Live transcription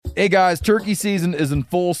Hey guys, turkey season is in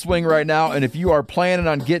full swing right now, and if you are planning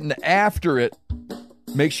on getting after it,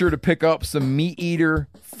 make sure to pick up some Meat Eater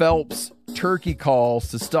Phelps turkey calls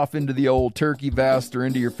to stuff into the old turkey vest or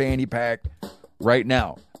into your fanny pack right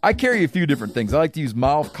now. I carry a few different things. I like to use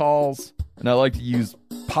mouth calls, and I like to use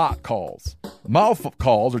pot calls. Mouth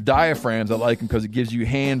calls or diaphragms, I like them because it gives you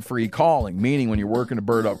hand-free calling, meaning when you're working a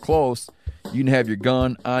bird up close, you can have your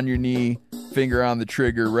gun on your knee, finger on the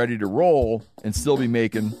trigger, ready to roll, and still be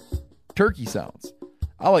making turkey sounds.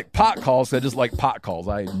 I like pot calls because I just like pot calls.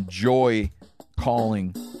 I enjoy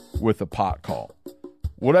calling with a pot call.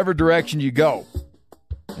 Whatever direction you go,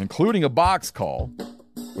 including a box call,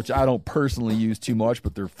 which I don't personally use too much,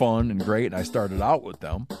 but they're fun and great, and I started out with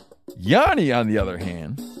them. Yanni, on the other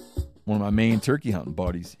hand, one of my main turkey hunting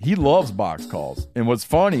buddies, he loves box calls. And what's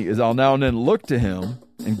funny is I'll now and then look to him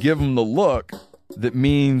and give him the look that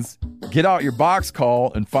means get out your box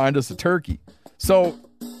call and find us a turkey. So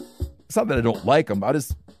it's not that I don't like him. I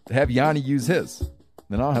just have Yanni use his.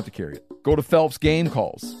 Then I don't have to carry it. Go to Phelps Game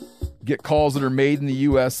Calls. Get calls that are made in the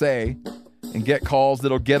USA and get calls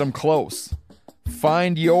that'll get them close.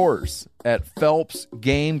 Find yours at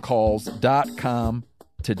phelpsgamecalls.com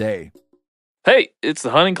today. Hey, it's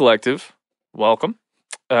the Hunting Collective. Welcome.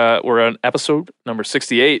 We're on episode number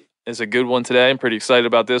 68. It's a good one today. I'm pretty excited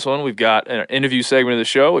about this one. We've got an interview segment of the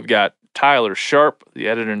show. We've got Tyler Sharp, the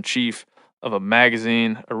editor-in-chief of a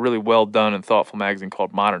magazine, a really well-done and thoughtful magazine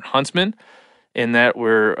called Modern Huntsman. In that,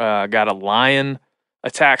 we're got a lion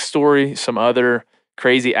attack story, some other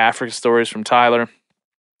crazy African stories from Tyler.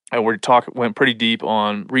 And went pretty deep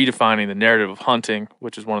on redefining the narrative of hunting,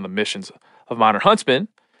 which is one of the missions of Modern Huntsman.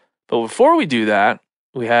 But before we do that,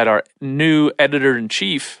 we had our new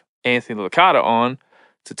editor-in-chief, Anthony Licata, on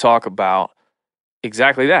to talk about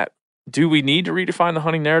exactly that. Do we need to redefine the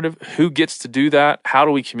hunting narrative? Who gets to do that? How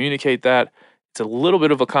do we communicate that? It's a little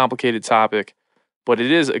bit of a complicated topic, but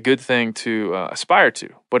it is a good thing to aspire to.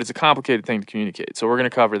 But it's a complicated thing to communicate, so we're going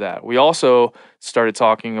to cover that. We also started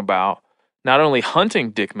talking about not only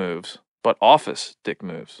hunting dick moves, but office dick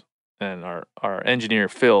moves. And our engineer,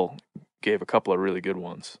 Phil, gave a couple of really good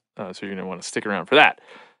ones, so you're going to want to stick around for that.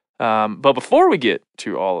 But before we get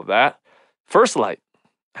to all of that, First Light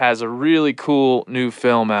has a really cool new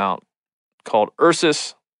film out called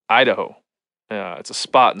Ursus, Idaho. It's a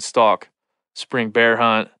spot and stalk spring bear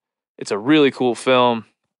hunt. It's a really cool film.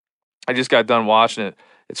 I just got done watching it.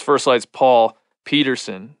 It's First Light's Paul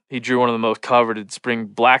Peterson. He drew one of the most coveted spring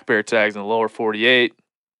black bear tags in the lower 48.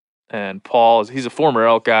 And Paul, he's a former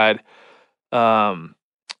elk guide, and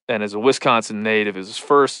is a Wisconsin native. It's his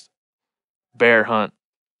first bear hunt,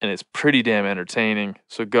 and it's pretty damn entertaining.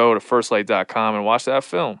 So go to firstlight.com and watch that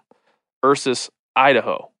film, Ursus,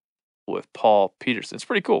 Idaho, with Paul Peterson. It's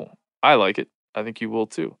pretty cool. I like it. I think you will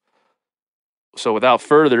too. So without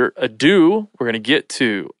further ado, we're going to get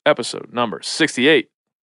to episode number 68.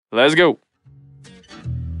 Let's go.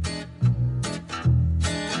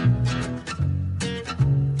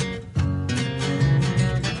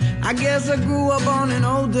 I guess I grew up on an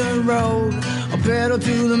old dirt road. A pedal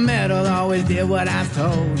to the metal, always did what I was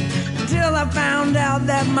told. Until I found out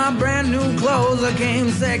that my brand new clothes came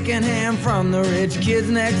secondhand from the rich kids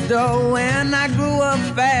next door. When I grew up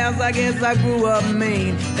fast, I guess I grew up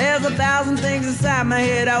mean. There's 1,000 things inside my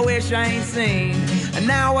head I wish I ain't seen. And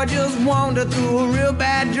now I just wander through a real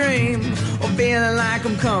bad dream, or feeling like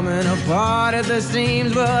I'm coming apart at the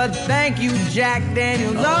seams. But thank you, Jack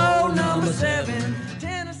Daniels, oh, number 7.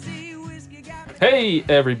 Hey,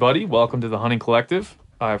 everybody. Welcome to the Hunting Collective.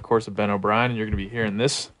 I, of course, am Ben O'Brien, and you're going to be hearing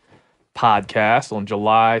this podcast on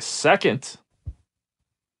July 2nd.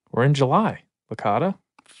 We're in July, Licata.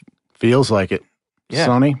 Feels like it. Yeah.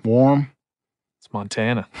 Sunny, warm. It's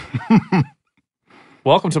Montana.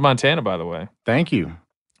 Welcome to Montana, by the way. Thank you.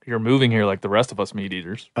 You're moving here like the rest of us meat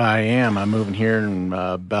eaters. I am. I'm moving here in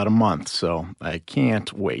about a month, so I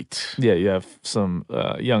can't wait. Yeah, you have some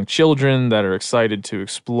young children that are excited to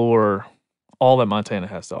explore all that Montana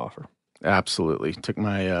has to offer. Absolutely. Took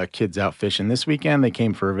my kids out fishing this weekend. They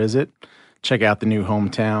came for a visit, check out the new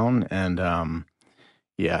hometown, and I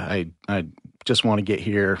just want to get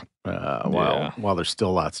here while there's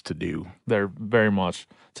still lots to do. There very much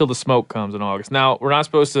till the smoke comes in August. Now we're not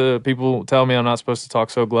supposed to. People tell me I'm not supposed to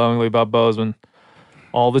talk so glowingly about Bozeman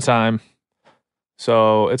all the time.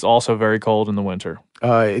 So it's also very cold in the winter.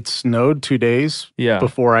 It snowed 2 days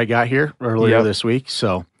before I got here earlier this week,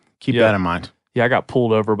 so keep that in mind. Yeah, I got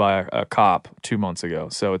pulled over by a cop 2 months ago.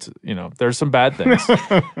 So it's, there's some bad things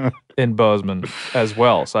in Bozeman as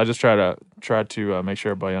well. So I just try to make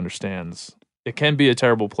sure everybody understands it can be a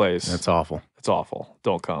terrible place. That's awful. It's awful.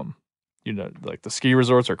 Don't come. Like the ski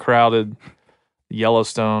resorts are crowded.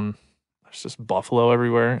 Yellowstone. There's just buffalo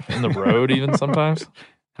everywhere in the road, even sometimes.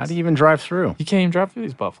 How do you even drive through? You can't even drive through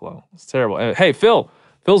these buffalo. It's terrible. Hey, Phil.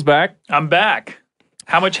 Phil's back. I'm back.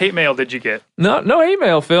 How much hate mail did you get? No hate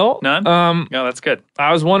mail, Phil. None? No, that's good.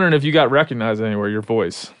 I was wondering if you got recognized anywhere, your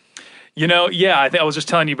voice. Yeah, I think I was just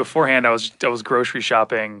telling you beforehand. I was grocery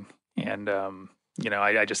shopping, and I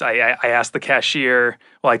asked the cashier.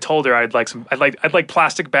 Well, I told her I'd like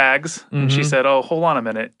plastic bags, and she said, "Oh, hold on a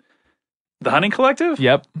minute. The Hunting Collective?"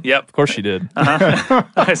 Yep. Yep. Of course she did.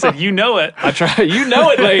 I said, "You know it. I try. You know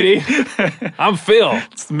it, lady. I'm Phil.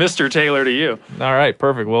 It's Mr. Taylor to you." All right,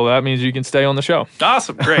 perfect. Well, that means you can stay on the show.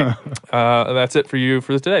 Awesome, great. That's it for you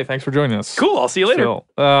for today. Thanks for joining us. Cool. I'll see you later. Phil.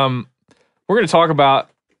 We're going to talk about,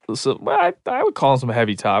 I would call them some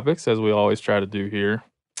heavy topics, as we always try to do here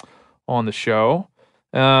on the show.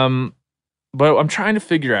 But I'm trying to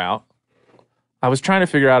figure out. I was trying to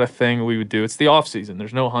figure out a thing we would do. It's the off season.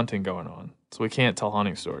 There's no hunting going on, so we can't tell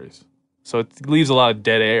hunting stories. So it leaves a lot of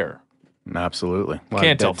dead air. Absolutely.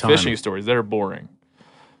 Can't tell fishing stories. They're boring.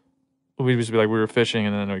 We'd just be like, we were fishing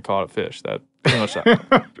and then we caught a fish. That pretty much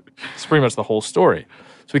it's pretty much the whole story.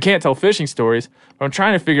 So we can't tell fishing stories. But I'm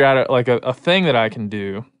trying to figure out a thing that I can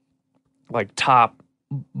do, like top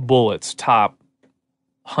bullets, top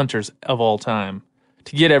hunters of all time,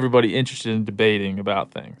 to get everybody interested in debating about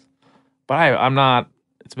things. But I'm not.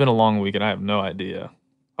 It's been a long week and I have no idea.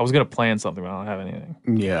 I was gonna plan something, but I don't have anything.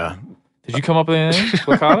 Yeah. Did you come up with anything,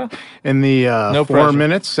 Wakata? In the No 4 pressure.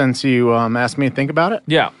 minutes since you asked me to think about it?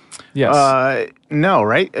 Yeah. Yes. No,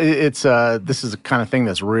 right? It's this is the kind of thing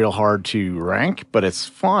that's real hard to rank, but it's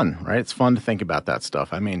fun, right? It's fun to think about that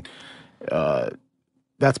stuff. I mean,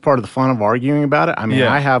 that's part of the fun of arguing about it. I mean,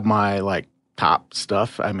 Yeah. I have my top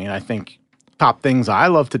stuff. I mean, I think top things I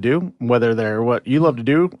love to do, whether they're what you love to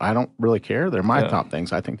do, I don't really care. They're my top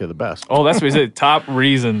things. I think they're the best. Oh, that's what he said. Top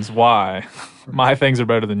reasons why my things are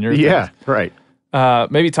better than yours. Yeah, right.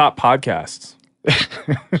 Maybe top podcasts.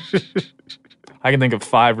 I can think of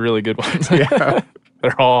 5 really good ones. Yeah.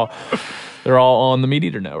 they're all on the Meat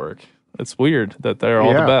Eater Network. It's weird that they're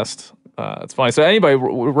all the best. It's funny. So anybody,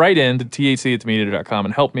 write in to thc@themeateater.com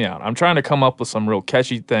and help me out. I'm trying to come up with some real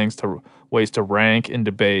catchy things ways to rank and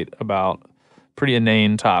debate about pretty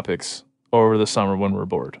inane topics over the summer when we're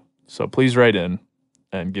bored. So please write in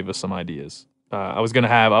and give us some ideas. I was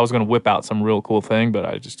gonna whip out some real cool thing, but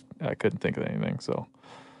I couldn't think of anything. So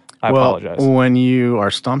I apologize. When you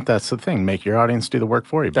are stumped, that's the thing. Make your audience do the work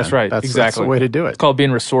for you. Ben. That's right. That's Exactly. the way to do it. It's called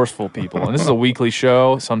being resourceful, people. And this is a weekly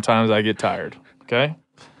show. Sometimes I get tired. Okay.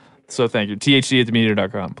 So thank you.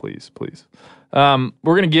 THC@themeateater.com, please. We're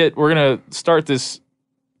gonna start this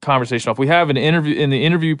conversation off. We have an interview in the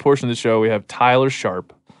interview portion of the show. We have Tyler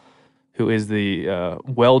Sharp, who is the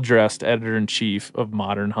well-dressed editor-in-chief of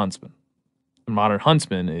Modern Huntsman. Modern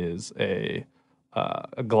Huntsman is a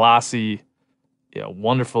glossy,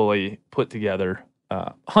 wonderfully put together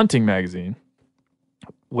hunting magazine,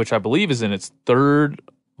 which I believe is in its 3rd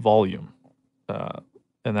volume.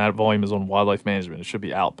 And that volume is on wildlife management. It should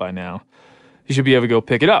be out by now. You should be able to go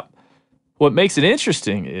pick it up. What makes it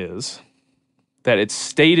interesting is that its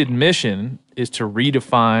stated mission is to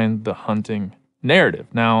redefine the hunting narrative.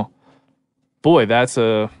 Now, boy, that's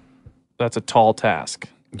a tall task.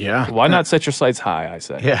 Yeah. Why not set your sights high, I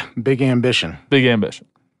say. Yeah, big ambition. Big ambition.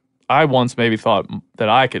 I once maybe thought that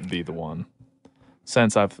I could be the one.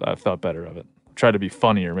 Since I've thought better of it. Tried to be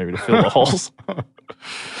funnier, maybe to fill the holes.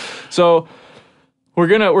 So we're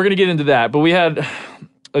gonna get into that. But we had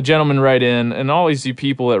a gentleman write in, and always you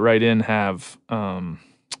people that write in have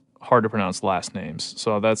hard to pronounce last names,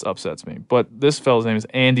 so that upsets me. But this fellow's name is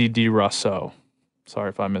Andy D. Rousseau. Sorry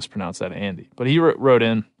if I mispronounced that, Andy. But he wrote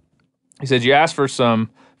in. He said, "You asked for some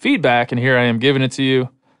feedback, and here I am giving it to you.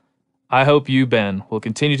 I hope you, Ben, will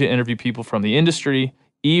continue to interview people from the industry,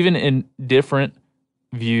 even in different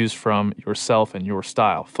views from yourself and your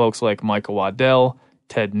style. Folks like Michael Waddell,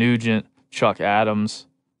 Ted Nugent, Chuck Adams,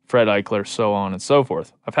 Fred Eichler, so on and so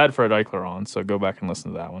forth. I've had Fred Eichler on, so go back and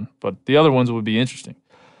listen to that one. But the other ones would be interesting.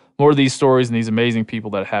 More of these stories and these amazing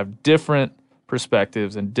people that have different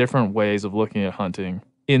perspectives and different ways of looking at hunting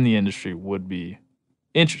in the industry would be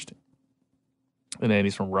interesting." And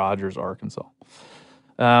Andy's from Rogers, Arkansas.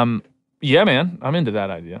 Yeah, man, I'm into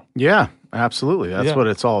that idea. Yeah, absolutely. That's Yeah. what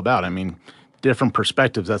it's all about. I mean, different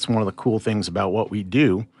perspectives. That's one of the cool things about what we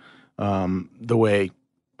do. The way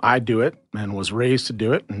I do it and was raised to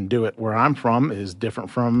do it and do it where I'm from is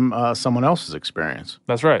different from someone else's experience.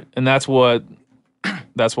 That's right, and that's why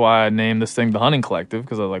I named this thing the Hunting Collective,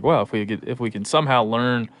 because I was like, well, if we can somehow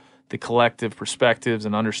learn the collective perspectives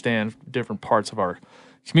and understand different parts of our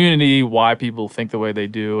community, why people think the way they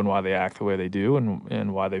do and why they act the way they do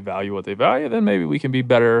and why they value what they value, then maybe we can be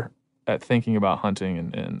better at thinking about hunting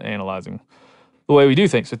and analyzing the way we do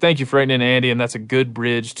things. So thank you for writing in, Andy, and that's a good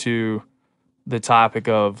bridge to the topic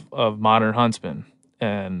of modern huntsmen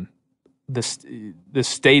and the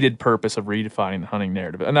stated purpose of redefining the hunting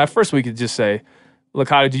narrative. And at first we could just say, look,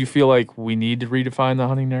 how do you feel like we need to redefine the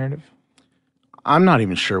hunting narrative? I'm not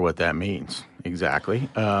even sure what that means exactly.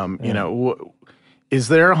 You know, is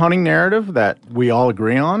there a hunting narrative that we all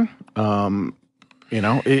agree on? You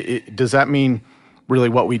know, does that mean really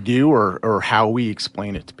what we do or how we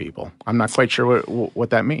explain it to people? I'm not quite sure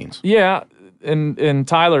what that means. Yeah, and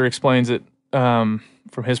Tyler explains it from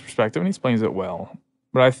his perspective, and he explains it well.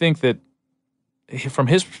 But I think that from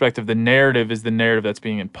his perspective, the narrative is the narrative that's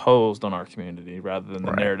being imposed on our community rather than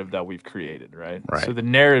the narrative that we've created, right? So the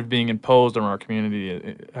narrative being imposed on our community,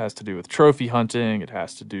 it has to do with trophy hunting. It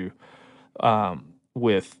has to do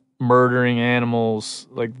with murdering animals,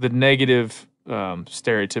 like the negative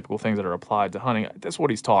stereotypical things that are applied to hunting. That's what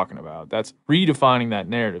he's talking about. That's redefining that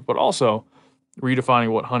narrative, but also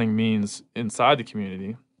redefining what hunting means inside the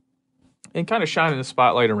community and kind of shining the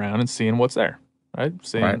spotlight around and seeing what's there, right?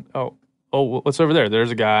 Seeing, oh, what's over there?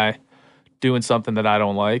 There's a guy doing something that I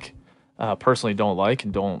don't like, personally don't like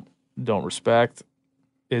and don't respect.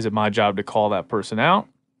 Is it my job to call that person out,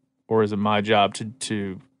 or is it my job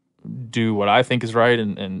to do what I think is right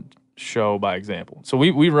and show by example? So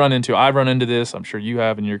I've run into this. I'm sure you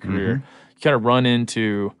have in your career. You kind of run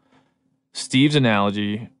into Steve's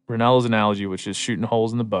analogy, Rinello's analogy, which is shooting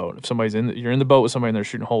holes in the boat. If you're in the boat with somebody and they're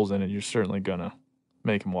shooting holes in it, you're certainly gonna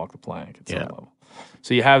make them walk the plank at some level.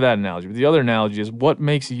 So you have that analogy. But the other analogy is what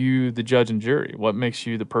makes you the judge and jury? What makes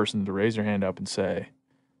you the person to raise your hand up and say,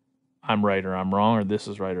 I'm right or I'm wrong, or this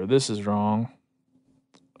is right or this is wrong?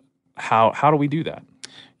 How do we do that?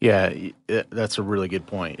 Yeah, that's a really good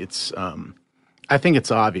point. It's I think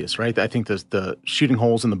it's obvious, right? I think the shooting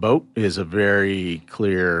holes in the boat is a very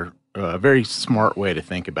clear, very smart way to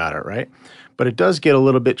think about it, right? But it does get a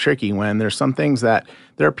little bit tricky when there's some things that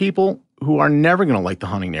there are people who are never going to like the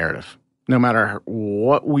hunting narrative. No matter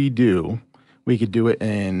what we do, we could do it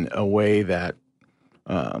in a way that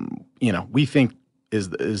you know, we think is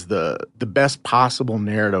the best possible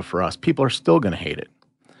narrative for us. People are still going to hate it.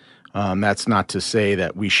 That's not to say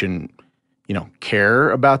that we shouldn't, you know,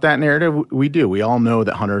 care about that narrative. We do. We all know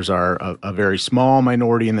that hunters are a very small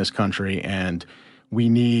minority in this country, and we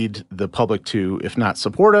need the public to, if not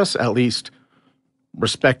support us, at least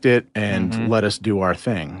respect it and let us do our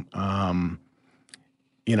thing.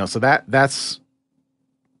 You know, so that's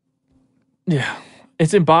yeah,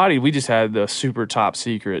 it's embodied. We just had the super top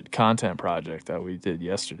secret content project that we did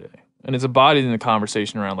yesterday. And it's embodied in the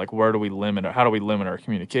conversation around, like, how do we limit our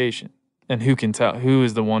communication? And who can tell, who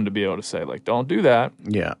is the one to be able to say, like, don't do that?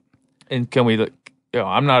 Yeah. And can we,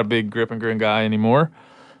 I'm not a big grip and grin guy anymore.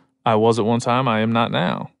 I was at one time. I am not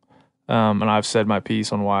now. And I've said my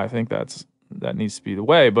piece on why I think that needs to be the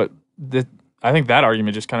way. But I think that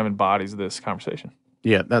argument just kind of embodies this conversation.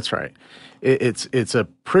 Yeah, that's right. It's a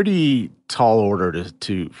pretty tall order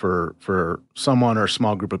for someone or a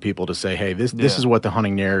small group of people to say, hey, this is what the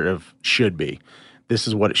hunting narrative should be. This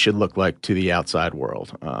is what it should look like to the outside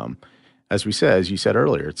world. As you said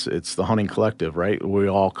earlier, it's the hunting collective, right? We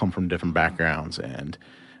all come from different backgrounds, and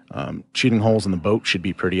shooting holes in the boat should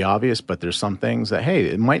be pretty obvious. But there's some things that, hey,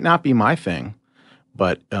 it might not be my thing,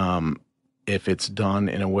 but if it's done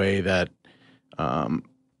in a way that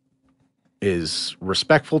is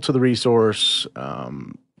respectful to the resource,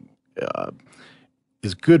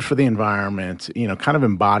 is good for the environment, you know, kind of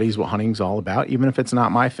embodies what hunting's all about, even if it's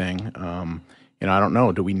not my thing. You know, I don't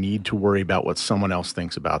know. Do we need to worry about what someone else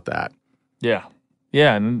thinks about that? Yeah.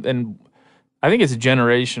 Yeah. And I think it's a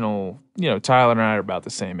generational, you know, Tyler and I are about the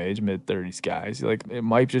same age, mid-30s guys. Like, it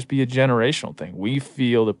might just be a generational thing. We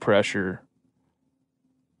feel the pressure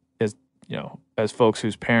as, you know, as folks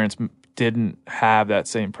whose parents didn't have that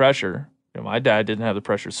same pressure. You know, my dad didn't have the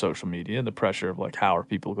pressure of social media, the pressure of, like, how are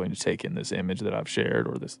people going to take in this image that I've shared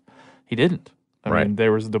or this. He didn't. I mean,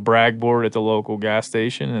 there was the brag board at the local gas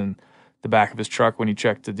station and the back of his truck when he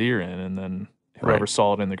checked the deer in, and then whoever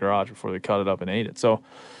saw it in the garage before they cut it up and ate it. So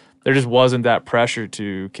there just wasn't that pressure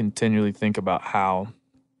to continually think about how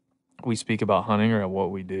we speak about hunting or what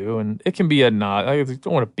we do. And it can be I don't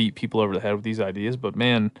want to beat people over the head with these ideas, but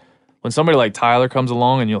man, when somebody like Tyler comes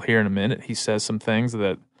along, and you'll hear in a minute, he says some things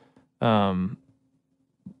that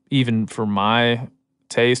even for my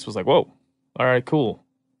taste was like, whoa, all right, cool.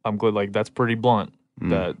 I'm glad, like, that's pretty blunt.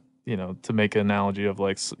 That, you know, to make an analogy of,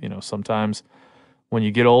 like, you know, sometimes when you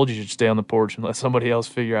get old, you should stay on the porch and let somebody else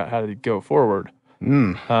figure out how to go forward.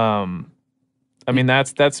 And I mean,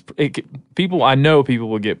 that's people. I know people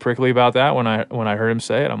will get prickly about that when I heard him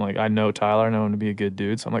say it. I'm like, I know Tyler. I know him to be a good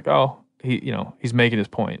dude. So I'm like, oh, he's making his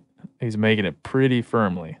point. He's making it pretty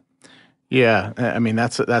firmly. Yeah, I mean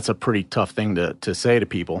that's a pretty tough thing to say to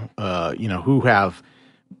people, who have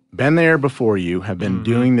been there before you, have been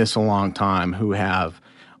doing this a long time, who have,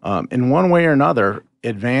 in one way or another,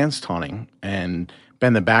 advanced hunting and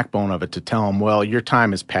been the backbone of it. To tell them, well, your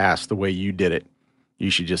time has passed. The way you did it, you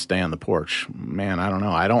should just stay on the porch. Man, I don't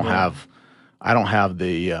know. I don't have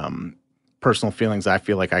the personal feelings. I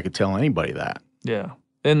feel like I could tell anybody that. Yeah,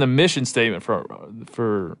 in the mission statement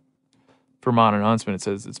for Modern Huntsman, it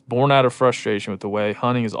says, it's born out of frustration with the way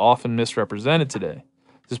hunting is often misrepresented today.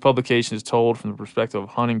 This publication is told from the perspective of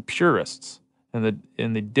hunting purists and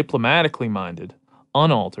the diplomatically minded,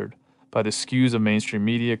 unaltered by the skews of mainstream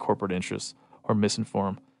media, corporate interests, or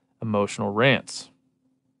misinformed emotional rants.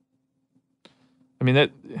 I mean,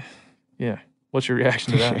 what's your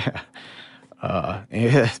reaction to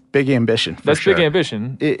that? Big ambition. That's sure. Big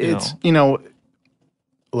ambition.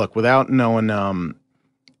 Look, without knowing,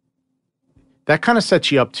 that kind of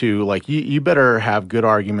sets you up to, like, you better have good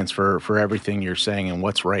arguments for everything you're saying and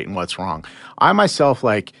what's right and what's wrong. I myself,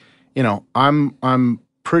 I'm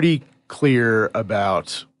pretty clear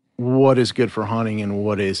about what is good for hunting and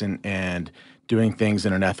what isn't, and doing things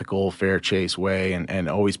in an ethical, fair chase way, and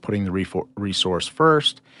always putting the resource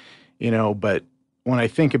first, but when I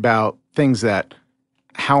think about things that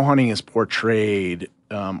how hunting is portrayed,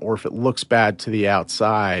 or if it looks bad to the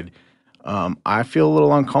outside, I feel a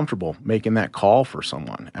little uncomfortable making that call for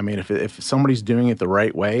someone. I mean, if somebody's doing it the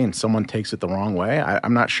right way and someone takes it the wrong way,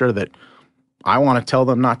 I'm not sure that I want to tell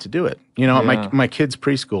them not to do it. At my kids'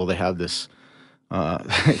 preschool, they have this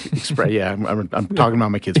yeah, I'm talking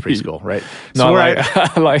about my kids' preschool, right? No,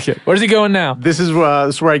 I like it. Where's he going now? This is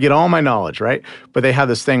where I get all my knowledge, right? But they have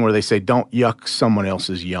this thing where they say, don't yuck someone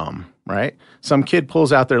else's yum, right? Some kid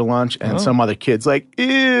pulls out their lunch and some other kid's like,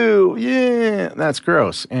 ew, yeah, that's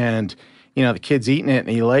gross. And, the kid's eating it and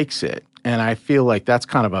he likes it. And I feel like that's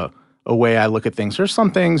kind of a way I look at things. There's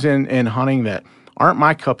some things in hunting that aren't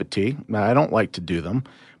my cup of tea. I don't like to do them,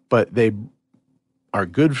 but they are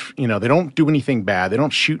good. They don't do anything bad. They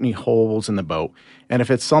don't shoot any holes in the boat. And if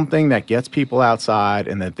it's something that gets people outside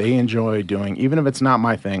and that they enjoy doing, even if it's not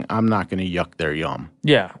my thing, I'm not going to yuck their yum.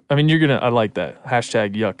 Yeah. I mean, I like that.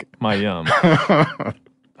 Hashtag yuck my yum.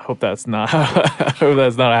 Hope that's not a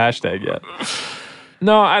hashtag yet.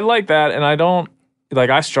 No, I like that. And I don't,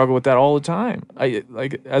 I struggle with that all the time.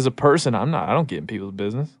 As a person, I don't get in people's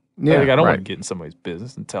business. Yeah, I don't want to get in somebody's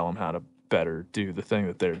business and tell them how to better do the thing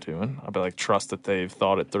that they're doing. I'll be like, trust that they've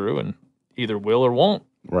thought it through and either will or won't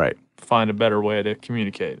find a better way to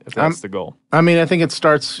communicate if that's the goal. I mean, I think it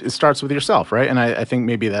starts with yourself, right? And I think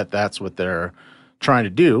maybe that's what they're trying to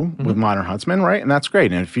do with Modern Huntsman, right? And that's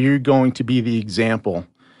great. And if you're going to be the example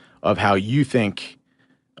of how you think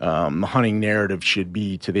the hunting narrative should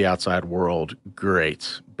be to the outside world,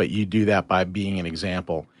 great. But you do that by being an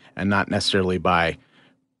example and not necessarily by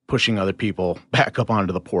pushing other people back up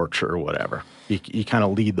onto the porch or whatever. You kind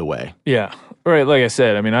of lead the way. Yeah. Right. Like I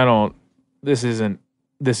said, I mean, this is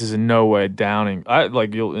in no way downing.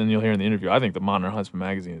 You'll hear in the interview, I think the Modern Huntsman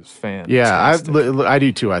magazine is fantastic. Yeah, I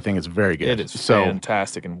do too. I think it's very good. It is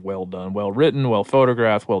fantastic and well done, well written, well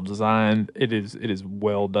photographed, well designed. It is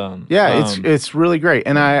well done. Yeah, it's really great.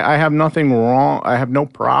 And I have nothing wrong. I have no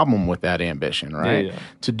problem with that ambition, right? Yeah.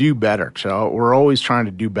 To do better. So we're always trying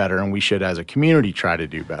to do better, and we should, as a community, try to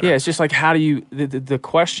do better. Yeah, it's just like, how do you, the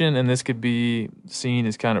question, and this could be seen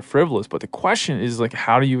as kind of frivolous, but the question is like,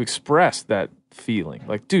 how do you express that feeling?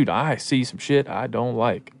 Like, dude, I see some shit I don't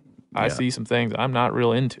like. I see some things I'm not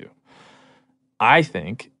real into. I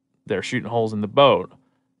think they're shooting holes in the boat.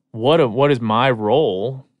 What is my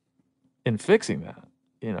role in fixing that?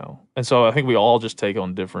 And so I think we all just take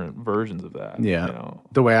on different versions of that. Yeah.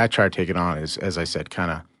 The way I try to take it on is, as I said,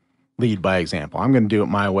 kind of lead by example. I'm going to do it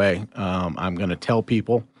my way. I'm going to tell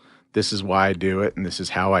people this is why I do it and this is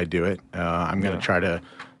how I do it. I'm going to try to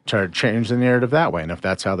change the narrative that way. And if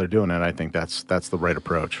that's how they're doing it, I think that's the right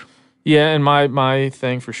approach. Yeah, and my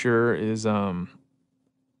thing for sure is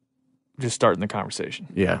just starting the conversation.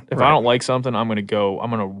 Yeah. If I don't like something, I'm going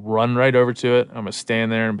to run right over to it. I'm going to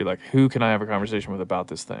stand there and be like, who can I have a conversation with about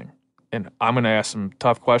this thing? And I'm going to ask some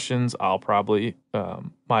tough questions. I'll probably,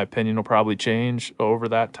 my opinion will probably change over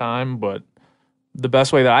that time. But the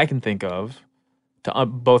best way that I can think of to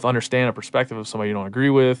both understand a perspective of somebody you don't agree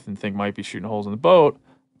with and think might be shooting holes in the boat,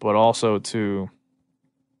 but also to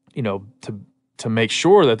make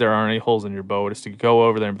sure that there aren't any holes in your boat is to go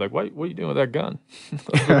over there and be like, what are you doing with that gun?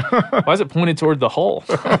 Why is it pointed toward the hole?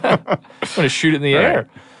 I'm going to shoot it in the air.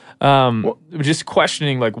 Just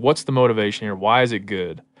questioning, like, what's the motivation here? Why is it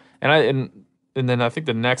good? And then I think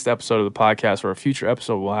the next episode of the podcast, or a future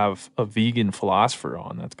episode, we'll have a vegan philosopher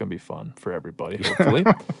on. That's going to be fun for everybody, hopefully.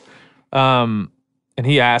 And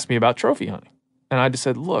he asked me about trophy hunting. And I just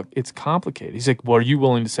said, look, it's complicated. He's like, well, are you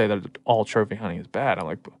willing to say that all trophy hunting is bad? I'm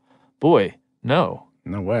like, boy, no.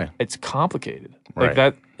 No way. It's complicated. Right. Like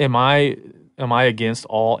that, am I against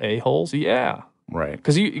all a-holes? Yeah. Right.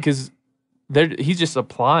 Because he's just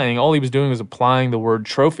applying, all he was doing was applying the word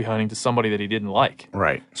trophy hunting to somebody that he didn't like.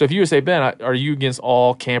 Right. So if you would say, Ben, are you against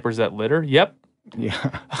all campers that litter? Yep.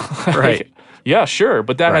 Yeah. Right. Yeah, sure.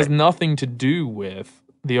 But that has Right. nothing to do with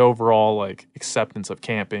the overall, like, acceptance of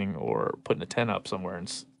camping or putting a tent up somewhere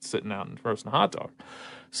and sitting out and roasting a hot dog.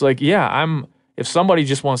 So, like, yeah, if somebody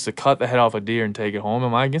just wants to cut the head off a deer and take it home,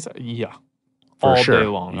 am I against that? Yeah. For all sure. day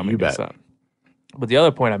long, I'm You against bet. that. But the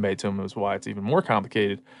other point I made to him was why it's even more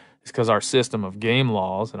complicated is because our system of game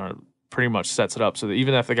laws pretty much sets it up so that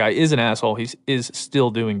even if the guy is an asshole, he is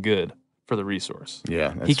still doing good for the resource.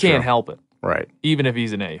 Yeah. That's He can't true. help it, Right. even if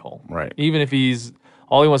he's an a-hole. Right. Even if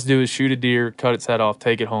all he wants to do is shoot a deer, cut its head off,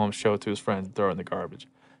 take it home, show it to his friends, and throw it in the garbage.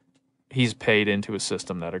 He's paid into a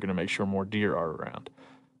system that are going to make sure more deer are around.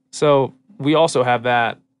 So we also have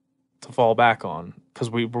that to fall back on because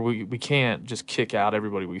we can't just kick out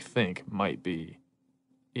everybody we think might be,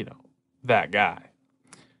 that guy.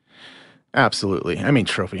 Absolutely. I mean,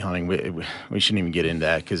 trophy hunting, we shouldn't even get into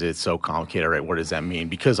that because it's so complicated, right? What does that mean?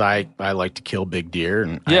 Because I like to kill big deer,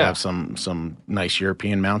 and I Yeah. have some nice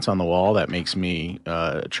European mounts on the wall. That makes me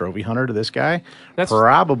a trophy hunter to this guy.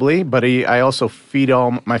 Probably, but I also feed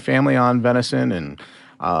all my family on venison, and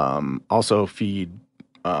also feed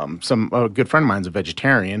a good friend of mine's a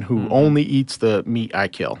vegetarian who only eats the meat I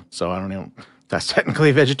kill. So I don't know if that's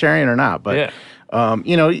technically a vegetarian or not, but Yeah.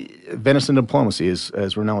 Venison diplomacy, as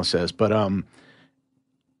Ranella says, but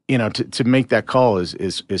to make that call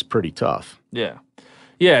is pretty tough. Yeah.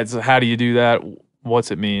 Yeah, it's how do you do that?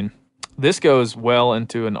 What's it mean? This goes well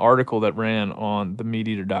into an article that ran on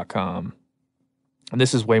themeateater.com. And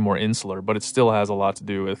this is way more insular, but it still has a lot to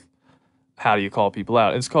do with how do you call people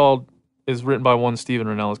out. It's written by one Stephen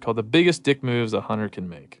Ranella. It's called The Biggest Dick Moves a Hunter Can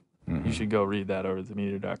Make. Mm-hmm. You should go read that over at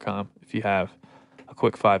themeateater.com if you have a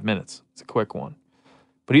quick 5 minutes. It's a quick one.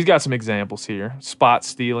 But he's got some examples here. Spot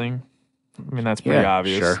stealing. I mean, that's pretty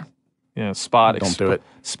obvious. Sure. Spot Don't do it.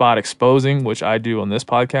 Spot exposing, which I do on this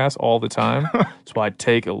podcast all the time. So I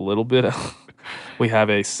take a little bit of... We have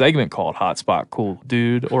a segment called Hot Spot Cool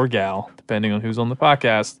Dude or Gal, depending on who's on the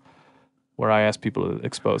podcast, where I ask people to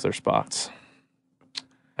expose their spots.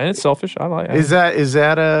 And it's selfish. I like it. Is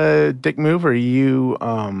that a dick move, or are you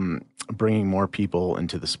bringing more people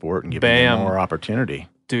into the sport and giving them more opportunity?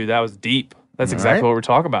 Dude, that was deep. That's exactly what we're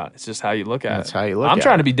talking about. It's just how you look at it. That's how you look at it. I'm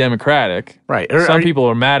trying to be democratic. Right. Some people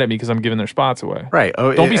are mad at me because I'm giving their spots away. Right.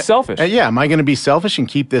 Oh, Don't be selfish. Yeah. Am I going to be selfish and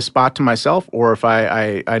keep this spot to myself? Or if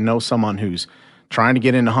I know someone who's trying to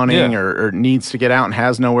get into hunting or needs to get out and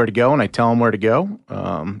has nowhere to go, and I tell them where to go,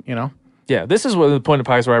 Yeah, this is the point of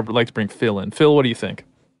podcast where I would like to bring Phil in. Phil, what do you think?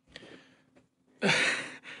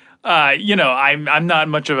 I'm not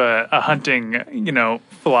much of a hunting,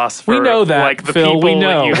 philosopher. We know that, like the Phil. people We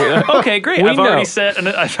know. that you, okay, great. I've already set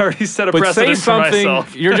a But precedent say for something.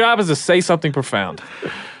 myself. Your job is to say something profound.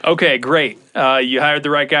 Okay, great. You hired the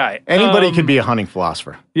right guy. Anybody could be a hunting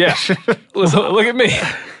philosopher. Yeah. Look at me.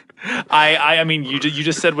 I mean, you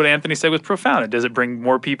just said what Anthony said was profound. Does it bring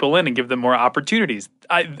more people in and give them more opportunities?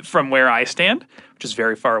 From where I stand, which is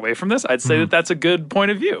very far away from this, I'd say that that's a good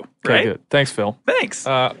point of view. Okay, Right? good. Thanks, Phil. Thanks.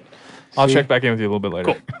 I'll check back in with you a little bit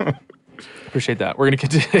later. Cool. Appreciate that. We're going to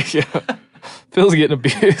continue. Phil's getting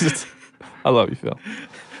abused. I love you, Phil.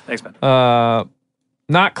 Thanks, man.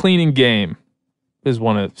 Not cleaning game is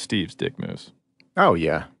one of Steve's dick moves. Oh,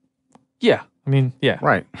 yeah. Yeah. I mean, yeah.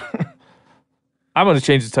 Right. I'm going to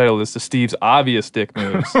change the title of this to Steve's obvious dick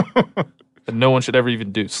moves that no one should ever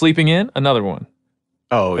even do. Sleeping in, another one.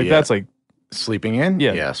 Oh, yeah. That's like, sleeping in?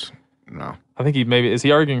 Yeah. Yes. No. I think is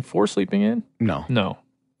he arguing for sleeping in? No. No.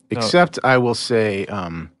 Except I will say,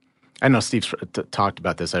 I know Steve's talked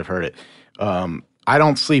about this. I've heard it. I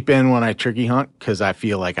don't sleep in when I turkey hunt because I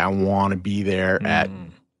feel like I want to be there at,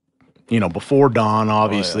 before dawn,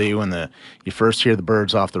 obviously, when you first hear the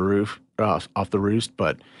birds off the roost.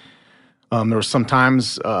 But there were some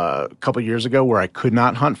times a couple years ago where I could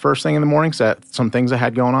not hunt first thing in the morning because some things I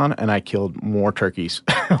had going on, and I killed more turkeys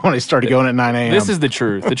when I started going at 9 a.m. This is the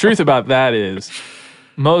truth. The truth about that is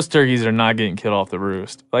most turkeys are not getting killed off the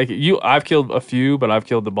roost. Like I've killed a few, but I've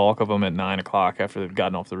killed the bulk of them at 9 o'clock after they've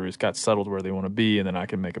gotten off the roost, got settled where they want to be, and then I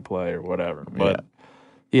can make a play or whatever. But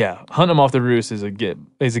Yeah, hunting them off the roost is a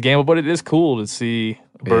gamble, but it is cool to see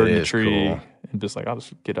a bird in a tree cool. and just like, I'll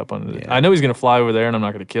just get up under it. Yeah. I know he's going to fly over there and I'm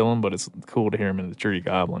not going to kill him, but it's cool to hear him in the tree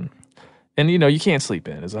gobbling. And, you can't sleep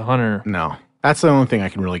in. As a hunter. No. That's the only thing I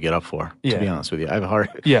can really get up for, to be honest with you. I have a hard.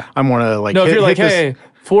 Yeah. I'm one of like. No, if you're like, hey,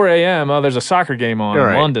 4 a.m., there's a soccer game on in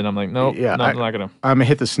right. London. I'm like, nope, Yeah, I'm not going to. I'm a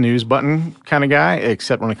hit the snooze button kind of guy,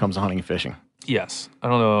 except when it comes to hunting and fishing. Yes. I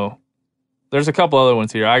don't know. There's a couple other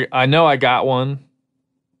ones here. I know I got one,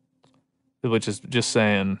 which is just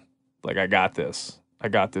saying, like, I got this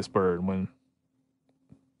bird when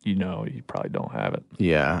you probably don't have it.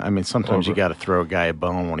 Yeah, I mean, sometimes you got to throw a guy a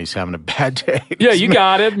bone when he's having a bad day. Yeah, you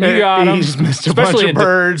got him. He's missed a bunch of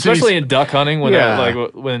birds. Especially in duck hunting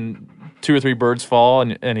when 2 or 3 birds fall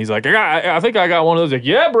and he's like, I think I got one of those. Like,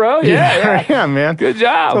 yeah, bro. Yeah, yeah, man. Good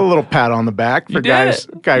job. It's a little pat on the back for guy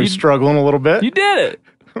who's struggling a little bit. You did it.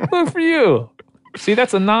 Good for you. See,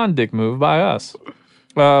 that's a non-dick move by us.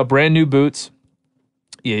 Brand new boots.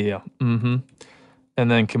 Yeah. Mm-hmm. And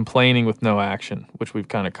then complaining with no action, which we've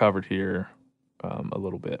kind of covered here a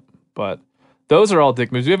little bit. But those are all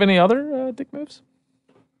dick moves. Do you have any other dick moves?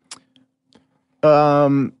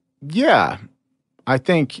 Yeah. I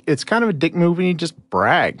think it's kind of a dick move when you just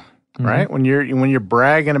brag, right? When you're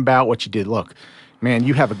bragging about what you did. Look, man,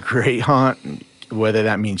 you have a great hunt, whether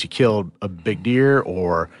that means you killed a big deer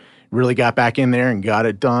or really got back in there and got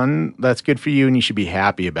it done. That's good for you, and you should be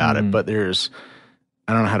happy about it. But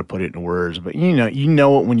I don't know how to put it in words, but you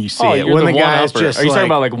know it when you see it. When the guy is just, are you talking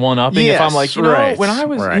about like one-upping? Yes, if I'm like, right, when I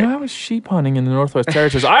was, I was sheep hunting in the Northwest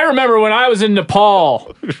Territories. I remember when I was in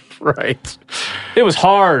Nepal. Right. It was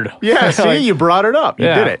hard. Yeah. See, you brought it up. You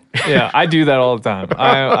did it. Yeah, I do that all the time.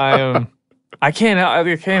 I can't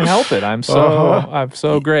help it. I'm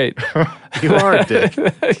so great. You are a dick.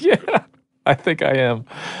 Yeah, I think I am.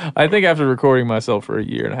 I think after recording myself for a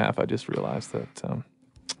year and a half, I just realized that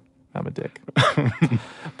I'm a dick.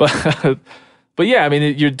 But yeah, I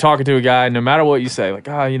mean, you're talking to a guy, no matter what you say, like,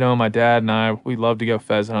 my dad and I, we love to go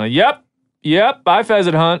pheasant hunting. Yep, I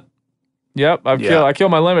pheasant hunt. Yep, I kill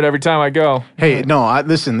my limit every time I go. Hey, no,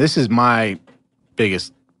 listen, this is my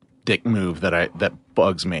biggest dick move that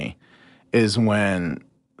bugs me, is when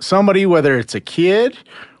somebody, whether it's a kid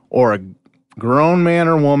or a grown man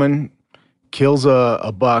or woman, kills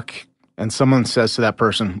a buck, and someone says to that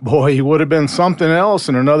person, boy, he would have been something else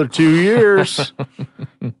in another 2 years.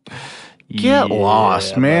 Get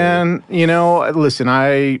lost, man. Buddy. Listen,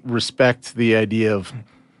 I respect the idea of,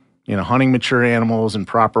 hunting mature animals and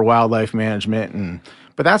proper wildlife management.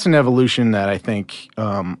 But that's an evolution that I think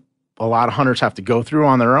a lot of hunters have to go through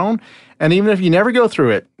on their own. And even if you never go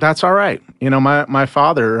through it, that's all right. My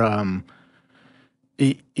father,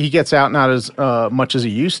 he gets out not as much as he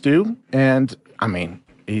used to. And, I mean,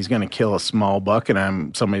 he's going to kill a small buck,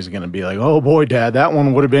 and somebody's going to be like, oh, boy, Dad, that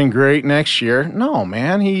one would have been great next year. No,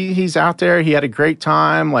 man, he's out there. He had a great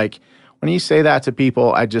time. Like, when you say that to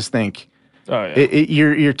people, I just think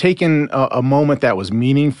you're taking a moment that was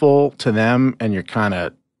meaningful to them, and you're kind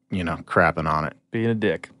of, crapping on it. Being a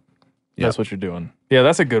dick. Yep. That's what you're doing. Yeah,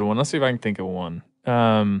 that's a good one. Let's see if I can think of one.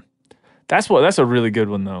 That's a really good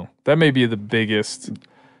one, though. That may be the biggest.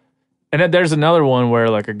 And then there's another one where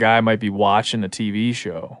like a guy might be watching a TV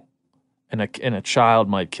show and a child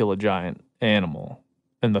might kill a giant animal.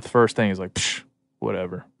 And the first thing is like, psh,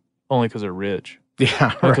 whatever. Only because they're rich. Yeah,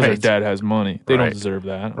 right. Because their dad has money. They don't deserve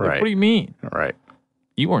that. Right. Like, what do you mean? Right.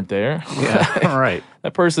 You weren't there. Yeah, right.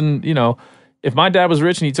 That person, if my dad was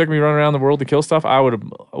rich and he took me running around the world to kill stuff, I would have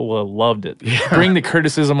loved it. Yeah. Bring the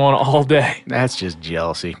criticism on all day. That's just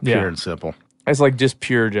jealousy, pure and simple. It's like just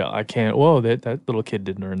pure jealousy. I can't. Whoa, that little kid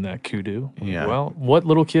didn't earn that kudu. Yeah. Well, what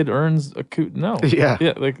little kid earns a kudu? No. Yeah.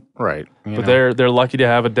 Yeah. Like right. But they're lucky to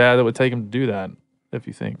have a dad that would take them to do that. If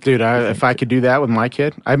you think, dude, if I could do that with my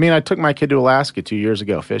kid, I mean, I took my kid to Alaska 2 years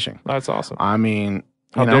ago fishing. That's awesome. I mean,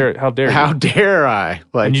 how dare I?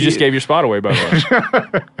 Like, and you just gave your spot away, by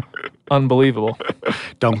the way. Unbelievable.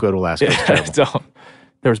 Don't go to Alaska. It's terrible. Don't.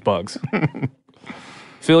 There's bugs.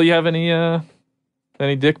 Phil, you have any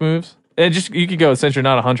dick moves? And just you could go, since you're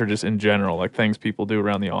not a hunter, just in general, like things people do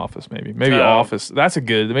around the office, maybe office. That's a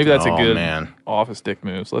good office dick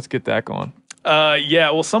move. So let's get that going.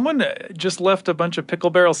 Well, someone just left a bunch of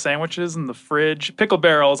Pickle Barrel sandwiches in the fridge. Pickle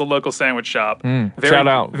Barrel is a local sandwich shop. Shout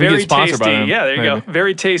out. Very tasty. By them, yeah, there you go.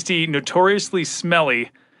 Very tasty, notoriously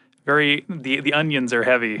smelly. The onions are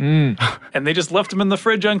heavy. And they just left them in the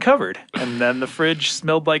fridge uncovered. And then the fridge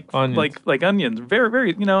smelled like onions. Very,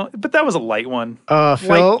 very, but that was a light one.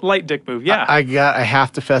 Phil, light dick move. Yeah. I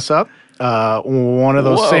have to fess up. One of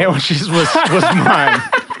those sandwiches was mine.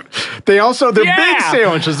 they're big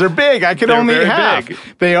sandwiches. They're big. I could only eat half. Big.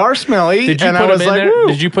 They are smelly. Did you and put I was them in like, there? Woo.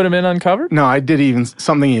 Did you put them in uncovered? No, I did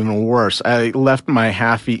something even worse. I left my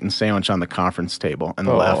half-eaten sandwich on the conference table and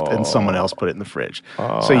left, and someone else put it in the fridge.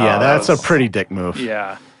 So yeah, that's a pretty dick move.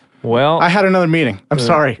 Yeah. Well, I had another meeting. I'm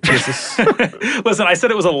sorry. Listen, I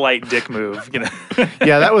said it was a light dick move.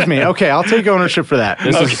 Yeah, that was me. Okay, I'll take ownership for that.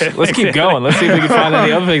 Let's keep going. Let's see if we can find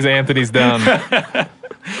any other things Anthony's done.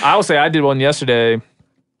 I will say I did one yesterday.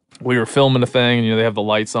 We were filming a thing, and they have the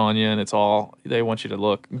lights on you, and they want you to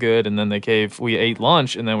look good. And then we ate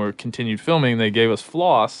lunch, and then we continued filming. They gave us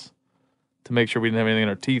floss to make sure we didn't have anything in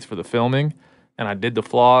our teeth for the filming. And I did the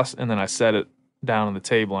floss, and then I set it down on the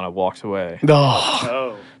table, and I walked away.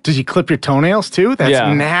 Oh. Did you clip your toenails too?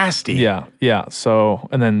 That's nasty. Yeah. So,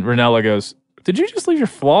 and then Ranella goes, "Did you just leave your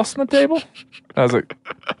floss on the table?" I was like,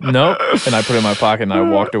 "Nope." And I put it in my pocket and I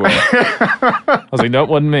walked away. I was like, "Nope,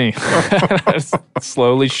 wasn't me." I just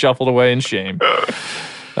slowly shuffled away in shame.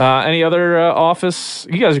 Any other office?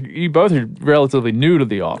 You both are relatively new to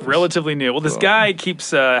the office. Relatively new. Well, this guy keeps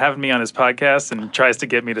having me on his podcast and tries to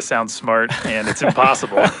get me to sound smart, and it's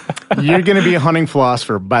impossible. You're going to be a hunting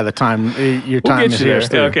philosopher by the time your time is here.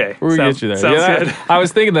 Okay. We'll get you there. Sounds good. I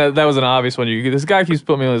was thinking that was an obvious one. This guy keeps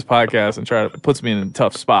putting me on his podcast and puts me in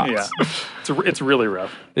tough spots. Yeah. It's really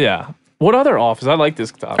rough. Yeah. What other office? I like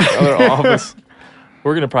this topic. Other office.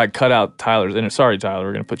 We're going to probably cut out Tyler's. Sorry, Tyler.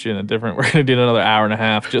 We're going to put you in we're going to do another hour and a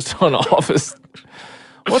half just on office.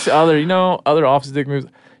 What's the other office dick moves?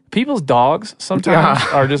 People's dogs sometimes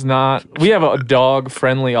are just not. We have a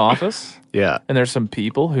dog-friendly office. Yeah. And there's some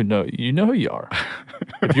people who know who you are.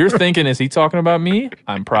 If you're thinking, is he talking about me?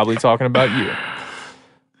 I'm probably talking about you.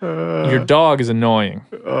 Your dog is annoying.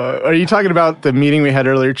 Are you talking about the meeting we had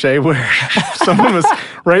earlier, Che, where someone was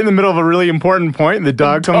right in the middle of a really important point and the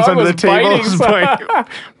dog comes under the table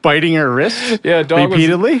biting her wrist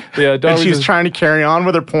repeatedly? And she was trying to carry on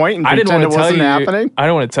with her point and pretend it wasn't happening? I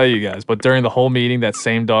don't want to tell you guys, but during the whole meeting, that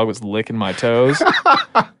same dog was licking my toes.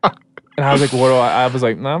 And I was like, I was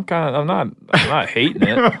like, no, I'm not hating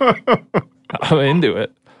it. I'm into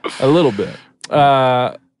it a little bit.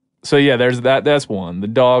 So yeah, there's that. That's one. The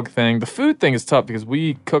dog thing. The food thing is tough because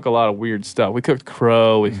we cook a lot of weird stuff. We cooked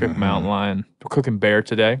crow. We cooked mountain lion. We're cooking bear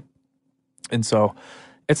today. And so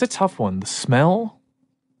it's a tough one. The smell.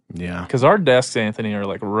 Yeah. Because our desks, Anthony, are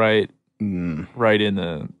like right in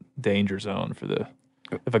the danger zone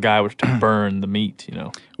if a guy was to burn the meat,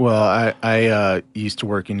 Well, I used to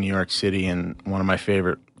work in New York City, and one of my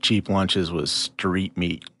favorite cheap lunches was street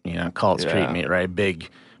meat. Call it street meat, right? Big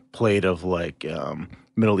plate of like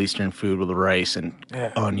Middle Eastern food with rice and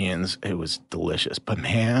onions. It was delicious. But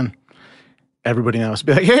man, everybody now was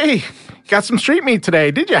be like, "Hey, got some street meat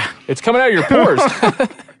today, did ya?" It's coming out of your pores.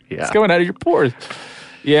 Yeah. It's coming out of your pores.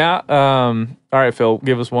 Yeah. All right, Phil,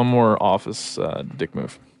 give us one more office dick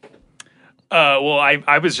move. Well,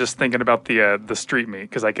 I was just thinking about the street meat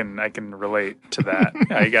because I can relate to that.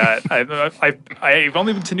 I've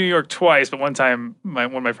only been to New York twice, but one time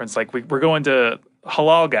one of my friends like we're going to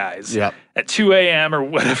Halal Guys at 2 a.m. or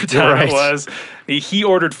whatever time it was. He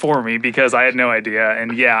ordered for me because I had no idea,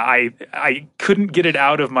 and I couldn't get it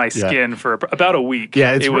out of my skin for about a week.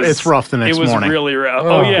 Yeah, it's rough the next morning. It was really rough.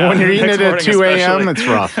 Oh yeah, when you're eating it at 2 a.m., it's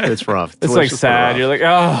rough. It's rough. It's like sad. You're like,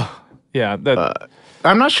 oh yeah.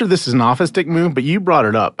 I'm not sure this is an office dick move, but you brought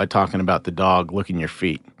it up by talking about the dog licking your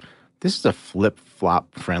feet. This is a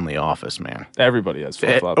flip-flop friendly office, man. Everybody has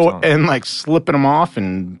flip-flops on. And like slipping them off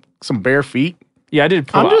and some bare feet. Yeah, I did.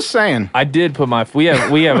 I'm just saying. I did put we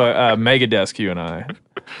have a mega desk, you and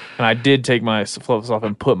I did take my flip-flops off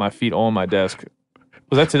and put my feet on my desk.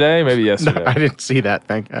 Was that today? Maybe yesterday. No, I didn't see that.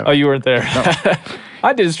 Thank God. Oh, you weren't there. No.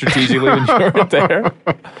 I did it strategically when you weren't there.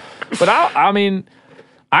 But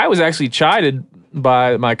I was actually chided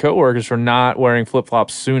by my coworkers for not wearing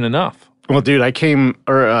flip-flops soon enough. Well, dude, I came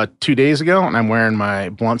 2 days ago, and I'm wearing my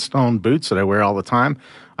Bluntstone boots that I wear all the time.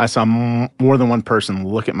 I saw more than one person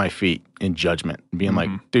look at my feet in judgment, being like,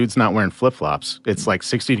 dude's not wearing flip-flops. It's like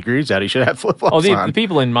 60 degrees out. He should have flip-flops on. The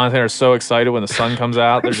people in Montana are so excited when the sun comes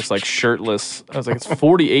out. They're just like shirtless. I was like, it's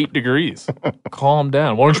 48 degrees. Calm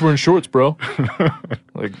down. Why aren't you wearing shorts, bro?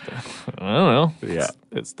 Like, I don't know. Yeah.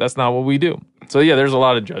 That's not what we do. So, yeah, there's a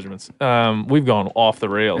lot of judgments. We've gone off the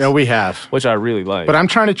rails. Yeah, we have. Which I really like. But I'm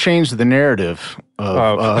trying to change the narrative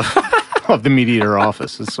of the Meat Eater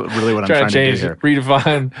office. That's really what I'm trying to do here.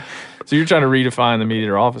 Redefine. So you're trying to redefine the Meat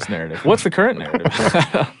Eater office narrative. What's the current narrative?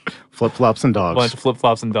 Flip-flops and dogs. A bunch of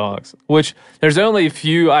flip-flops and dogs. Which there's only a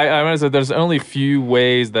few. I want to say there's only a few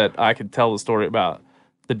ways that I could tell the story about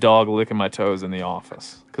the dog licking my toes in the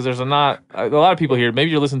office. Because there's a lot of people here. Maybe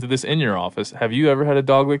you're listening to this in your office. Have you ever had a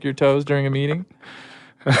dog lick your toes during a meeting?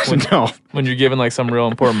 No. When you're giving like some real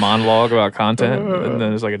important monologue about content, and then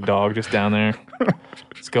there's like a dog just down there,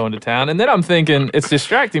 just going to town. And then I'm thinking, it's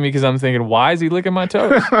distracting me because I'm thinking, why is he licking my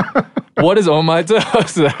toes? What is on my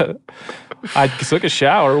toes? I took a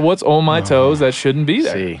shower. What's on my toes that shouldn't be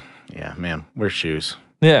there? See, yeah, man, wear shoes.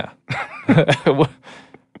 Yeah.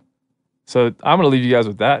 So I'm going to leave you guys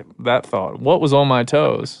with that thought. What was on my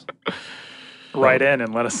toes? Write in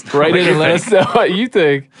and let us know. Write in and let us know what you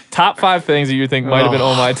think. Top 5 things that you think might have been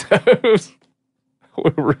on my toes.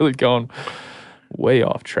 We're really going way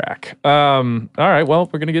off track. All right. Well,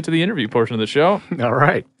 we're going to get to the interview portion of the show. All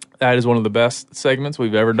right. That is one of the best segments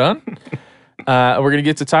we've ever done. We're going to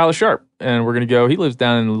get to Tyler Sharp, and we're going to go. He lives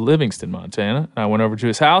down in Livingston, Montana. I went over to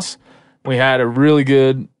his house. We had a really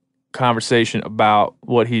good conversation about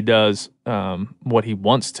what he does, what he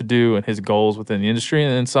wants to do, and his goals within the industry,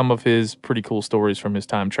 and then some of his pretty cool stories from his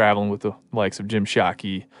time traveling with the likes of Jim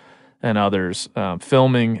Shockey and others,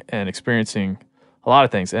 filming and experiencing a lot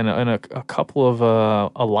of things, and a couple of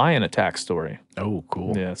a lion attack story. Oh,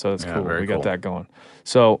 cool. Yeah, so that's cool. Very We got cool. that going.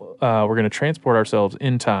 So we're going to transport ourselves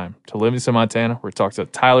in time to Livingston, Montana. We're talking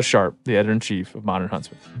to Tyler Sharp, the editor-in-chief of Modern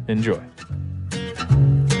Huntsman. Enjoy.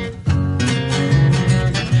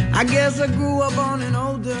 I guess I grew up on an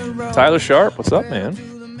older road. Tyler Sharp, what's up, man?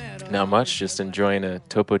 Not much, just enjoying a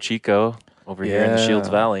Topo Chico over here in the Shields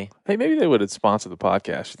Valley. Hey, maybe they would sponsor the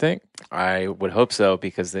podcast, you think? I would hope so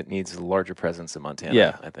because it needs a larger presence in Montana,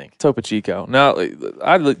 Yeah. I think. Topo Chico. Now,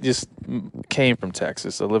 I just came from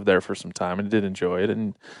Texas. I lived there for some time and did enjoy it.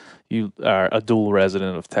 And you are a dual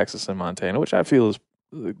resident of Texas and Montana, which I feel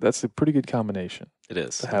that's a pretty good combination It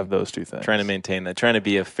is. to have those two things. Trying to maintain that, trying to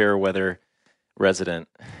be a fair weather resident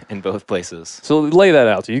in both places. So lay that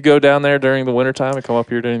out. Do you go down there during the wintertime and come up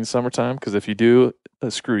here during the summertime? Because if you do,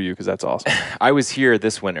 screw you, because that's awesome. I was here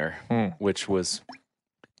this winter, which was,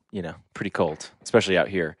 pretty cold, especially out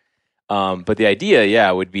here. But the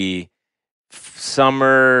idea, would be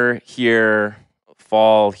summer here,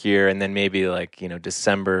 fall here, and then maybe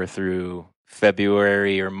December through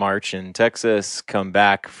February or March in Texas, come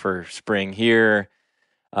back for spring here.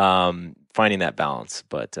 Finding that balance,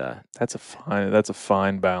 but that's a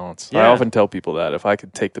fine balance. Yeah. I often tell people that if I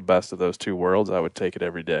could take the best of those two worlds, I would take it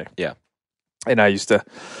every day. Yeah. And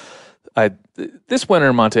this winter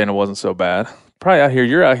in Montana wasn't so bad. Probably out here,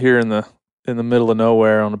 you're out here in the middle of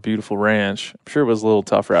nowhere on a beautiful ranch. I'm sure it was a little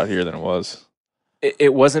tougher out here than it was.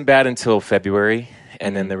 It wasn't bad until February,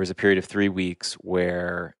 and then there was a period of 3 weeks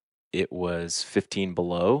where it was 15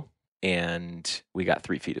 below, and we got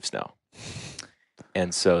 3 feet of snow.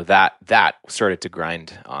 And so that started to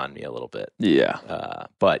grind on me a little bit. Yeah.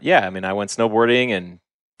 But yeah, I mean, I went snowboarding and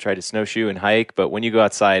tried to snowshoe and hike. But when you go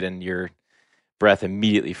outside and your breath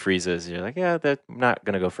immediately freezes, you're like, I'm not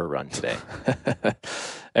going to go for a run today.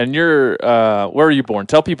 And you're, where are you born?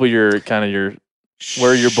 Tell people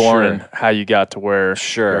where you're born and how you got to where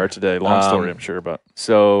you are today. Long story, I'm sure. But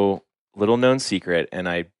so little known secret, and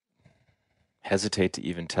I hesitate to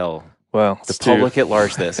even tell the public at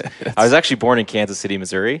large this. I was actually born in Kansas City,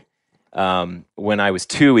 Missouri. When I was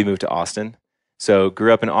 2, we moved to Austin. So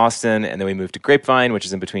grew up in Austin, and then we moved to Grapevine, which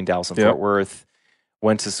is in between Dallas and Fort Worth.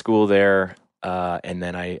 Went to school there, and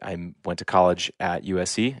then I went to college at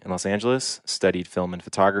USC in Los Angeles, studied film and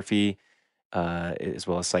photography, as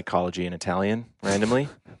well as psychology and Italian randomly.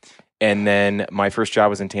 And then my first job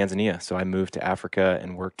was in Tanzania. So I moved to Africa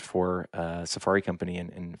and worked for a safari company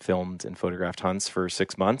and filmed and photographed hunts for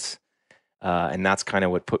 6 months. And that's kind of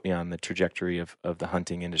what put me on the trajectory of the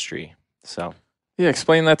hunting industry. So, yeah,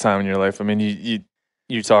 explain that time in your life. I mean, you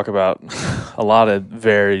talk about a lot of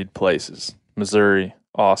varied places: Missouri,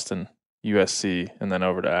 Austin, USC, and then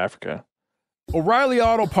over to Africa. O'Reilly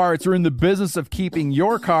Auto Parts are in the business of keeping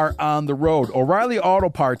your car on the road. O'Reilly Auto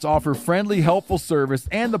Parts offer friendly, helpful service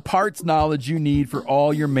and the parts knowledge you need for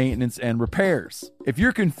all your maintenance and repairs. If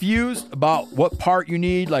you're confused about what part you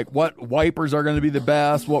need, like what wipers are going to be the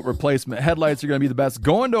best, what replacement headlights are going to be the best,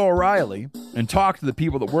 go into O'Reilly and talk to the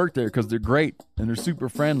people that work there, because they're great and they're super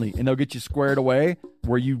friendly, and they'll get you squared away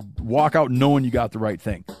where you walk out knowing you got the right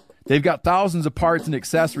thing. They've got thousands of parts and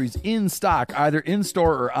accessories in stock, either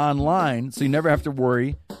in-store or online, so you never have to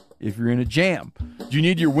worry if you're in a jam. Do you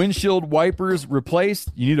need your windshield wipers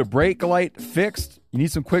replaced? You need a brake light fixed? You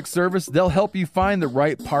need some quick service? They'll help you find the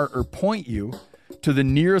right part or point you to the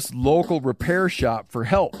nearest local repair shop for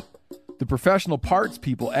help. The professional parts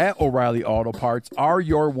people at O'Reilly Auto Parts are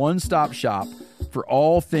your one-stop shop for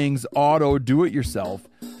all things auto do-it-yourself,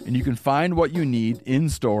 and you can find what you need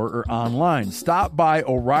in-store or online. Stop by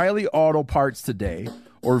O'Reilly Auto Parts today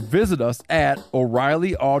or visit us at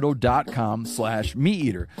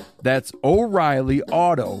O'ReillyAuto.com/MeatEater. That's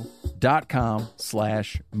O'ReillyAuto.com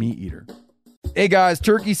felpsgamecalls.com/meateater. Hey guys,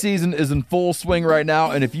 turkey season is in full swing right now,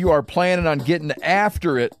 and if you are planning on getting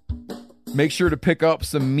after it, make sure to pick up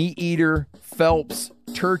some Meat Eater Phelps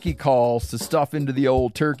turkey calls to stuff into the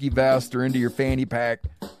old turkey vest or into your fanny pack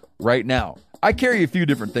right now. I carry a few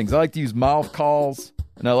different things. I like to use mouth calls,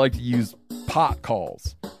 and I like to use pot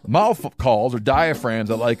calls. Mouth calls or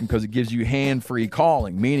diaphragms, I like them because it gives you hand-free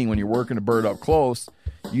calling, meaning when you're working a bird up close,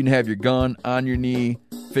 you can have your gun on your knee,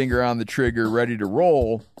 finger on the trigger, ready to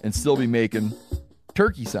roll, and still be making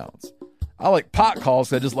turkey sounds. I like pot calls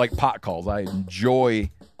because I just like pot calls. I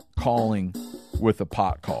enjoy calling with a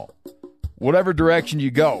pot call. Whatever direction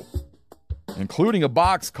you go, including a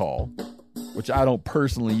box call, which I don't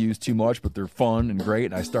personally use too much, but they're fun and great,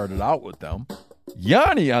 and I started out with them.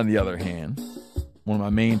 Yanni, on the other hand, one of my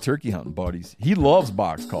main turkey hunting buddies, he loves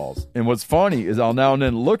box calls. And what's funny is I'll now and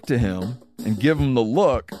then look to him and give him the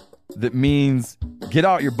look that means get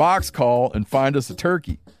out your box call and find us a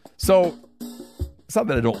turkey. So it's not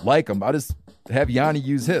that I don't like him. I just have Yanni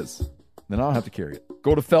use his. Then I don't have to carry it.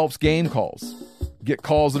 Go to Phelps Game Calls. Get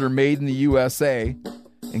calls that are made in the USA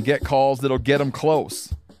and get calls that'll get them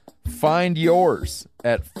close. Find yours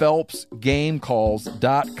at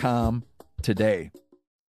phelpsgamecalls.com today.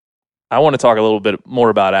 I want to talk a little bit more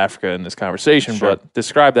about Africa in this conversation, Sure. but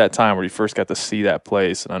describe that time where you first got to see that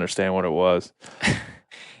place and understand what it was.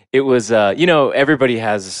 It was, everybody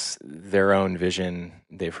has their own vision.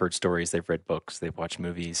 They've heard stories, they've read books, they've watched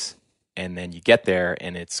movies, and then you get there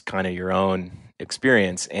and it's kind of your own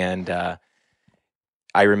experience. And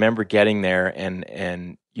I remember getting there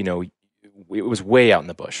and it was way out in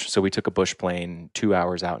the bush. So we took a bush plane 2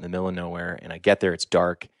 hours out in the middle of nowhere, and I get there, it's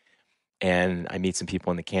dark, and I meet some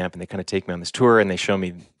people in the camp, and they kind of take me on this tour, and they show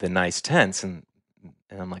me the nice tents, and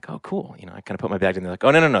I'm like, oh, cool. I kind of put my bag in, and they're like,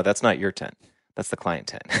 oh, no, that's not your tent. That's the client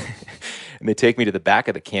tent. And they take me to the back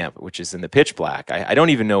of the camp, which is in the pitch black. I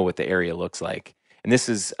don't even know what the area looks like. And this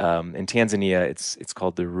is in Tanzania, it's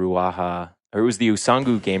called the Ruaha, or it was the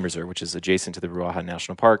Usangu Game Reserve, which is adjacent to the Ruaha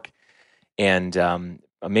National Park. And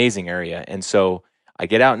amazing area. And so I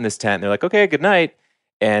get out in this tent, and they're like, okay, good night.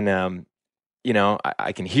 And,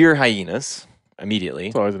 I can hear hyenas immediately.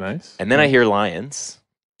 It's always nice. And then I hear lions.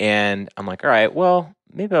 And I'm like, all right, well,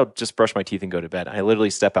 maybe I'll just brush my teeth and go to bed. I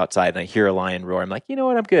literally step outside, and I hear a lion roar. I'm like, you know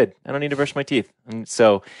what? I'm good. I don't need to brush my teeth. And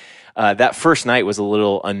so that first night was a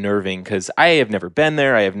little unnerving because I have never been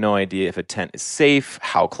there. I have no idea if a tent is safe.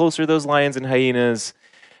 How close are those lions and hyenas?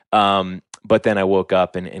 But then I woke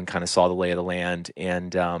up and kind of saw the lay of the land.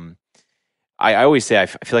 And I always say I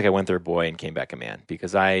feel like I went there a boy and came back a man,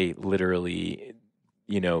 because I literally,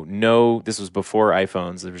 this was before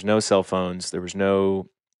iPhones. There was no cell phones. There was no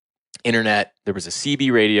internet. There was a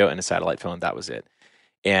CB radio and a satellite phone. That was it.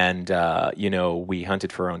 And, we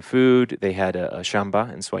hunted for our own food. They had a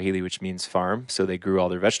shamba in Swahili, which means farm. So they grew all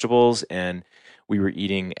their vegetables, and we were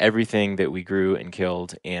eating everything that we grew and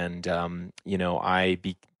killed. And, I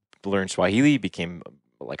learned Swahili, became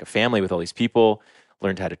like a family with all these people,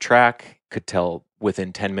 learned how to track, could tell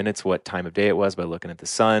within 10 minutes what time of day it was by looking at the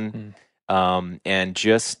sun, and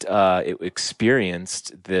just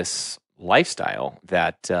experienced this lifestyle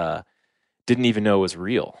that didn't even know was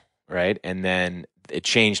real, right? And then it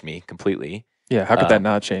changed me completely. Yeah, how could that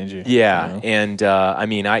not change you? Yeah, and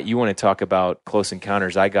you want to talk about close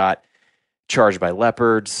encounters. I got charged by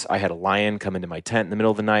leopards. I had a lion come into my tent in the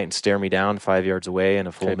middle of the night and stare me down 5 yards away in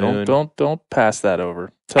a full moon. Don't pass that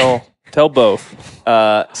over. Tell both.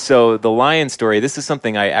 So the lion story, this is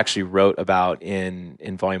something I actually wrote about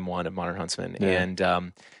in volume 1 of Modern Huntsman. Yeah.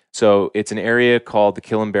 And so it's an area called the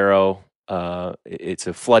Kilimanjaro. It's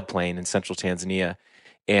a floodplain in central Tanzania.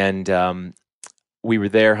 And we were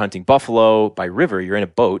there hunting buffalo by river. You're in a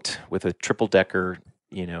boat with a triple-decker,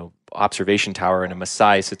 observation tower, and a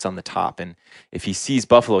Maasai sits on the top. And if he sees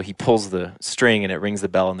buffalo, he pulls the string and it rings the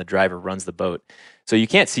bell, and the driver runs the boat. So you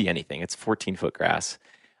can't see anything. It's 14-foot grass.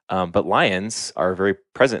 But lions are very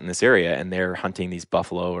present in this area, and they're hunting these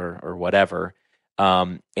buffalo or whatever.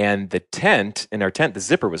 And in our tent, the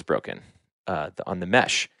zipper was broken on the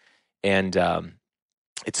mesh. And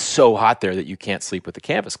it's so hot there that you can't sleep with the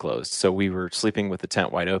canvas closed. So we were sleeping with the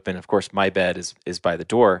tent wide open. Of course, my bed is by the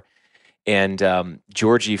door. And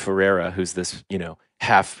Georgie Ferreira, who's this,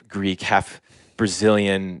 half Greek, half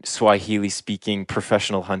Brazilian, Swahili-speaking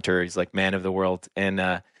professional hunter, he's like man of the world.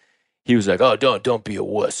 And he was like, "Oh, don't be a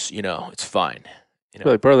wuss. It's fine."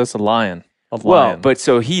 Like, bro, that's a lion. Well, but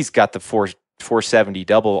so he's got the 470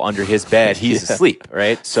 double under his bed. He's asleep,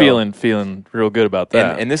 right? So feeling real good about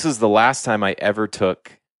that. And this is the last time I ever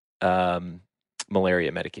took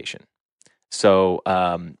malaria medication. So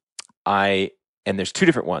and there's two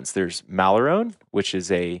different ones. There's Malarone, which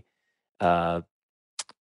is a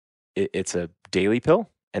it's a daily pill,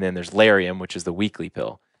 and then there's Lariam, which is the weekly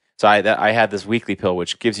pill. So I had this weekly pill,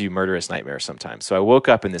 which gives you murderous nightmares sometimes. So I woke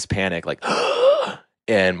up in this panic, like,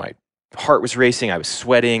 and my heart was racing. I was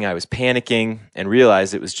sweating. I was panicking, and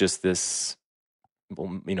realized it was just this,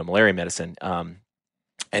 malaria medicine.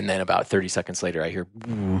 And then about 30 seconds later, I hear,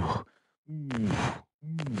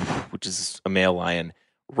 which is a male lion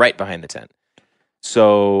right behind the tent.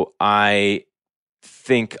 So I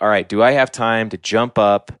think, all right, do I have time to jump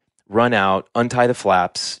up, run out, untie the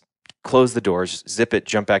flaps, close the doors, zip it,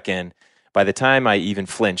 jump back in? By the time I even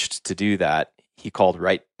flinched to do that, he called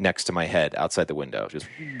right next to my head outside the window. Just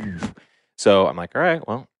so I'm like, all right,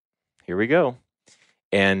 well, here we go.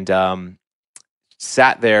 And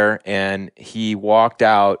sat there, and he walked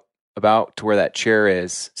out about to where that chair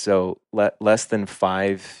is, so less than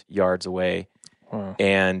 5 yards away. Wow.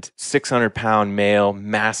 And 600-pound male,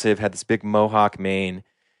 massive, had this big mohawk mane,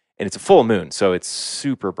 and it's a full moon, so it's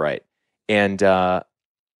super bright. And I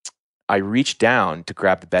reached down to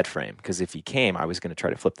grab the bed frame, because if he came, I was going to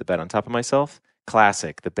try to flip the bed on top of myself.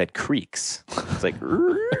 Classic, the bed creaks. It's like,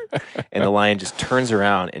 and the lion just turns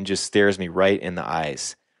around and just stares me right in the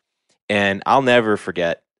eyes. And I'll never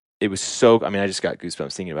forget, it was so, I just got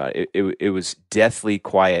goosebumps thinking about it. It was deathly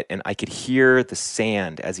quiet, and I could hear the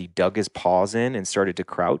sand as he dug his paws in and started to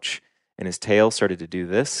crouch, and his tail started to do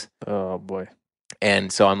this. Oh, boy.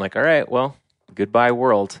 And so I'm like, all right, well, goodbye,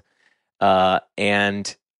 world.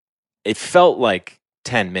 And it felt like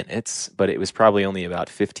 10 minutes, but it was probably only about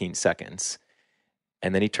 15 seconds.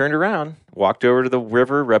 And then he turned around, walked over to the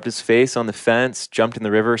river, rubbed his face on the fence, jumped in the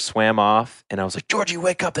river, swam off. And I was like, Georgie,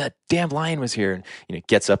 wake up. That damn lion was here. And he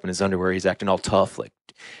gets up in his underwear. He's acting all tough.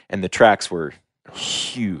 And the tracks were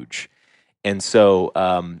huge. And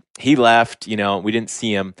so he left. We didn't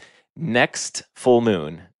see him. Next full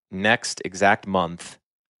moon, next exact month,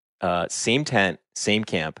 same tent, same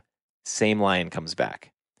camp, same lion comes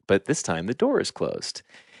back. But this time the door is closed.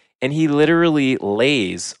 And he literally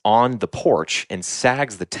lays on the porch and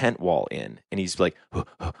sags the tent wall in. And he's like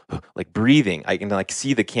breathing. I can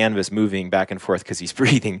see the canvas moving back and forth because he's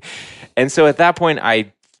breathing. And so at that point,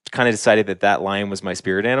 I kind of decided that lion was my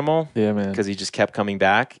spirit animal. Yeah, man. Because he just kept coming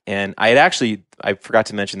back. And I forgot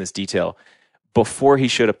to mention this detail. Before he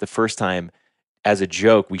showed up the first time, as a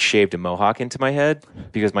joke, we shaved a mohawk into my head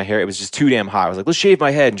because my hair, it was just too damn hot. I was like, let's shave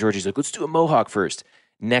my head. And Georgie's like, let's do a mohawk first.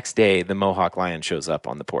 Next day, the mohawk lion shows up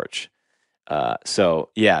on the porch. So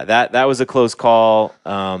yeah, that was a close call.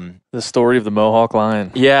 The story of the mohawk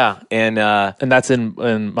lion. Yeah, and that's in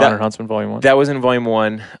Modern Huntsman Volume 1. That was in Volume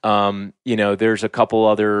 1. There's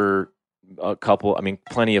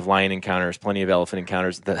plenty of lion encounters, plenty of elephant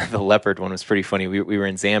encounters. The leopard one was pretty funny. We were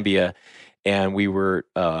in Zambia, and we were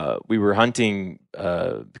hunting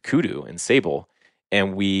kudu and sable,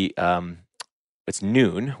 and it's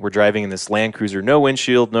noon. We're driving in this Land Cruiser, no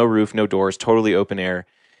windshield, no roof, no doors, totally open air.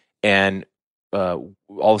 And all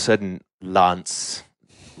of a sudden, Lance,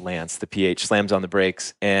 the PH, slams on the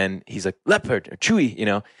brakes, and he's like, leopard, or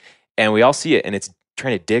chewy, and we all see it, and it's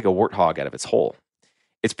trying to dig a warthog out of its hole.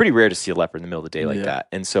 It's pretty rare to see a leopard in the middle of the day like that.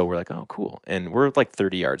 And so we're like, oh, cool. And we're like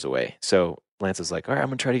 30 yards away. So Lance is like, all right, I'm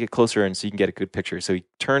going to try to get closer and so you can get a good picture. So he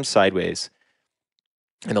turns sideways,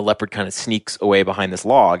 and the leopard kind of sneaks away behind this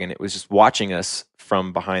log, and it was just watching us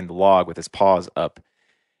from behind the log with its paws up.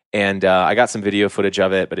 And I got some video footage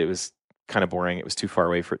of it, but it was kind of boring. It was too far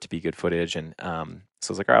away for it to be good footage. And so I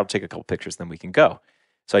was like, all right, I'll take a couple pictures, then we can go.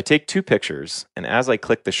 So I take 2 pictures, and as I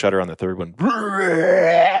click the shutter on the third one,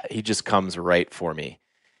 he just comes right for me.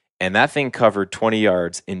 And that thing covered 20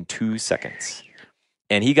 yards in 2 seconds.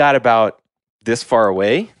 And he got about this far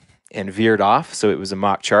away and veered off, so it was a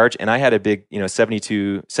mock charge. And I had a big, 70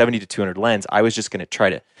 to 200 lens. I was just going to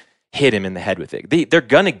try to hit him in the head with it. They're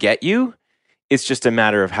going to get you. It's just a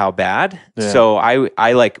matter of how bad. Yeah. So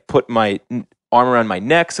I put my arm around my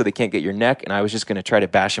neck so they can't get your neck, and I was just going to try to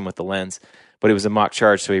bash him with the lens. But it was a mock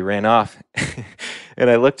charge, so he ran off. And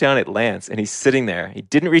I looked down at Lance, and he's sitting there. He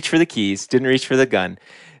didn't reach for the keys, didn't reach for the gun,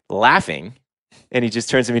 laughing. And he just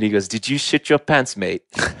turns to me and he goes, "Did you shit your pants, mate?"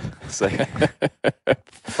 It's like,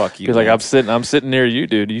 fuck you. He's like, I'm sitting near you,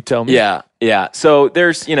 dude. You tell me. Yeah. So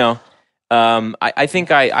there's, I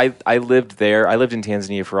think I lived there. I lived in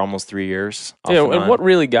Tanzania for almost 3 years. Yeah, and what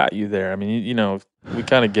really got you there? I mean, we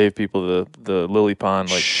kind of gave people the lily pond,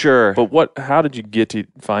 sure. But how did you get to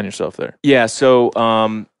find yourself there? Yeah, so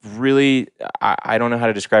really, I don't know how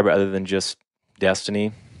to describe it other than just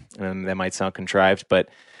destiny, and that might sound contrived, but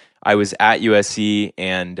I was at USC,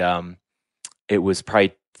 and it was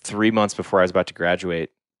probably 3 months before I was about to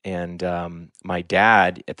graduate, and my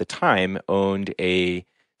dad at the time owned a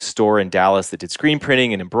store in Dallas that did screen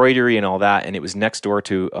printing and embroidery and all that. And it was next door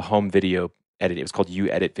to a home video edit. It was called You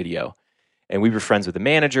Edit Video. And we were friends with the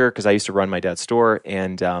manager because I used to run my dad's store.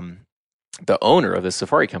 And the owner of the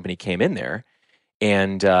safari company came in there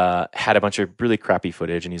and had a bunch of really crappy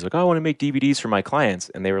footage. And he's like, oh, I want to make DVDs for my clients.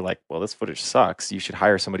 And they were like, well, this footage sucks. You should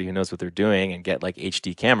hire somebody who knows what they're doing and get like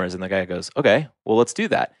HD cameras. And the guy goes, okay, well, let's do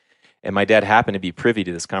that. And my dad happened to be privy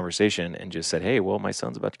to this conversation and just said, hey, well, my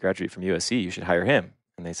son's about to graduate from USC. You should hire him.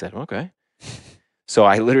 And they said, okay. So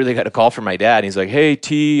I literally got a call from my dad. And he's like, hey,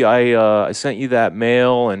 T, I sent you that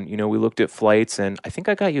mail. And, you know, we looked at flights. And I think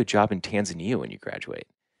I got you a job in Tanzania when you graduate.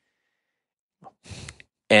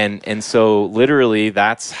 And so literally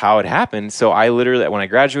that's how it happened. So I literally, when I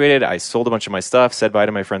graduated, I sold a bunch of my stuff, said bye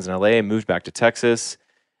to my friends in LA, moved back to Texas,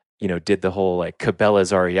 you know, did the whole like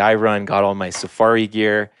Cabela's REI run, got all my safari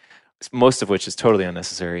gear, most of which is totally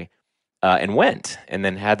unnecessary, and went and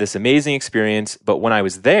then had this amazing experience. But when I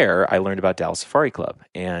was there, I learned about Dallas Safari Club.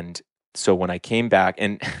 And so when I came back,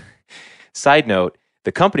 and side note,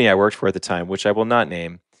 the company I worked for at the time, which I will not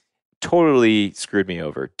name, totally screwed me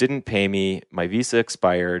over. Didn't pay me. My visa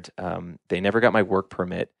expired. They never got my work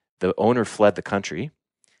permit. The owner fled the country.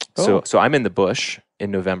 So I'm in the bush in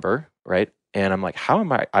November, right? And I'm like, how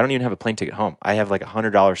am I? I don't even have a plane ticket home. I have like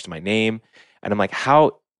 $100 to my name. And I'm like,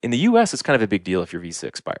 how? In the US, it's kind of a big deal if your visa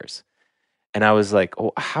expires. And I was like,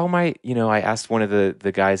 oh, how am I? You know, I asked one of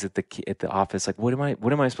the guys at the office, like, what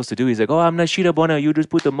am I supposed to do? He's like, oh, I'm not Shida Bona. You just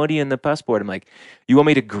put the money in the passport. I'm like, you want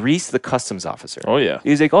me to grease the customs officer? Oh yeah.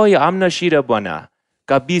 He's like, oh yeah, I'm not Shida Bona.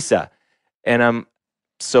 Kabisa. And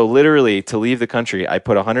so literally to leave the country, I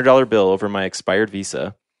put $100 bill over my expired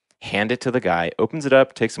visa, hand it to the guy, opens it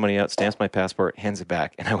up, takes the money out, stamps my passport, hands it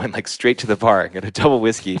back, and I went like straight to the bar, got a double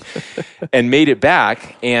whiskey, and made it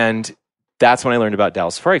back. And that's when I learned about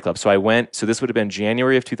Dallas Safari Club. So I went, so this would have been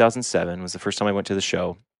January of 2007, was the first time I went to the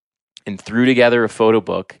show, and threw together a photo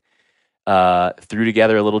book, threw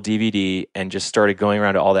together a little DVD, and just started going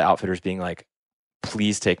around to all the outfitters being like,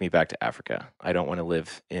 please take me back to Africa. I don't want to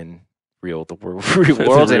live in real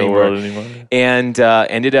world anymore. And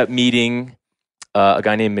ended up meeting a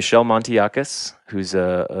guy named Michel Montiakis, who's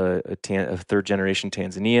a third generation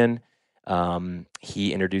Tanzanian.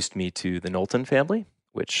 He introduced me to the Knowlton family,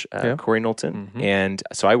 which Corey Knowlton. Mm-hmm. And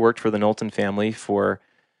so I worked for the Knowlton family for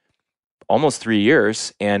almost 3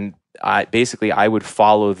 years. And I would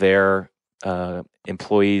follow their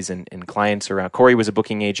employees and clients around. Corey was a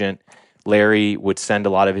booking agent. Larry would send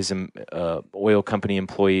a lot of his oil company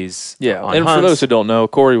employees. Yeah, on and hunts. for those who don't know,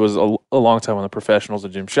 Corey was a long time on the professionals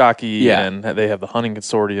at Jim Shockey, and they have the hunting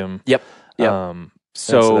consortium. Yep.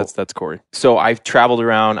 So that's Corey. So I've traveled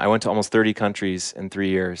around. I went to almost 30 countries in 3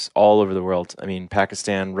 years, all over the world. I mean,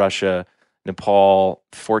 Pakistan, Russia, Nepal,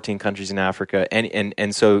 14 countries in Africa,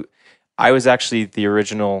 and so I was actually the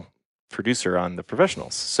original producer on the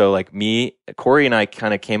professionals. So like Corey and I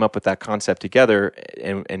kind of came up with that concept together,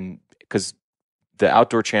 and because the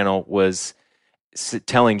Outdoor Channel was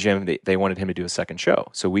telling Jim they wanted him to do a second show.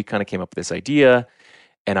 So we kind of came up with this idea,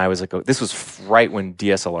 and I was like, oh, this was right when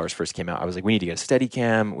DSLRs first came out. I was like, we need to get a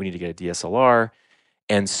Steadicam, we need to get a DSLR.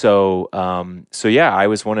 And so I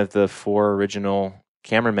was one of the 4 original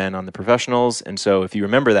cameramen on the professionals. And so if you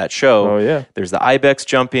remember that show, there's the ibex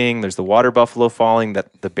jumping, there's the water buffalo falling,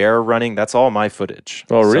 the bear running. That's all my footage.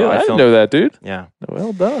 Oh, really? I didn't know that, dude. Yeah.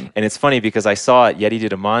 Well done. And it's funny because I saw it, Yeti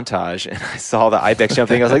did a montage, and I saw the ibex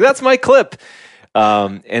jumping. I was like, that's my clip. So I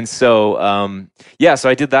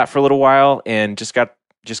did that for a little while and just got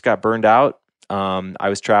burned out. I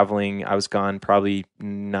was traveling. I was gone probably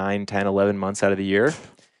 9, 10, 11 months out of the year.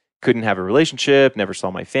 Couldn't have a relationship, never saw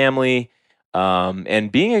my family.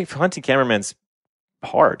 And being a hunting cameraman's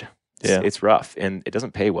hard. It's rough, and it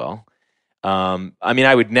doesn't pay well. I mean,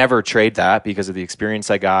 I would never trade that because of the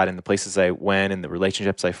experience I got and the places I went and the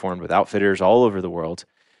relationships I formed with outfitters all over the world.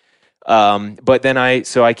 But then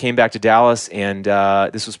I came back to Dallas, and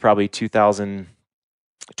this was probably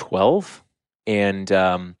 2012,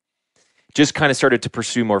 and just kind of started to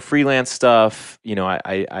pursue more freelance stuff. You know,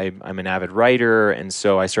 I'm an avid writer, and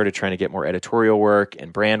so I started trying to get more editorial work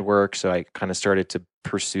and brand work. So I kind of started to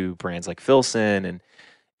pursue brands like Filson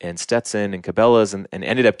and Stetson and Cabela's, and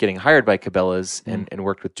ended up getting hired by Cabela's and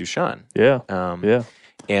worked with Dushan.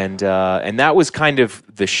 And that was kind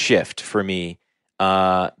of the shift for me,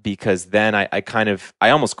 because then I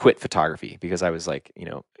almost quit photography because I was like, you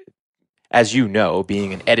know, as you know,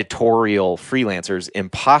 being an editorial freelancer is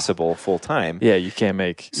impossible full time. Yeah, you can't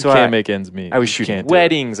make ends meet. I was shooting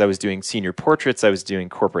weddings, I was doing senior portraits, I was doing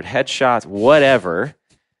corporate headshots, whatever.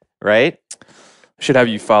 Right? Should have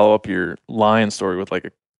you follow up your lion story with like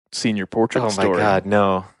a senior portrait story. Oh my God,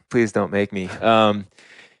 no! Please don't make me.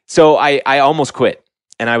 So I almost quit.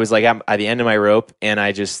 And I was like, I'm at the end of my rope. And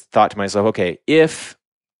I just thought to myself, okay, if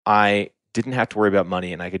I didn't have to worry about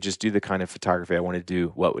money and I could just do the kind of photography I want to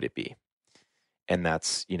do, what would it be? And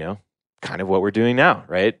that's, kind of what we're doing now,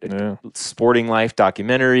 right? Yeah. Sporting life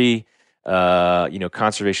documentary,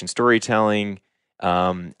 conservation storytelling,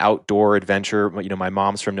 outdoor adventure. My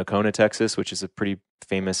mom's from Nocona, Texas, which is a pretty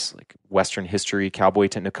famous like Western history cowboy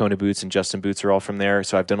Nocona boots, and Justin boots are all from there.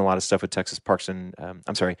 So I've done a lot of stuff with Texas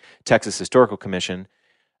Texas Historical Commission.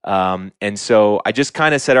 And so I just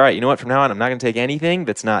kind of said, all right, you know what? From now on, I'm not going to take anything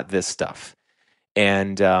that's not this stuff.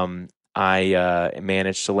 And I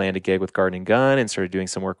managed to land a gig with Garden and Gun and started doing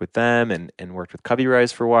some work with them, and worked with Cubby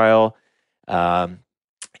Rise for a while. And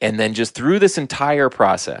then just through this entire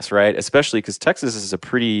process, right, especially because Texas is a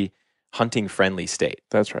pretty hunting-friendly state.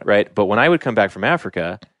 That's right. Right? But when I would come back from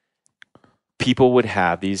Africa, people would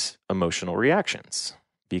have these emotional reactions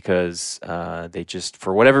because they just,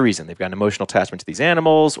 for whatever reason, they've got an emotional attachment to these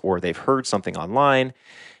animals, or they've heard something online.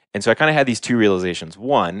 And so I kind of had these two realizations.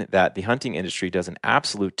 One, that the hunting industry does an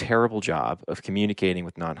absolute terrible job of communicating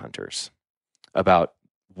with non-hunters about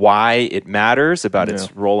why it matters, about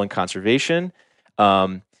its role in conservation.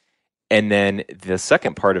 And then the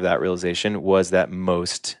second part of that realization was that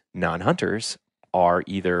most non-hunters are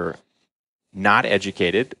either not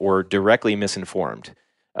educated or directly misinformed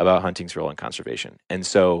about hunting's role in conservation. And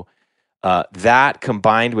so that,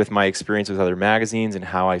 combined with my experience with other magazines and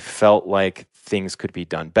how I felt like things could be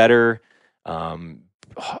done better,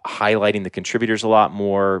 highlighting the contributors a lot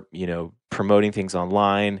more, promoting things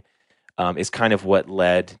online, is kind of what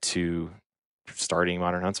led to starting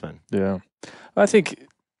Modern Huntsman. Yeah. I think,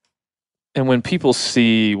 and when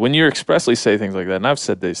you expressly say things like that, and I've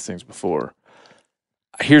said these things before,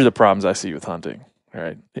 here's the problems I see with hunting,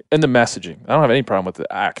 right? And the messaging. I don't have any problem with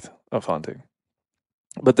the act of hunting,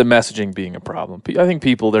 but the messaging being a problem. I think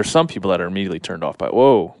there's some people that are immediately turned off by,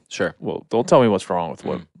 whoa, sure, well, don't tell me what's wrong with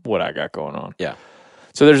what I got going on. Yeah.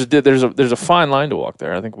 So there's a fine line to walk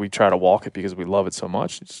there. I think we try to walk it because we love it so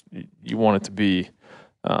much. You want it to be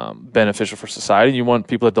beneficial for society. You want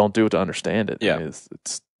people that don't do it to understand it. Yeah. I mean,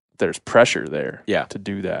 there's pressure there Yeah. to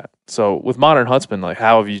do that. So with Modern Huntsman, like,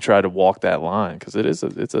 how have you tried to walk that line? Because it's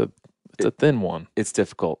a thin one. It's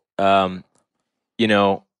difficult. I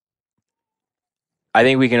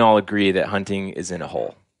think we can all agree that hunting is in a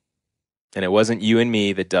hole, and it wasn't you and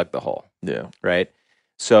me that dug the hole. Yeah. Right.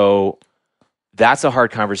 So that's a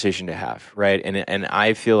hard conversation to have, right? And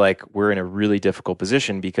I feel like we're in a really difficult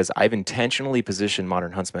position because I've intentionally positioned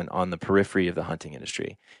Modern Huntsman on the periphery of the hunting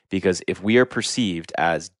industry. Because if we are perceived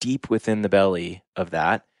as deep within the belly of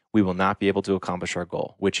that, we will not be able to accomplish our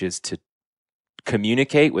goal, which is to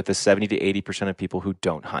communicate with the 70 to 80% of people who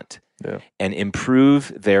don't hunt, and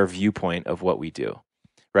improve their viewpoint of what we do,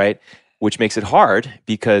 right? Which makes it hard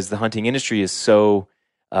because the hunting industry is so...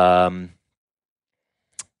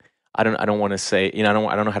 I don't want to say, I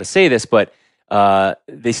don't know how to say this, but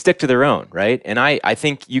they stick to their own, right? And I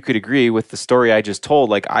think you could agree with the story I just told.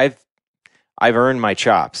 Like, I've earned my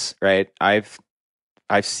chops, right? I've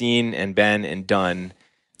seen and been and done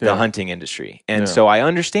the hunting industry, and so I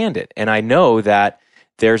understand it, and I know that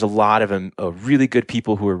there's a lot of really good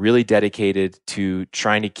people who are really dedicated to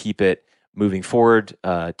trying to keep it moving forward,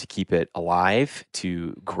 to keep it alive,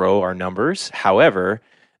 to grow our numbers. However,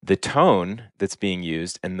 the tone that's being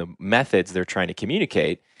used and the methods they're trying to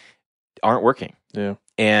communicate aren't working. Yeah.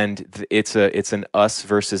 And it's an us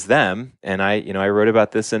versus them. And I wrote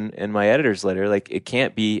about this in my editor's letter. Like, it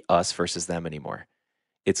can't be us versus them anymore.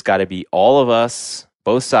 It's got to be all of us,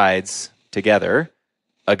 both sides together,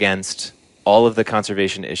 against all of the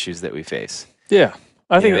conservation issues that we face. Yeah.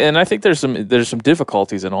 I think there's some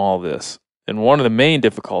difficulties in all this. And one of the main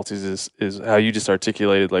difficulties is how you just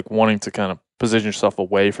articulated, like, wanting to kind of position yourself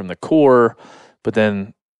away from the core, but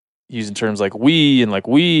then using terms like we and like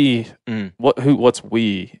we. What's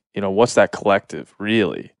we? What's that collective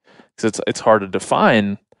really? Because it's hard to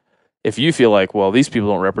define. If you feel like, well, these people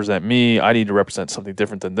don't represent me, I need to represent something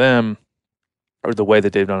different than them, or the way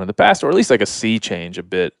that they've done it in the past, or at least like a sea change a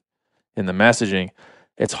bit in the messaging.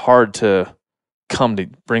 It's hard to come to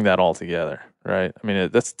bring that all together, right? I mean,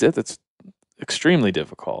 that's extremely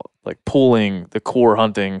difficult. Like, pulling the core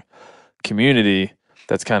hunting community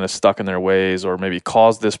that's kind of stuck in their ways, or maybe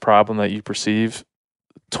caused this problem that you perceive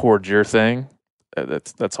towards your thing.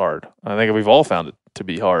 That's hard. I think we've all found it to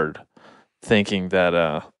be hard, thinking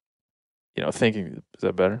that thinking, is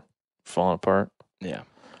that better? Falling apart. Yeah,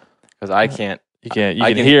 because I can't. You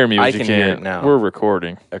can hear me, but I can hear it now. We're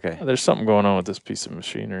recording. Okay. There's something going on with this piece of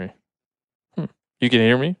machinery. You can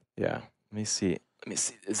hear me? Yeah. Let me see.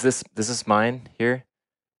 Is this mine here?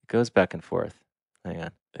 It goes back and forth. Hang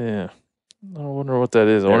on. Yeah. I wonder what that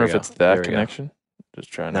is. I wonder if it's that connection.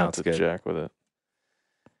 Just trying not to jack with it.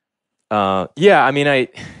 Yeah, I mean,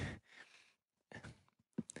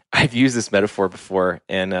 I've used this metaphor before,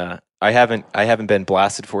 and I haven't been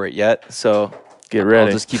blasted for it yet. So get ready.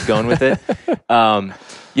 I'll just keep going with it.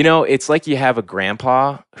 It's like you have a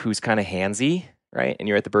grandpa who's kind of handsy, right? And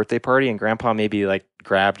you're at the birthday party, and grandpa maybe like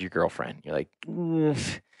grabbed your girlfriend. You're like,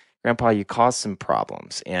 Grandpa, you caused some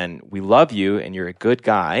problems, and we love you, and you're a good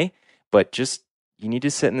guy, but just you need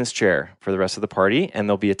to sit in this chair for the rest of the party, and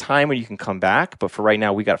there'll be a time when you can come back. But for right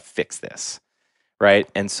now, we got to fix this, right?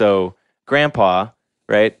 And so, Grandpa,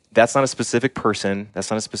 right? That's not a specific person.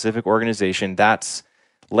 That's not a specific organization.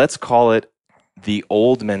 Let's call it the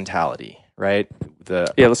old mentality, right?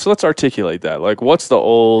 Let's articulate that. Like, what's the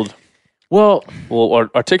old? Well, we'll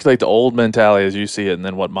articulate the old mentality as you see it, and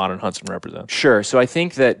then what modern Huntsman represents. Sure. So I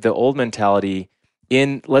think that the old mentality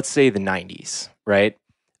in, let's say, the 90s, right?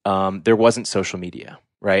 There wasn't social media,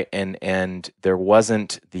 right? And there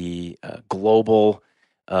wasn't the global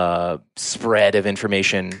spread of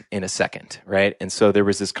information in a second, right? And so there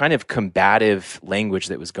was this kind of combative language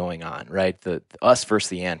that was going on, right? The us versus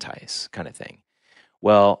the antis kind of thing.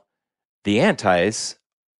 Well, the antis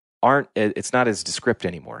it's not as descriptive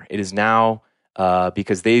anymore. It is now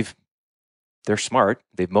because they're smart,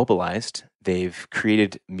 they've mobilized, they've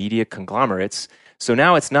created media conglomerates. So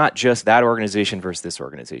now it's not just that organization versus this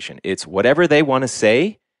organization. It's whatever they want to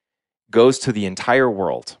say goes to the entire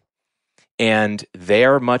world. And they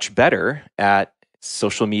are much better at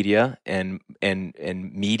social media and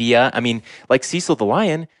media. I mean, like Cecil the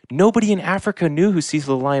Lion, nobody in Africa knew who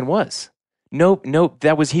Cecil the Lion was. No,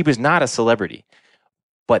 he was not a celebrity.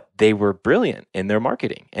 But they were brilliant in their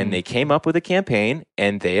marketing, and they came up with a campaign,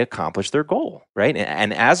 and they accomplished their goal, right?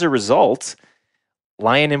 And as a result,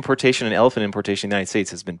 lion importation and elephant importation in the United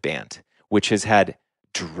States has been banned, which has had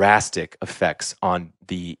drastic effects on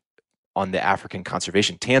the African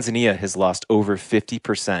conservation. Tanzania has lost over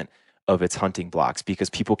 50% of its hunting blocks because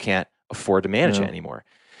people can't afford to manage it anymore.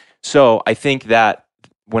 So I think that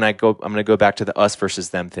I'm going to go back to the us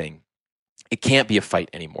versus them thing. It can't be a fight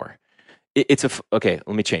anymore. Okay,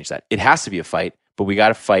 let me change that. It has to be a fight, but we got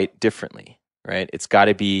to fight differently, right? It's got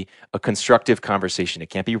to be a constructive conversation. It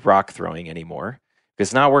can't be rock throwing anymore because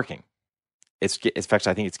it's not working. In fact,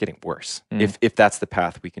 I think it's getting worse if that's the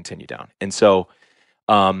path we continue down. And so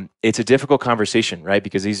it's a difficult conversation, right?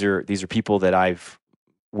 Because these are people that I've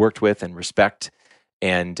worked with and respect,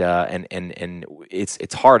 and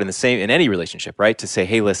it's hard in any relationship, right? To say,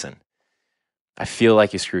 hey, listen, I feel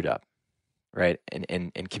like you screwed up. Right,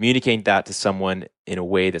 and communicating that to someone in a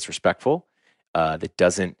way that's respectful, that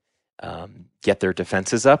doesn't get their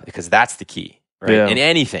defenses up, because that's the key, right? In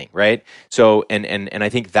anything, right? So, and I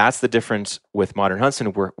think that's the difference with modern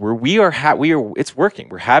Huntsman, where it's working.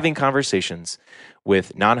 We're having conversations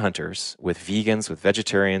with non-hunters, with vegans, with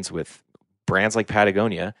vegetarians, with brands like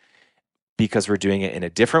Patagonia, because we're doing it in a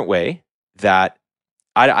different way. That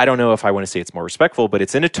I don't know if I want to say it's more respectful, but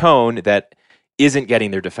it's in a tone that isn't getting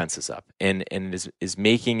their defenses up, and is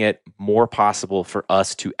making it more possible for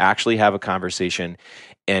us to actually have a conversation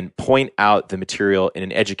and point out the material in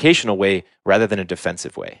an educational way rather than a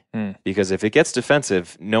defensive way. Because if it gets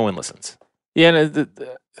defensive, no one listens. Yeah,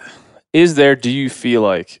 and do you feel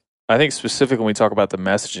like, I think specifically when we talk about the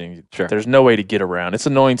messaging, there's no way to get around. It's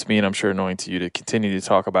annoying to me, and I'm sure annoying to you, to continue to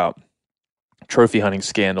talk about trophy hunting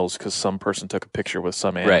scandals because some person took a picture with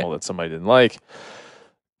some animal that somebody didn't like.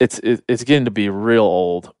 It's getting to be real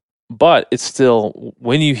old, but it's still,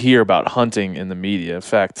 when you hear about hunting in the media. In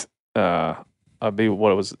fact, CBS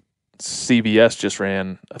just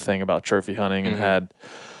ran a thing about trophy hunting and had,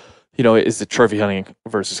 is the trophy hunting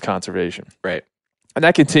versus conservation, right? And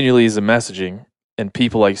that continually is the messaging. And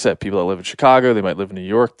people, like you said, people that live in Chicago, they might live in New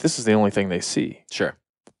York. This is the only thing they see. Sure.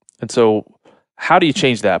 And so, how do you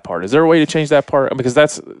change that part? Is there a way to change that part? Because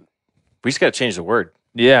we just got to change the word.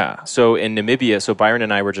 Yeah. So in Namibia, Byron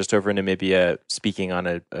and I were just over in Namibia speaking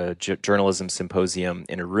on a journalism symposium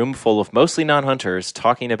in a room full of mostly non-hunters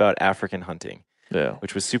talking about African hunting,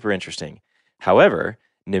 which was super interesting. However,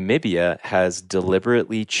 Namibia has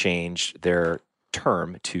deliberately changed their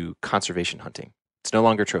term to conservation hunting. It's no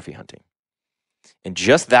longer trophy hunting. And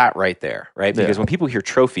just that right there, right? Because when people hear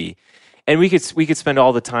trophy, and we could spend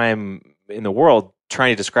all the time in the world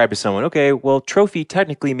trying to describe to someone, okay, well, trophy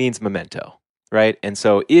technically means memento. Right. And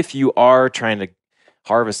so if you are trying to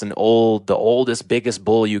harvest the oldest, biggest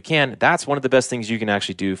bull you can, that's one of the best things you can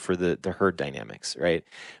actually do for the herd dynamics. Right.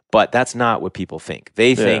 But that's not what people think.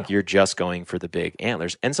 They think you're just going for the big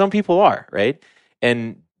antlers. And some people are. Right.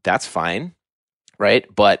 And that's fine. Right.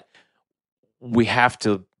 But we have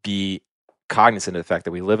to be cognizant of the fact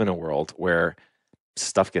that we live in a world where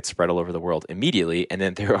stuff gets spread all over the world immediately, and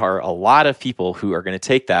then there are a lot of people who are going to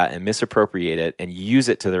take that and misappropriate it and use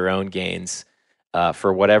it to their own gains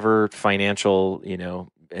for whatever financial,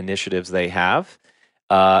 initiatives they have.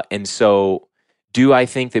 And so, do I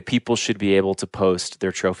think that people should be able to post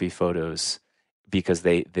their trophy photos because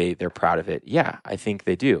they're proud of it? Yeah, I think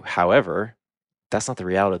they do. However, that's not the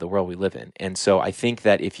reality of the world we live in. And so I think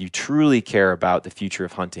that if you truly care about the future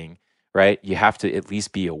of hunting, right, you have to at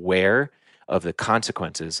least be aware of the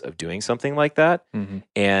consequences of doing something like that. Mm-hmm.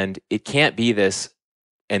 And it can't be this,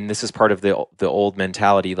 and this is part of the old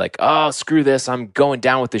mentality, like, oh, screw this, I'm going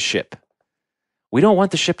down with the ship. We don't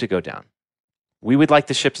want the ship to go down. We would like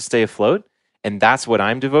the ship to stay afloat, and that's what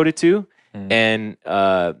I'm devoted to. Mm-hmm. And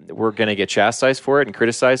we're going to get chastised for it and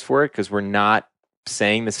criticized for it because we're not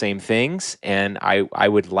saying the same things. And I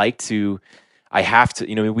would like to, I have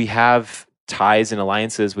to, we have ties and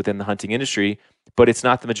alliances within the hunting industry, but it's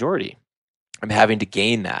not the majority. I'm having to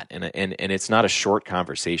gain that, and it's not a short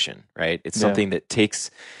conversation, right? It's something that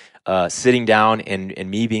takes sitting down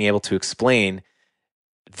and me being able to explain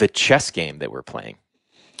the chess game that we're playing.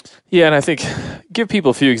 Yeah, and I think give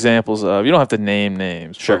people a few examples of, you don't have to name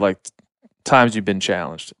names, sure, but like times you've been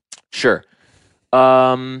challenged. Sure.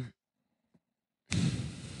 Well,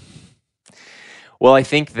 I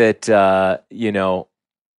think that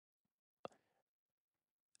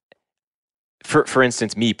for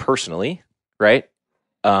instance, me personally, right?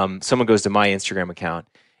 Someone goes to my Instagram account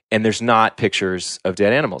and there's not pictures of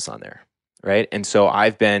dead animals on there, right? And so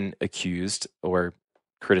I've been accused or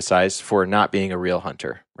criticized for not being a real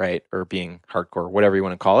hunter, right? Or being hardcore, whatever you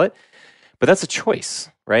want to call it. But that's a choice,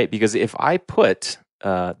 right? Because if I put,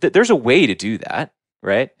 there's a way to do that,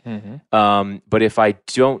 right? Mm-hmm. But if I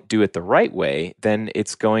don't do it the right way, then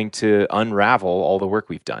it's going to unravel all the work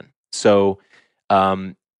we've done. So,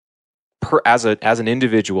 as an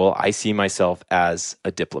individual, I see myself as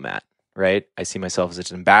a diplomat, right? I see myself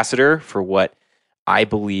as an ambassador for what I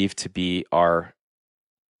believe to be our,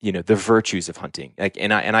 the virtues of hunting. Like,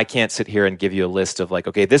 and I can't sit here and give you a list of like,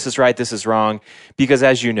 okay, this is right, this is wrong, because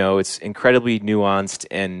as you know, it's incredibly nuanced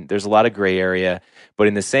and there's a lot of gray area. But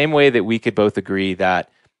in the same way that we could both agree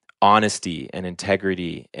that honesty and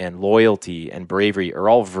integrity and loyalty and bravery are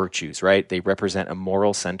all virtues, right? They represent a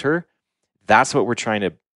moral center. That's what we're trying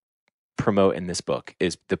to promote in this book,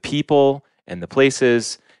 is the people and the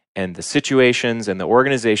places and the situations and the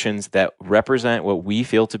organizations that represent what we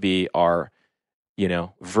feel to be our,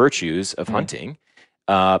 virtues of hunting,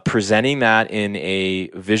 presenting that in a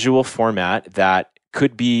visual format that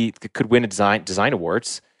could win a design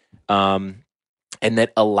awards, and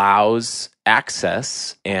that allows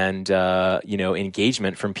access and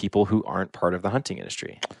engagement from people who aren't part of the hunting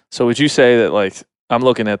industry. So would you say that, like, I'm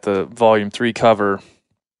looking at the volume 3 cover,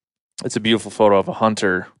 it's a beautiful photo of a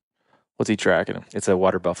hunter. What's he tracking him? It's a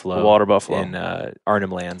water buffalo. In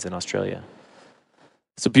Arnhem Lands in Australia.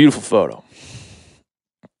 It's a beautiful photo.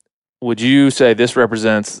 Would you say this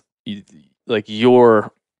represents like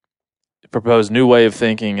your proposed new way of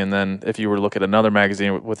thinking? And then if you were to look at another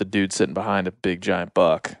magazine with a dude sitting behind a big giant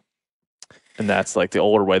buck, and that's like the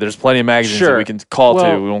older way. There's plenty of magazines that we can call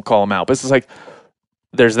to. We won't call them out. But it's just like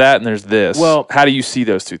there's that and there's this. Well, how do you see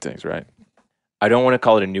those two things, right? I don't want to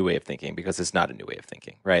call it a new way of thinking because it's not a new way of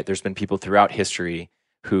thinking, right? There's been people throughout history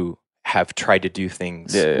who have tried to do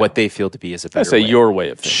things what they feel to be as a better way. Your way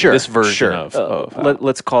of thinking. Sure. This version of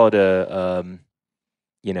let's call it a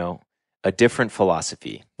different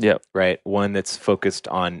philosophy. Yeah. Right? One that's focused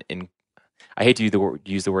on, I hate to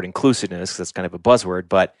use the word inclusiveness because that's kind of a buzzword,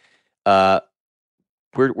 but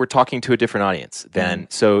we're talking to a different audience than,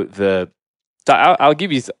 I'll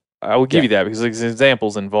give you that because there's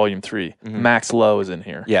examples in volume 3. Mm-hmm. Max Lowe is in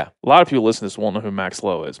here. Yeah. A lot of people listening to this won't know who Max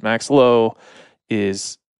Lowe is. Max Lowe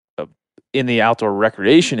is in the outdoor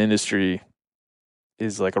recreation industry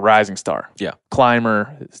is like a rising star. Yeah.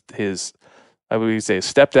 Climber. I would say his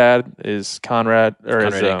stepdad is Conrad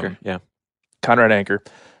Anker. Yeah. Conrad Anker.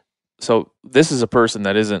 So this is a person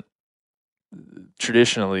that isn't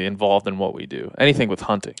traditionally involved in what we do. Anything with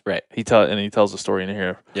hunting. Right. He tells a story in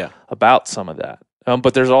here about some of that.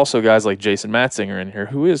 But there's also guys like Jason Matzinger in here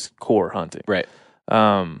who is core hunting. Right.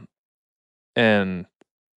 And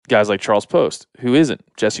guys like Charles Post, who isn't.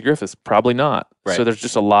 Jesse Griffiths, probably not. Right. So there's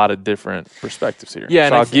just a lot of different perspectives here. Yeah,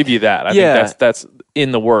 so I'll give you that. I think that's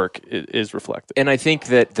in the work is reflected. And I think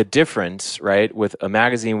that the difference, right, with a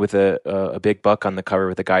magazine with a big buck on the cover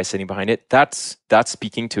with a guy sitting behind it, that's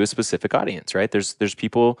speaking to a specific audience, right? There's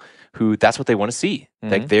people who that's what they want to see.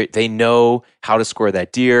 Mm-hmm. Like they know how to score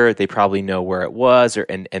that deer. They probably know where it was,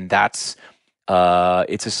 and that's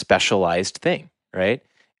it's a specialized thing, right?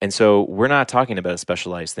 And so we're not talking about a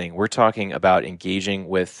specialized thing. We're talking about engaging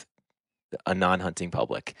with a non-hunting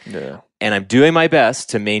public. Yeah. And I'm doing my best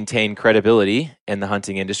to maintain credibility in the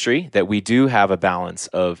hunting industry, that we do have a balance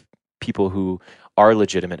of people who are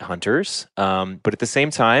legitimate hunters. But at the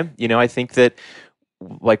same time, I think that,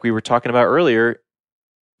 like we were talking about earlier,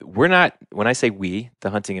 we're not, when I say we, the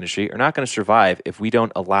hunting industry, are not going to survive if we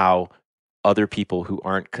don't allow other people who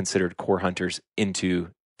aren't considered core hunters into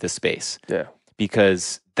the space. Yeah.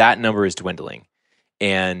 Because that number is dwindling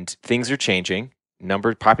and things are changing.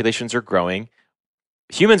 Populations are growing.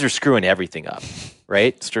 Humans are screwing everything up,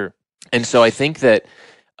 right? It's true. And so I think that,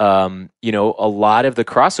 a lot of the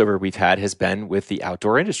crossover we've had has been with the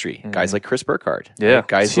outdoor industry. Guys like Chris Burkhardt. Yeah. Right?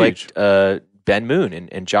 Guys like Ben Moon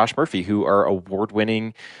and Josh Murphy, who are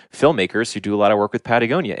award-winning filmmakers who do a lot of work with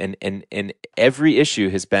Patagonia. And every issue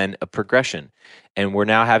has been a progression. And we're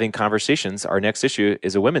now having conversations. Our next issue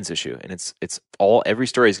is a women's issue. And every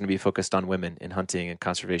story is going to be focused on women in hunting and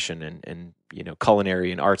conservation and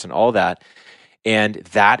culinary and arts and all that. And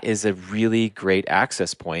that is a really great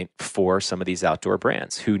access point for some of these outdoor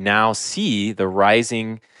brands who now see the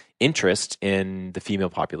rising interest in the female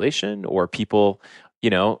population or people.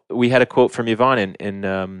 We had a quote from Yvonne in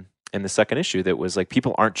the second issue that was like,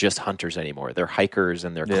 people aren't just hunters anymore. They're hikers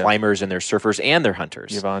and they're climbers and they're surfers and they're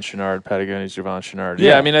hunters. Yvonne Chenard, Patagonia's Yvonne Chenard.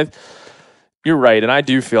 Yeah, I mean, you're right. And I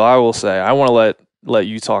will say, I want to let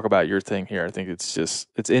you talk about your thing here. I think it's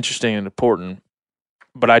interesting and important.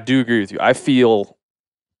 But I do agree with you. I feel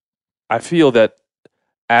that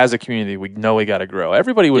as a community, we know we got to grow.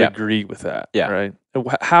 Everybody would agree with that, right?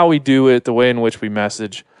 How we do it, the way in which we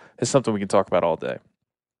message, is something we can talk about all day.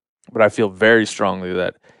 But I feel very strongly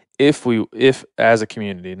that if as a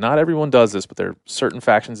community, not everyone does this, but there are certain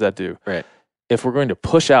factions that do. Right. If we're going to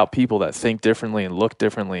push out people that think differently and look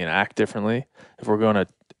differently and act differently, if we're going to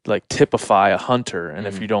typify a hunter, and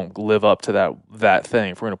if you don't live up to that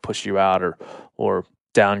thing, if we're going to push you out or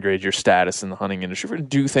downgrade your status in the hunting industry, if we're going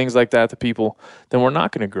to do things like that to people, then we're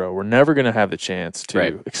not going to grow. We're never going to have the chance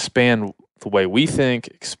to expand the way we think,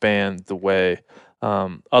 expand the way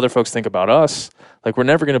other folks think about us. We're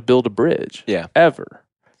never going to build a bridge, ever.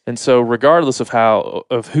 And so, regardless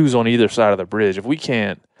of who's on either side of the bridge, if we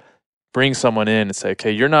can't bring someone in and say,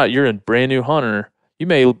 "Okay, you're a brand new hunter. You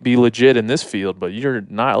may be legit in this field, but you're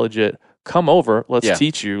not legit. Come over. Let's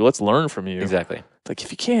teach you. Let's learn from you." Exactly.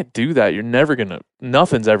 If you can't do that,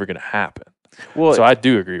 nothing's ever gonna happen. Well, so I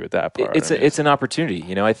do agree with that part. It's an opportunity.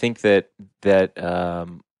 I think that a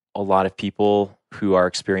lot of people who are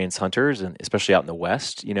experienced hunters, and especially out in the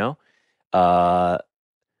West, I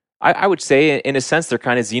would say in a sense they're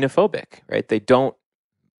kind of xenophobic, right? They don't.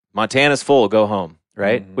 Montana's full, go home,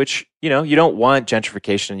 right? Mm-hmm. Which you don't want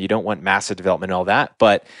gentrification, you don't want massive development and all that.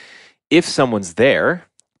 But if someone's there,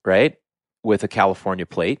 right, with a California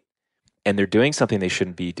plate, and they're doing something they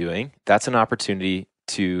shouldn't be doing, that's an opportunity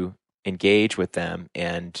to engage with them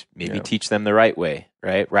and maybe teach them the right way,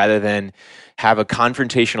 right? Rather than have a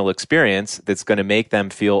confrontational experience that's going to make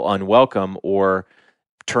them feel unwelcome or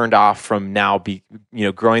turned off from now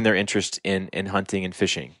growing their interest in hunting and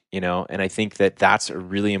fishing, And I think that that's a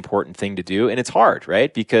really important thing to do. And it's hard,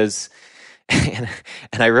 right? Because, and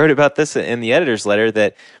I wrote about this in the editor's letter,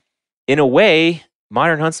 that in a way,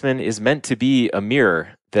 Modern Huntsman is meant to be a mirror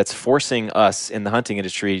that's forcing us in the hunting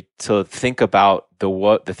industry to think about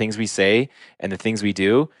the things we say and the things we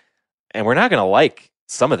do, and we're not going to like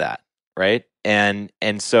some of that, right? And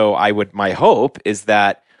so my hope is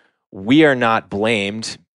that we are not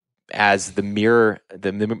blamed as the mirror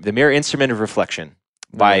instrument of reflection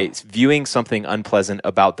by viewing something unpleasant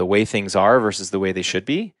about the way things are versus the way they should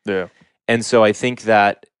be. Yeah. And so I think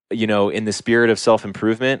that in the spirit of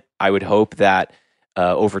self-improvement, I would hope that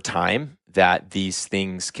over time that these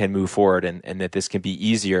things can move forward and that this can be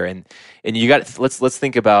easier. And let's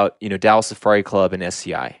think about, Dallas Safari Club and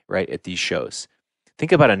SCI, right, at these shows.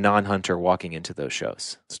 Think about a non-hunter walking into those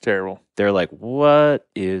shows. It's terrible. They're like, what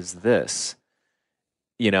is this?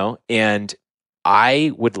 And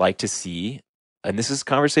I would like to see, and this is a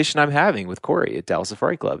conversation I'm having with Corey at Dallas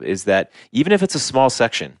Safari Club, is that even if it's a small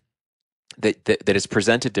section that is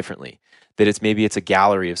presented differently, that it's a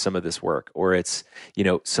gallery of some of this work, or it's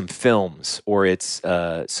some films, or it's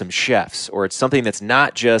some chefs, or it's something that's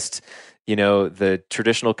not just the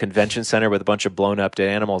traditional convention center with a bunch of blown up dead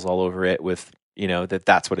animals all over it with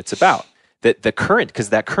that's what it's about. That because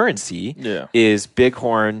that currency is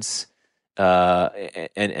bighorns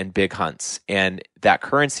and big hunts, and that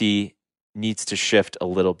currency needs to shift a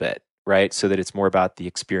little bit, right? So that it's more about the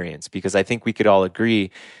experience, because I think we could all agree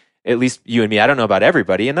At least you and me. I don't know about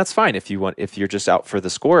everybody, and that's fine if you're just out for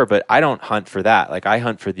the score. But I don't hunt for that. Like I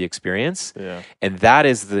hunt for the experience, and that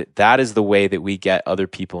is the way that we get other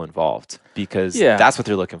people involved because that's what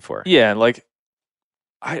they're looking for. Yeah, and like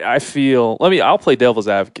I feel. I'll play devil's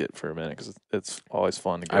advocate for a minute because it's always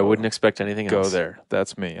fun to go. I wouldn't expect anything else. Go there.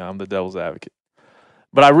 That's me. I'm the devil's advocate.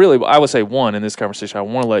 But I would say one in this conversation. I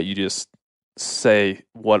want to let you just say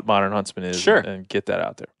what Modern Huntsman is, and get that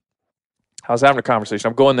out there. I was having a conversation.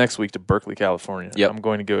 I'm going next week to Berkeley, California. Yep. I'm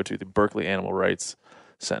going to go to the Berkeley Animal Rights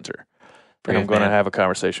Center. And I'm going to have a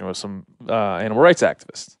conversation with some animal rights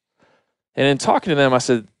activists. And in talking to them, I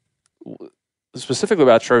said, specifically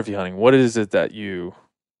about trophy hunting, what is it that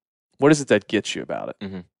gets you about it?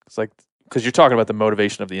 Mm-hmm. It's like, because you're talking about the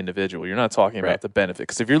motivation of the individual. You're not talking about the benefit.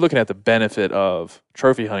 Because if you're looking at the benefit of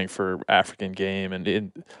trophy hunting for African game and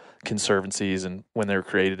in conservancies and when they're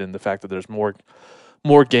created and the fact that there's more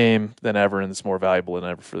game than ever and it's more valuable than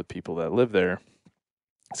ever for the people that live there,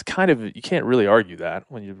 it's kind of, you can't really argue that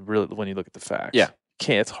when you look at the facts. Yeah.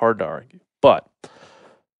 It's hard to argue. But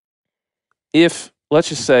let's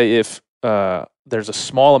just say if there's a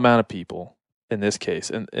small amount of people in this case,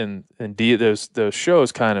 and those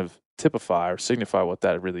shows kind of typify or signify what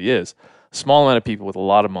that really is. A small amount of people with a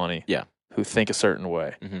lot of money who think a certain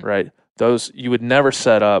way, right? Those, you would never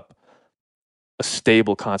set up a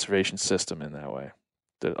stable conservation system in that way.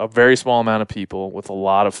 A very small amount of people with a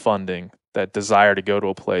lot of funding that desire to go to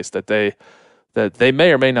a place that they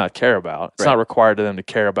may or may not care about. It's not required to them to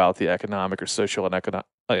care about the economic or social and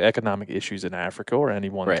economic issues in Africa or any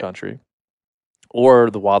one country,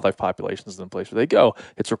 or the wildlife populations in the place where they go.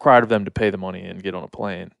 It's required of them to pay the money and get on a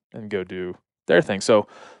plane and go do their thing. So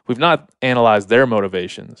we've not analyzed their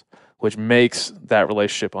motivations, which makes that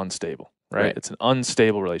relationship unstable, right? It's an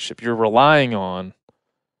unstable relationship. You're relying on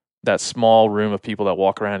that small room of people that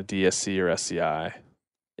walk around at DSC or SCI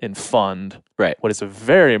and fund what is a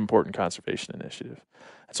very important conservation initiative.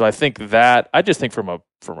 So I think that, I just think from a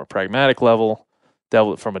pragmatic level,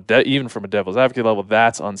 even from a devil's advocate level,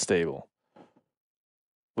 that's unstable.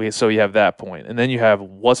 So you have that point. And then you have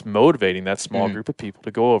what's motivating that small group of people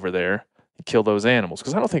to go over there and kill those animals.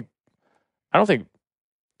 Because I don't think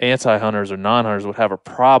anti-hunters or non-hunters would have a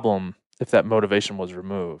problem if that motivation was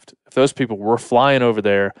removed. If those people were flying over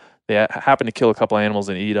there, they happened to kill a couple animals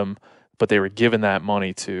and eat them, but they were giving that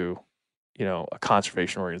money to, a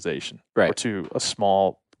conservation organization, or to a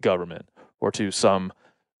small government, or to some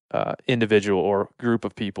individual or group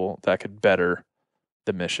of people that could better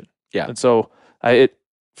the mission. Yeah. And so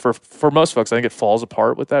for most folks, I think it falls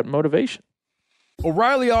apart with that motivation.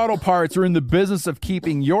 O'Reilly Auto Parts are in the business of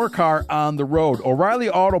keeping your car on the road. O'Reilly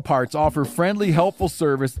Auto Parts offer friendly, helpful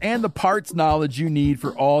service and the parts knowledge you need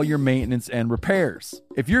for all your maintenance and repairs.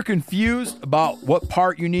 If you're confused about what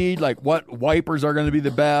part you need, like what wipers are going to be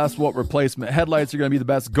the best, what replacement headlights are going to be the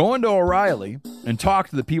best, go into O'Reilly and talk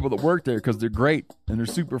to the people that work there because they're great and they're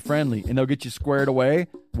super friendly and they'll get you squared away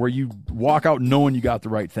where you walk out knowing you got the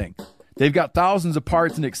right thing. They've got thousands of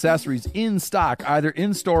parts and accessories in stock, either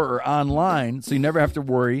in-store or online, so you never have to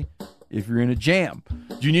worry if you're in a jam.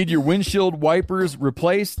 Do you need your windshield wipers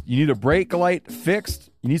replaced? You need a brake light fixed?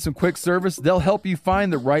 You need some quick service? They'll help you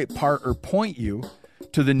find the right part or point you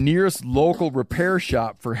to the nearest local repair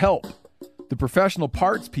shop for help. The professional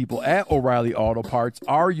parts people at O'Reilly Auto Parts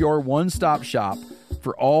are your one-stop shop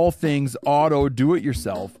for all things auto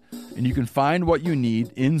do-it-yourself, and you can find what you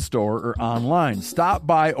need in-store or online. Stop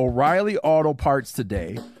by O'Reilly Auto Parts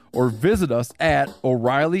today or visit us at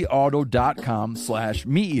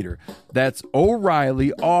O'ReillyAuto.com/MeatEater. That's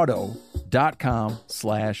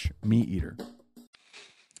O'ReillyAuto.com/MeatEater.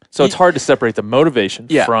 So it's hard to separate the motivation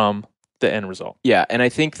from the end result. Yeah, and I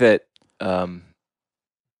think that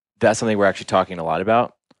that's something we're actually talking a lot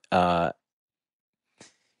about.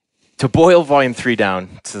 To boil Volume 3 down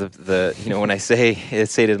to the when I say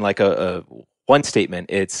it's stated in like a one statement,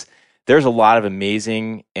 it's there's a lot of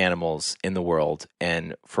amazing animals in the world,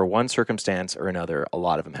 and for one circumstance or another, a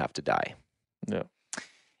lot of them have to die. Yeah.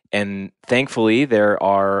 And thankfully, there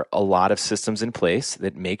are a lot of systems in place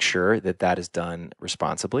that make sure that that is done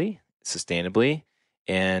responsibly, sustainably,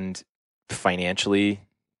 and financially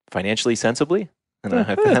sensibly. I don't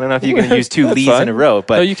know if you can use two leads in a row,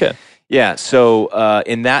 but no, you can. Yeah, so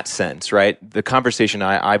in that sense, right, the conversation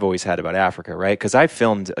I've always had about Africa, right, because I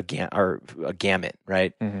filmed a gamut,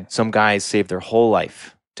 right? Mm-hmm. Some guys saved their whole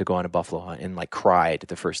life to go on a buffalo hunt and like cried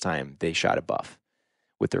the first time they shot a buff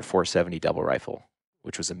with their 470 double rifle,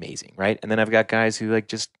 which was amazing, right? And then I've got guys who like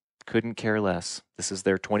just couldn't care less. This is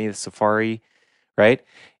their 20th safari, right?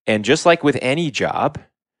 And just like with any job,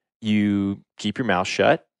 you keep your mouth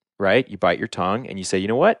shut, right? You bite your tongue and you say, you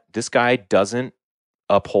know what? This guy doesn't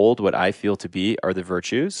uphold what I feel to be are the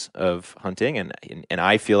virtues of hunting, and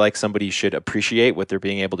I feel like somebody should appreciate what they're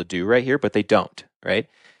being able to do right here, but they don't, right?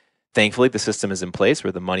 Thankfully, the system is in place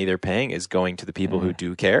where the money they're paying is going to the people who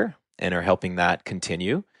do care and are helping that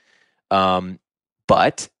continue.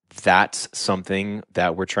 But that's something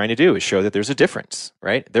that we're trying to do, is show that there's a difference,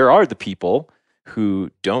 right? There are the people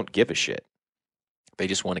who don't give a shit. They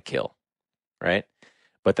just want to kill, right?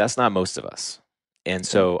 But that's not most of us. And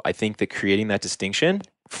so I think that creating that distinction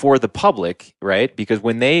for the public, right? Because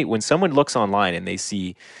when someone looks online and they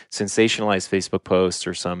see sensationalized Facebook posts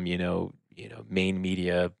or some, main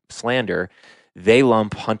media slander, they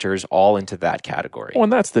lump hunters all into that category. Well,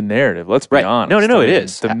 and that's the narrative. Let's be honest. No, it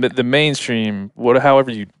is. The mainstream,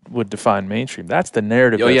 however you would define mainstream, that's the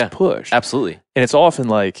narrative that's pushed. Absolutely. And it's often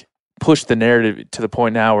like push the narrative to the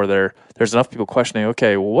point now where there's enough people questioning,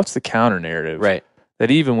 okay, well, what's the counter narrative? Right. That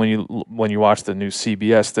even when you watch the new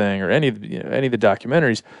CBS thing or any of the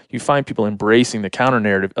documentaries, you find people embracing the counter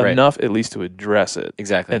narrative enough at least to address it.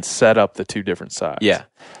 Exactly. And set up the two different sides. Yeah.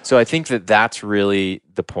 So I think that that's really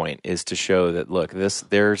the point, is to show that, look,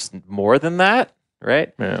 there's more than that,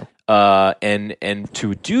 right? Yeah. And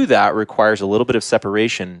to do that requires a little bit of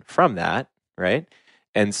separation from that, right?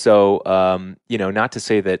 And so, not to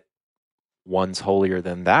say that one's holier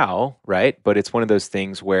than thou, right? But it's one of those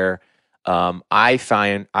things where I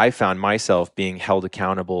found myself being held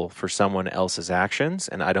accountable for someone else's actions,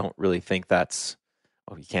 and I don't really think that's,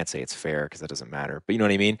 you can't say it's fair because that doesn't matter, but you know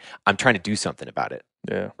what I mean? I'm trying to do something about it.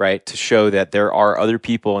 Yeah. Right? To show that there are other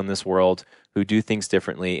people in this world who do things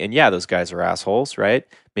differently, and those guys are assholes, right?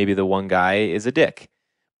 Maybe the one guy is a dick,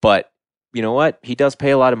 but you know what? He does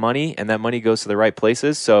pay a lot of money, and that money goes to the right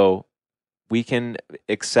places, so we can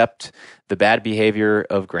accept the bad behavior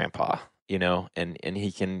of grandpa. And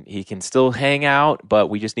he can still hang out, but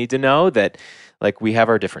we just need to know that, like, we have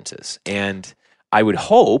our differences. And I would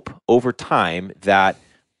hope over time that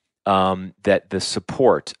that the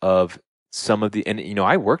support of some of the, and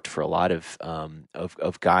I worked for a lot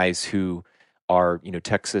of guys who are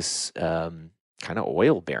Texas kind of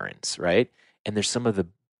oil barons, right? And they're some of the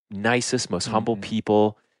nicest, most humble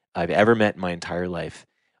people I've ever met in my entire life.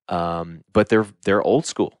 But they're old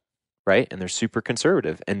school. Right, and they're super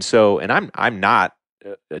conservative, and I'm not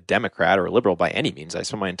a Democrat or a liberal by any means. I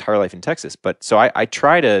spent my entire life in Texas, but so I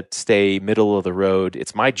try to stay middle of the road.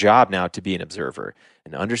 It's my job now to be an observer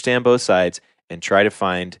and understand both sides and try to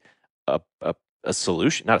find a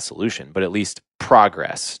solution, not a solution, but at least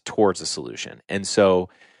progress towards a solution. And so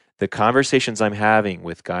the conversations I'm having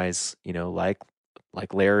with guys, like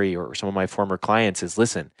Larry or some of my former clients is,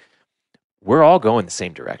 listen, we're all going the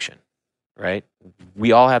same direction. Right?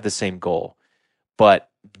 We all have the same goal, but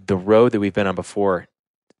the road that we've been on before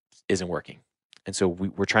isn't working. And so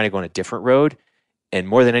we're trying to go on a different road. And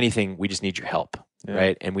more than anything, we just need your help,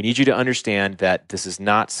 right? And we need you to understand that this is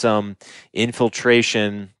not some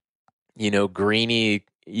infiltration, greeny,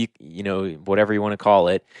 whatever you want to call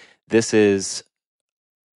it. It's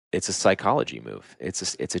a psychology move.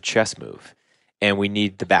 It's a chess move, and we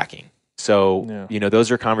need the backing. So,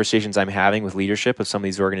 those are conversations I'm having with leadership of some of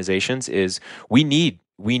these organizations is we need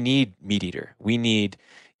Meat Eater. We need,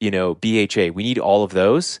 BHA. We need all of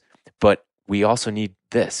those, but we also need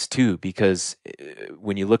this too, because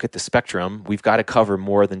when you look at the spectrum, we've got to cover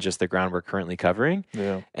more than just the ground we're currently covering.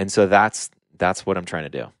 Yeah. And so that's what I'm trying to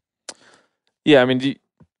do. Yeah. I mean,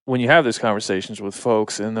 when you have these conversations with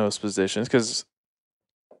folks in those positions, because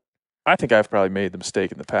I think I've probably made the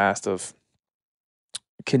mistake in the past of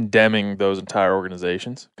condemning those entire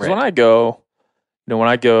organizations. Because when I go,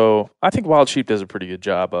 I think Wild Sheep does a pretty good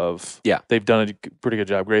job of. Yeah, they've done a pretty good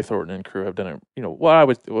job. Gray Thornton and crew have done what I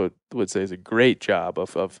would say is a great job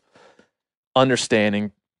of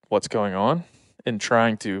understanding what's going on and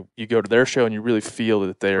trying to. You go to their show and you really feel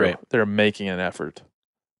that they're making an effort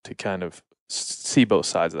to kind of see both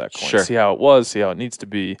sides of that coin, see how it was, see how it needs to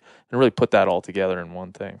be, and really put that all together in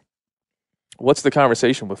one thing. What's the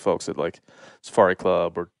conversation with folks at like Safari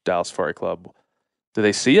Club or Dallas Safari Club? Do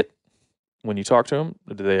they see it when you talk to them?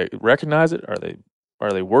 Do they recognize it? Are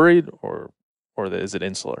they worried or is it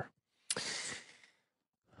insular?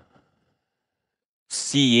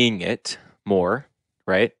 Seeing it more,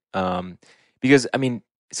 right? Because I mean,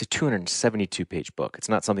 it's a 272-page book. It's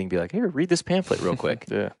not something to be like, here, read this pamphlet real quick,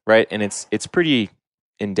 right? And it's pretty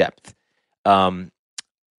in depth. I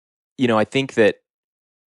think that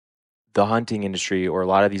the hunting industry or a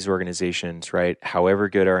lot of these organizations, right, however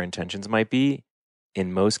good our intentions might be,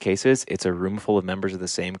 in most cases, it's a room full of members of the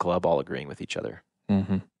same club all agreeing with each other.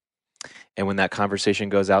 Mm-hmm. And when that conversation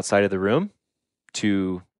goes outside of the room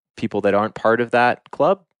to people that aren't part of that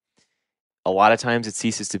club, a lot of times it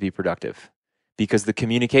ceases to be productive because the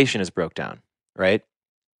communication is broke down, right?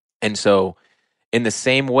 And so in the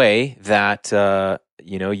same way that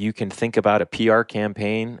you can think about a PR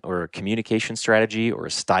campaign or a communication strategy or a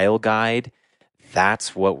style guide,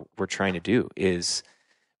 that's what we're trying to do, is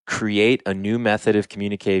create a new method of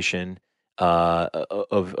communication,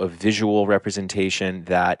 of visual representation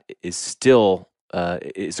that is still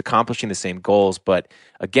is accomplishing the same goals, but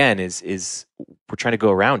again is we're trying to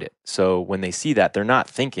go around it. So when they see that, they're not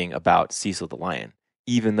thinking about Cecil the Lion,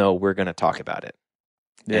 even though we're going to talk about it,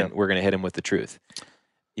 and we're going to hit him with the truth.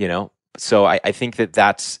 So I think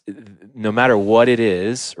that's, no matter what it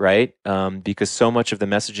is, right? Because so much of the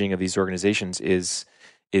messaging of these organizations is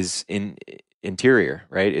interior,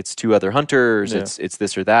 right? It's to other hunters, it's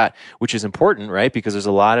this or that, which is important, right? Because there's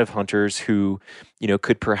a lot of hunters who,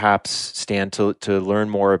 could perhaps stand to learn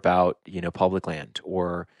more about, public land,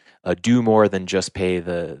 or do more than just pay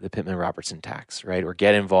the Pittman-Robertson tax, right? Or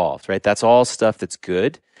get involved, right? That's all stuff that's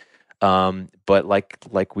good. But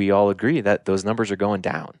like we all agree that those numbers are going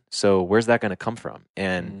down. So where's that going to come from?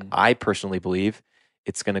 And I personally believe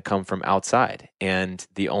it's going to come from outside. And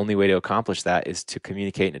the only way to accomplish that is to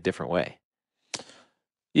communicate in a different way.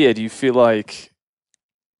 Yeah. Do you feel like,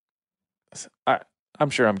 I'm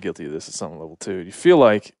sure I'm guilty of this at some level too. Do you feel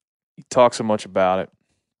like you talk so much about it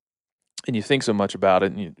and you think so much about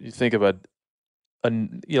it, and you think about,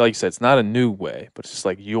 like you said, it's not a new way, but it's just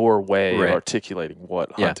like your way of articulating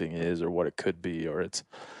what hunting is, or what it could be, or it's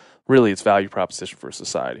really its value proposition for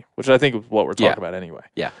society, which I think is what we're talking about anyway.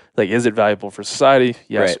 Yeah. Like, is it valuable for society?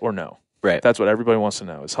 Yes or no? Right. That's what everybody wants to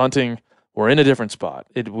know. Is hunting, we're in a different spot.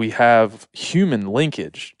 We have human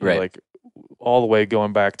linkage, like all the way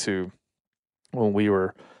going back to when we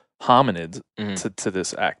were hominids to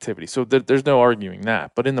this activity. So there's no arguing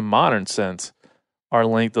that. But in the modern sense,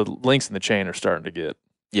 the links in the chain are starting to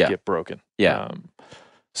get broken. Yeah.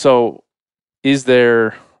 So is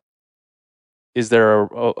there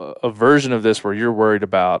a version of this where you're worried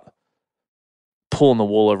about pulling the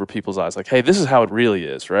wool over people's eyes? Like, hey, this is how it really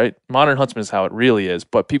is, right? Modern Huntsman is how it really is,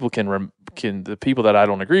 but people the people that I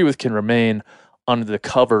don't agree with can remain under the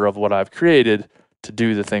cover of what I've created to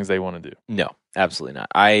do the things they want to do. No, absolutely not.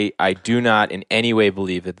 I do not in any way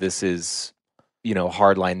believe that this is,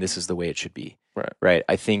 hardline. This is the way it should be. Right.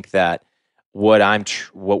 I think that what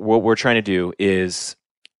we're trying to do is,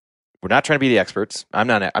 we're not trying to be the experts. I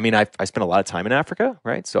spent a lot of time in Africa,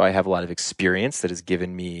 right? So I have a lot of experience that has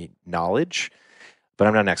given me knowledge, but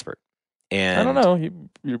I'm not an expert. And I don't know.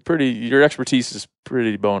 Your expertise is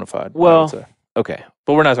pretty bona fide. Well, okay.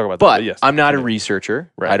 But we're not talking about that. But yes, I'm not a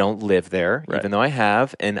researcher. Right. I don't live there, even though I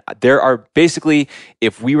have. And there are basically,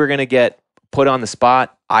 if we were going to get put on the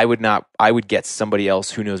spot, I would get somebody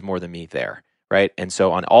else who knows more than me there. Right. And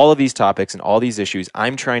so on all of these topics and all these issues,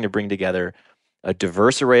 I'm trying to bring together a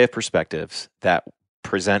diverse array of perspectives that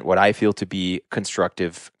present what I feel to be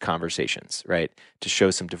constructive conversations, right? To show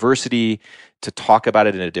some diversity, to talk about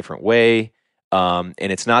it in a different way. And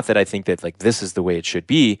it's not that I think that like this is the way it should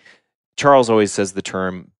be. Charles always says the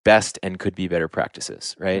term best and could be better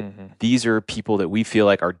practices, right? Mm-hmm. These are people that we feel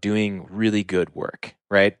like are doing really good work,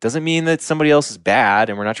 right? Doesn't mean that somebody else is bad,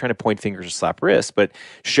 and we're not trying to point fingers or slap wrists, but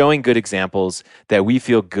showing good examples that we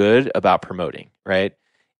feel good about promoting, right?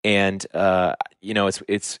 And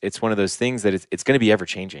it's one of those things that it's going to be ever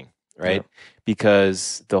changing, right? Yeah.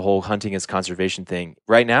 Because the whole hunting as conservation thing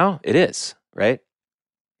right now, it is, right?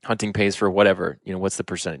 Hunting pays for whatever, what's the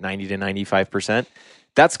percent? 90 to 95%.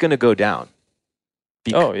 That's going to go down.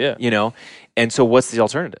 And so what's the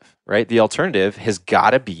alternative, right? The alternative has got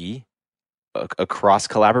to be a cross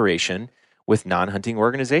collaboration with non-hunting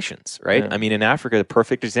organizations, right? Yeah. I mean, in Africa, the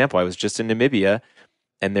perfect example, I was just in Namibia,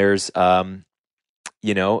 and there's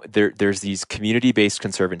there's these community-based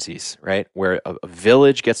conservancies, right? Where a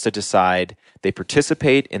village gets to decide, they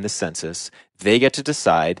participate in the census, they get to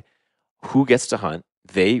decide who gets to hunt,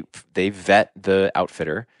 they vet the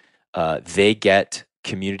outfitter, they get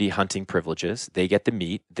community hunting privileges, they get the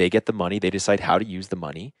meat, they get the money, they decide how to use the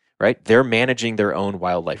money, right? They're managing their own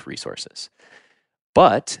wildlife resources.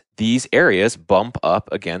 But these areas bump up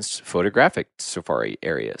against photographic safari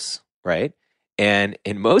areas, right? And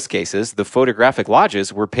in most cases, the photographic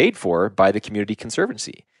lodges were paid for by the community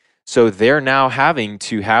conservancy. So they're now having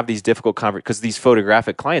to have these difficult conversations because these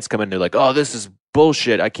photographic clients come in, they're like, oh, this is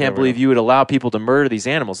bullshit. I can't believe you would allow people to murder these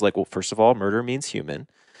animals. Like, well, first of all, murder means human.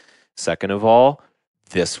 Second of all,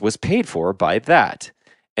 this was paid for by that.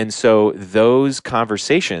 And so those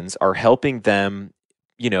conversations are helping them,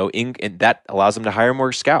 and that allows them to hire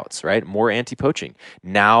more scouts, right? More anti-poaching.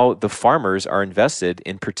 Now the farmers are invested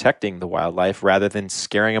in protecting the wildlife rather than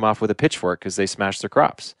scaring them off with a pitchfork because they smashed their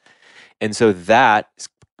crops. And so that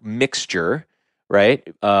mixture right?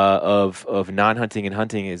 Of non-hunting and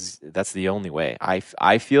hunting that's the only way.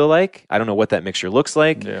 I feel like, I don't know what that mixture looks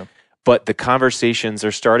like, but the conversations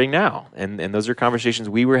are starting now, and those are conversations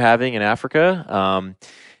we were having in Africa.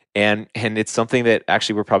 And it's something that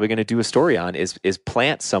actually we're probably going to do a story on is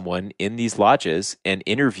plant someone in these lodges and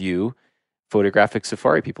interview photographic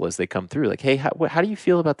safari people as they come through. Like, hey, how do you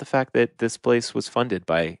feel about the fact that this place was funded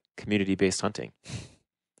by community-based hunting?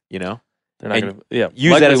 You know? They're not going to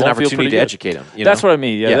use that as an opportunity to educate them. That's what I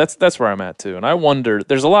mean. Yeah, that's where I'm at too. And I wonder,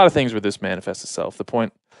 there's a lot of things where this manifests itself. The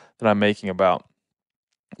point that I'm making about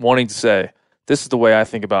wanting to say, this is the way I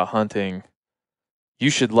think about hunting. You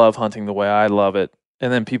should love hunting the way I love it.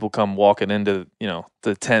 And then people come walking into,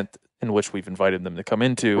 the tent in which we've invited them to come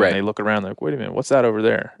into, and they look around, they're like, wait a minute, what's that over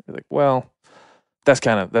there? You're like, well, that's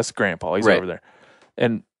Grandpa. He's over there.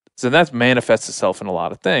 And so that manifests itself in a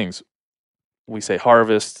lot of things. We say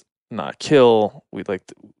harvest, not kill.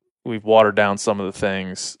 We've watered down some of the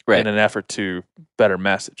things in an effort to better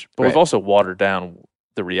message, but we've also watered down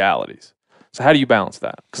the realities. So how do you balance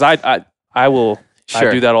that? Because I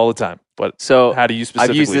do that all the time. But so how do you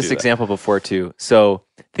specifically? I've used this example before too. So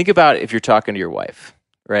think about if you're talking to your wife,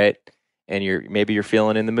 right? And maybe you're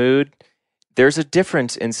feeling in the mood. There's a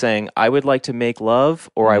difference in saying I would like to make love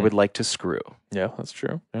or I would like to screw. Yeah, that's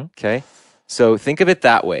true. Yeah. Okay. So think of it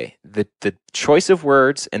that way. The choice of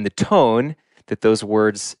words and the tone that those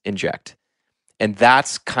words inject. And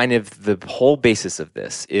that's kind of the whole basis of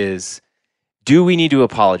this is, do we need to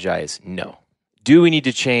apologize? No. Do we need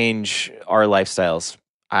to change our lifestyles?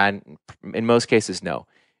 In most cases, no.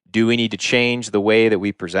 Do we need to change the way that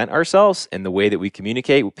we present ourselves and the way that we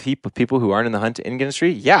communicate with people who aren't in the hunting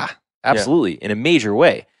industry? Yeah, absolutely, in a major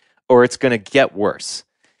way. Or it's going to get worse.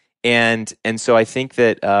 And so I think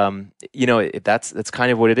that that's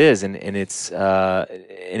kind of what it is. And it's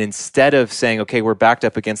and instead of saying, okay, we're backed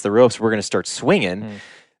up against the ropes, we're going to start swinging.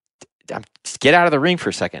 Just get out of the ring for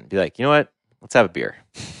a second. Be like, you know what? Let's have a beer.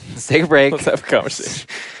 Let's take a break. Let's have a conversation.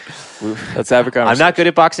 Let's have a conversation. I'm not good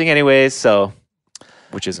at boxing anyways,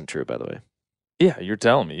 which isn't true, by the way. Yeah, you're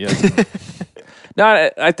telling me. Yeah. No,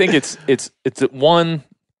 I think it's one,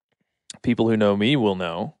 people who know me will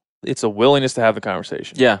know. It's a willingness to have the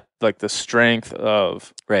conversation. Yeah. Like the strength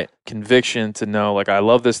of conviction to know, like, I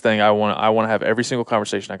love this thing. I want to have every single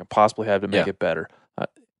conversation I can possibly have to make it better.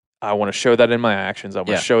 I want to show that in my actions. I want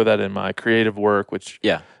to show that in my creative work, which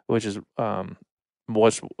is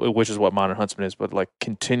what Modern Huntsman is, but like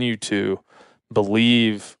continue to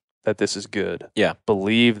believe that this is good. Yeah.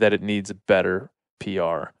 Believe that it needs a better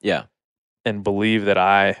PR. Yeah. And believe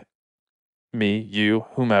that you,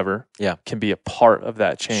 whomever, can be a part of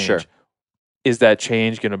that change. Sure. Is that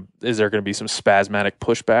change is there gonna be some spasmodic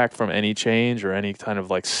pushback from any change or any kind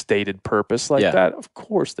of like stated purpose like that? Of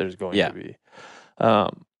course there's going to be.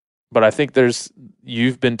 But I think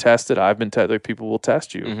you've been tested, I've been tested, like people will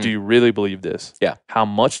test you. Do you really believe this? Yeah. How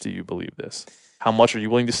much do you believe this? How much are you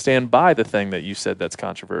willing to stand by the thing that you said that's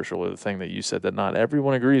controversial or the thing that you said that not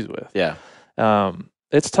everyone agrees with? Yeah.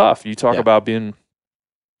 It's tough. You talk about being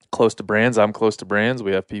close to brands. I'm close to brands.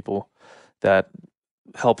 We have people that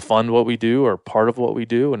help fund what we do or part of what we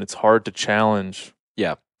do, and it's hard to challenge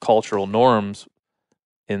cultural norms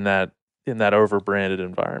in that over-branded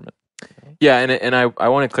environment. Yeah, and I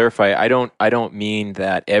want to clarify. I don't mean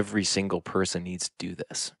that every single person needs to do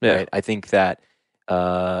this. Yeah. Right? I think that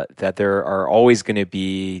there are always going to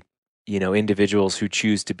be individuals who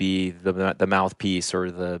choose to be the mouthpiece or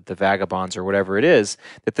the vagabonds or whatever it is.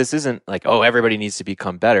 That this isn't like, oh, everybody needs to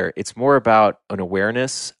become better. It's more about an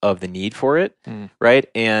awareness of the need for it, right?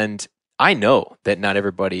 And I know that not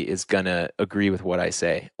everybody is going to agree with what I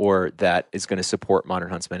say or that is going to support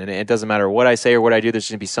Modern Huntsman. And it doesn't matter what I say or what I do. There's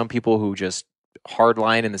going to be some people who just hard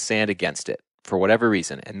line in the sand against it for whatever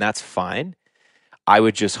reason. And that's fine. I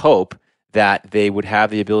would just hope that they would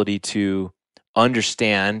have the ability to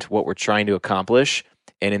understand what we're trying to accomplish.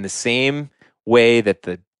 And in the same way that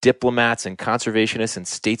the diplomats and conservationists and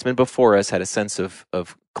statesmen before us had a sense of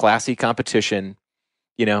classy competition,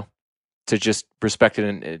 to just respect it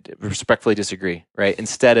and respectfully disagree, right?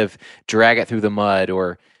 Instead of drag it through the mud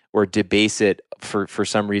or debase it for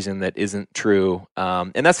some reason that isn't true.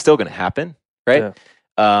 And that's still going to happen, right?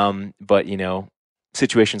 Yeah. But,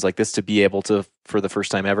 situations like this, to be able to, for the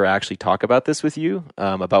first time ever, actually talk about this with you,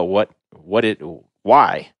 about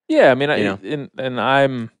why. Yeah, I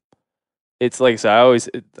mean, it's like I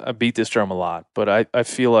said, I beat this drum a lot, but I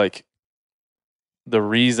feel like the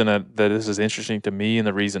reason that this is interesting to me and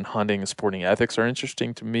the reason hunting and sporting ethics are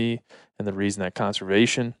interesting to me and the reason that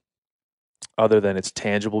conservation, other than its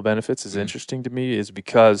tangible benefits, is interesting to me is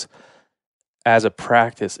because as a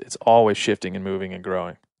practice, it's always shifting and moving and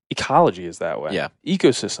growing. ecology is that way. Yeah.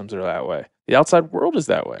 Ecosystems are that way. The outside world is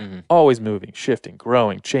that way. Always moving, shifting,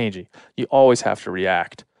 growing, changing. You always have to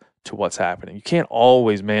react to what's happening. You can't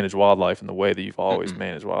always manage wildlife in the way that you've always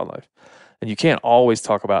managed wildlife. And you can't always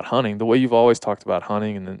talk about hunting the way you've always talked about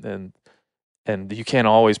hunting, and you can't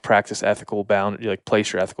always practice ethical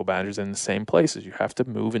place your ethical boundaries in the same places. You have to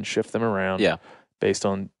move and shift them around based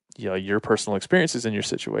on your personal experiences and your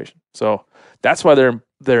situation. So that's why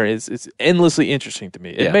it's endlessly interesting to me.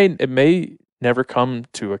 It may never come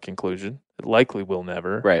to a conclusion. It likely will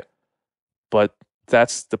never. Right. But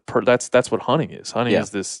that's what hunting is. Hunting is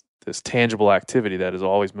this tangible activity that is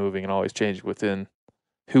always moving and always changing within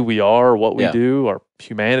who we are, what we do, our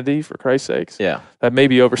humanity, for Christ's sakes. Yeah. That may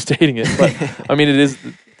be overstating it, but I mean,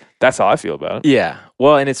 that's how I feel about it. Yeah.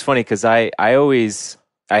 Well, and it's funny because I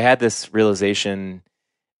had this realization,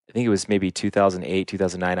 I think it was maybe 2008,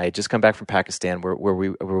 2009. I had just come back from Pakistan where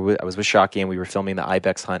I was with Shaki and we were filming the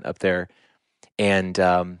ibex hunt up there. And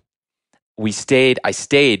I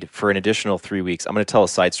stayed for an additional 3 weeks. I'm going to tell a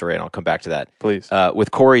side story and I'll come back to that. Please.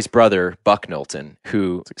 With Corey's brother, Buck Knowlton,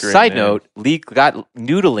 who, side note, got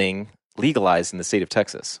noodling legalized in the state of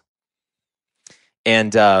Texas.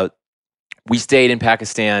 And we stayed in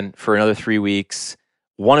Pakistan for another 3 weeks.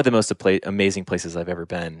 One of the most amazing places I've ever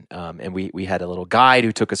been. And we had a little guide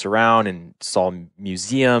who took us around and saw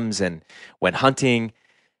museums and went hunting.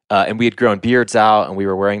 And we had grown beards out, and we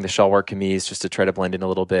were wearing the shalwar kameez just to try to blend in a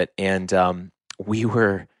little bit. And we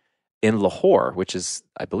were in Lahore, which is,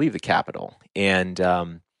 I believe, the capital. And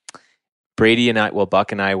Buck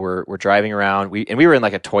and I were driving around. We were in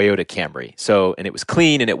like a Toyota Camry, and it was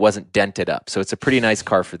clean and it wasn't dented up. So it's a pretty nice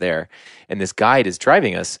car for there. And this guide is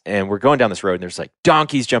driving us, and we're going down this road, and there's like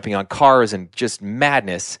donkeys jumping on cars and just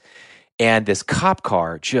madness. And this cop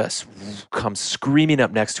car just comes screaming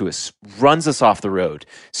up next to us, runs us off the road,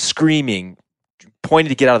 screaming, pointing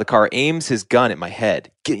to get out of the car, aims his gun at my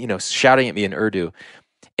head, shouting at me in Urdu.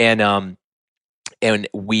 And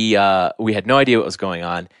we had no idea what was going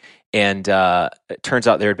on. And it turns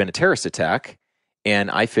out there had been a terrorist attack,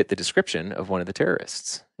 and I fit the description of one of the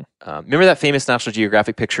terrorists. Remember that famous National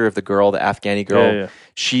Geographic picture of the girl, the Afghani girl? Yeah.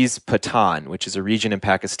 She's Patan, which is a region in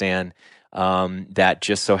Pakistan that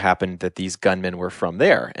just so happened that these gunmen were from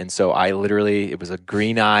there. And so it was a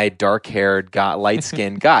green-eyed, dark-haired,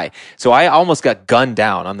 light-skinned guy. So I almost got gunned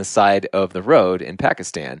down on the side of the road in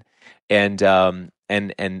Pakistan. And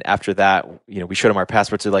after that, we showed them our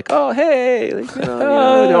passports. They're like, "Oh, hey,"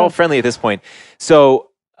 they're all friendly at this point.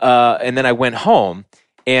 So, and then I went home,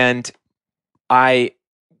 and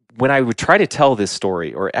when I would try to tell this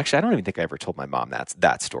story, or actually, I don't even think I ever told my mom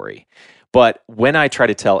that story. But when I try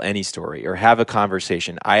to tell any story or have a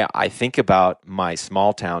conversation, I think about my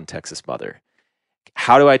small town Texas mother.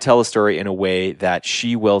 How do I tell a story in a way that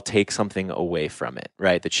she will take something away from it,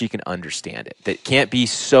 right? That she can understand it. That can't be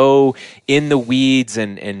so in the weeds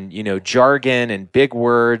and jargon and big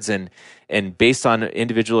words and based on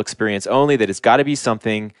individual experience only, that it's got to be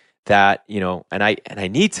something that, and I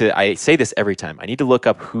say this every time. I need to look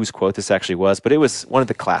up whose quote this actually was, but it was one of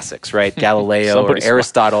the classics, right? Galileo or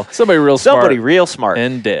Aristotle. Somebody real smart.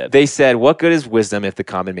 And dead. They said, "What good is wisdom if the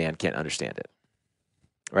common man can't understand it?"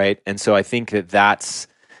 Right? And so I think that's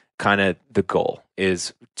kind of the goal,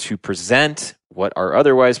 is to present what are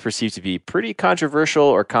otherwise perceived to be pretty controversial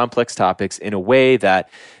or complex topics in a way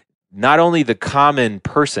that not only the common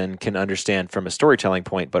person can understand from a storytelling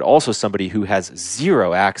point, but also somebody who has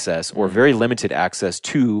zero access or very limited access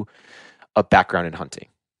to a background in hunting.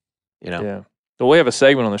 Yeah. Well, we have a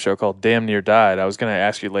segment on the show called Damn Near Died. I was going to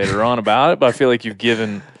ask you later on about it, but I feel like you've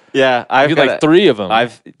given I've got like 3 of them.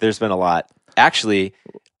 There's been a lot. Actually,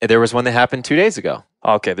 there was one that happened 2 days ago.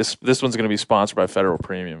 Okay, this one's going to be sponsored by Federal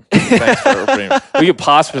Premium. Thanks, Federal Premium. We could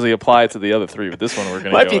possibly apply it to the other 3, but this one we're going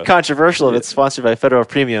to might be controversial if it's sponsored by Federal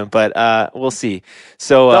Premium, but we'll see.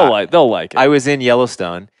 So they'll like it. I was in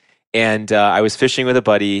Yellowstone, and I was fishing with a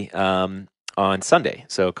buddy on Sunday,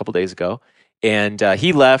 so a couple days ago, and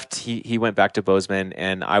he left. He went back to Bozeman,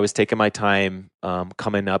 and I was taking my time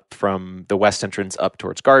coming up from the west entrance up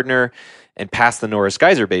towards Gardner and past the Norris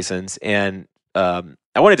Geyser basins, and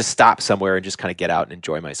I wanted to stop somewhere and just kind of get out and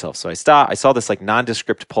enjoy myself. So I stopped. I saw this like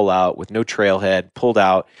nondescript pull out with no trailhead, pulled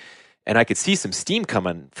out, and I could see some steam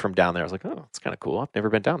coming from down there. I was like, "Oh, it's kind of cool. I've never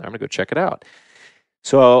been down there. I'm going to go check it out."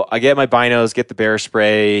 So I get my binos, get the bear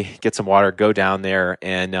spray, get some water, go down there,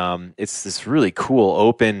 and it's this really cool,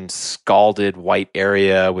 open, scalded white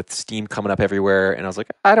area with steam coming up everywhere. And I was like,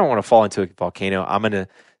 I don't want to fall into a volcano. I'm going to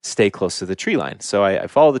stay close to the tree line. So I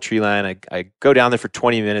follow the tree line. I go down there for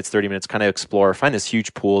 20 minutes, 30 minutes, kind of explore, find this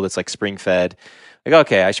huge pool that's like spring fed. I go,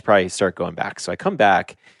 okay, I should probably start going back. So I come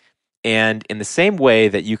back, And in the same way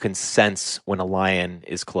that you can sense when a lion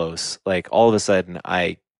is close, like all of a sudden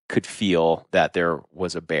I could feel that there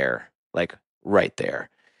was a bear, like right there.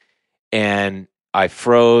 And I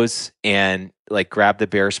froze and like grabbed the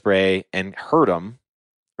bear spray and heard him,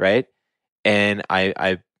 right? And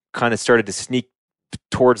I kind of started to sneak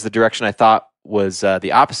towards the direction I thought was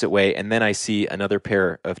the opposite way. And then I see another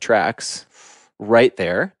pair of tracks right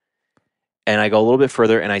there. And I go a little bit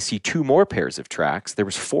further and I see 2 more pairs of tracks. There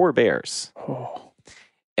was 4 bears. Oh.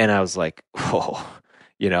 And I was like, oh,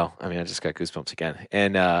 I just got goosebumps again.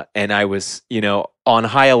 And I was, on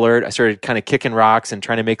high alert. I started kind of kicking rocks and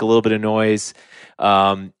trying to make a little bit of noise.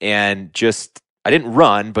 And just, I didn't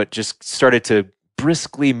run, but just started to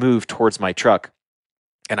briskly move towards my truck.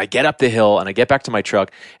 And I get up the hill and I get back to my truck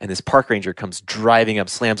and this park ranger comes driving up,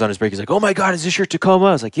 slams on his brake. He's like, "Oh my God, is this your Tacoma?"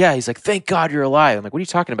 I was like, "Yeah." He's like, "Thank God you're alive." I'm like, "What are you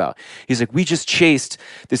talking about?" He's like, "We just chased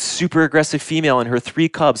this super aggressive female and her 3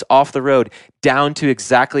 cubs off the road down to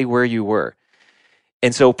exactly where you were."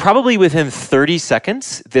 And so probably within 30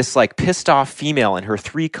 seconds, this like pissed off female and her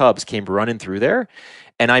 3 cubs came running through there.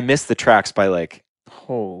 And I missed the tracks by like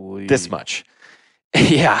this much.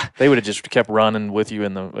 Yeah, they would have just kept running with you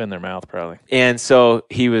in their mouth, probably. And so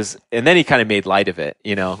and then he kind of made light of it,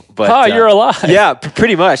 But you're alive. Yeah,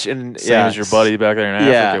 pretty much. And same as your buddy back there in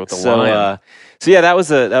Africa with the lion. So yeah, that was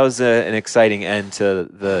an exciting end to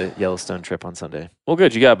the Yellowstone trip on Sunday. Well,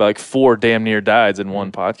 good. You got like 4 damn near dieds in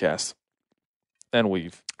one podcast, and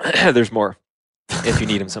there's more if you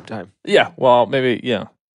need them sometime. Yeah. Well, maybe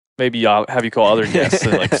I'll have you call other guests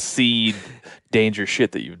and like see danger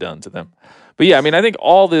shit that you've done to them. But yeah, I mean, I think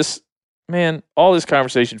all this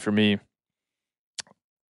conversation for me,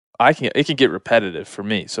 it can get repetitive for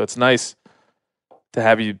me. So it's nice to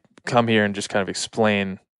have you come here and just kind of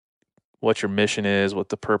explain what your mission is, what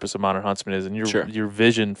the purpose of Modern Huntsman is, and your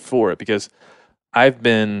vision for it. Because I've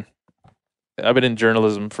been in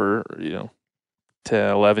journalism for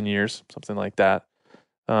 10, 11 years, something like that.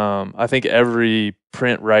 I think every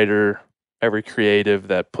print writer, every creative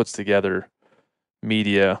that puts together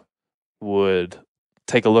media would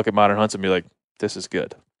take a look at Modern Huntsman and be like, "This is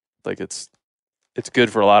good." Like it's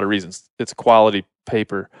good for a lot of reasons. It's quality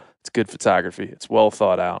paper. It's good photography. It's well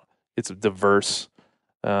thought out. It's diverse,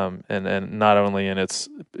 and not only in its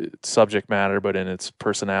subject matter, but in its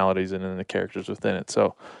personalities and in the characters within it.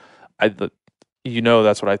 So,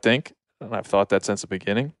 that's what I think, and I've thought that since the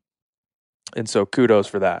beginning. And so, kudos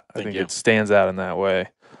for that. I think it stands out in that way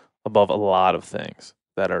above a lot of things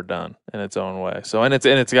that are done in its own way. So, and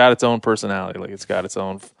it's got its own personality, like it's got its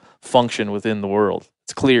own function within the world.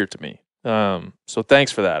 It's clear to me. So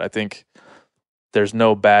thanks for that. I think there's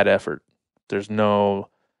no bad effort. It's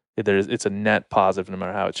a net positive no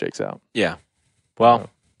matter how it shakes out. Yeah. Well,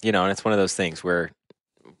 and it's one of those things where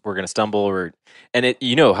we're going to stumble and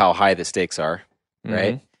how high the stakes are,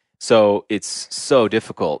 right? Mm-hmm. So it's so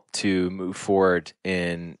difficult to move forward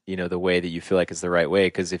in, the way that you feel like is the right way.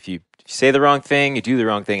 Because if you say the wrong thing, you do the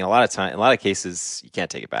wrong thing. In a lot of cases, you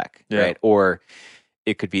can't take it back, right? Or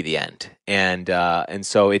it could be the end. And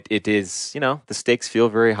so it is, the stakes feel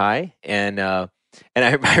very high. And I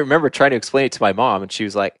remember trying to explain it to my mom, and she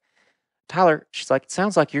was like, "Tyler," she's like, "it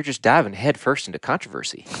sounds like you're just diving head first into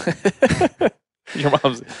controversy." Your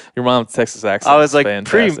mom's Texas accent. I was like,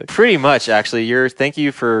 pretty much actually. Thank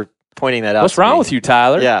you for pointing that out. What's wrong with you,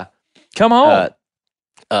 Tyler? Yeah, come home.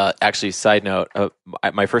 Actually, side note,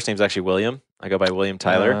 my first name's actually William. I go by William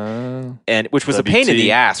Tyler, and which was a pain in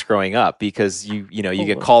the ass growing up because you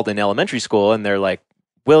get called in elementary school and they're like,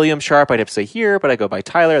 William Sharp, I'd have to say here, but I go by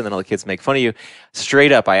Tyler, and then all the kids make fun of you.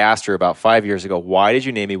 Straight up, I asked her about 5 years ago, "Why did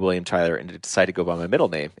you name me William Tyler and decide to go by my middle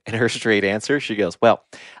name?" And her straight answer, she goes, "Well,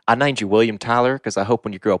 I named you William Tyler because I hope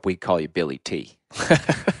when you grow up, we call you Billy T."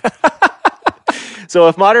 So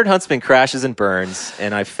if Modern Huntsman crashes and burns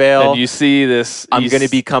and I fail, and you see this, I'm going to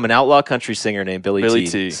become an outlaw country singer named Billy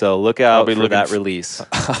T. So look out for that release.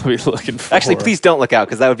 I'll be looking for Actually, please don't look out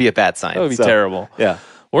because that would be a bad sign. That would be terrible. Yeah.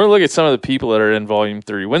 We're going to look at some of the people that are in Volume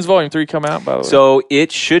 3. When's Volume 3 come out, by the way? So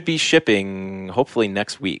it should be shipping hopefully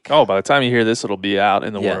next week. Oh, by the time you hear this, it'll be out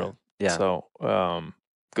in the world. Yeah. So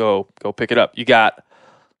go pick it up. You got,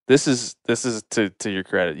 this is to your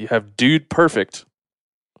credit. You have Dude Perfect.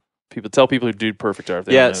 Tell people who Dude Perfect are. If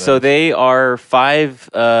they yeah, so they are 5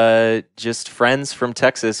 just friends from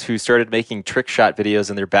Texas who started making trick shot videos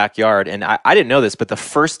in their backyard. And I didn't know this, but the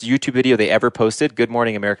first YouTube video they ever posted, Good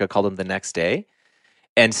Morning America called them The Next Day.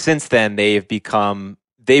 And since then, they've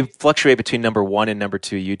fluctuate between number 1 and number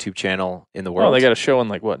 2 YouTube channel in the world. Oh, they got a show on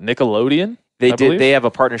like what, Nickelodeon? They have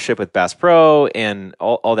a partnership with Bass Pro and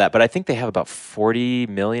all that, but I think they have about 40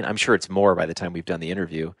 million. I'm sure it's more by the time we've done the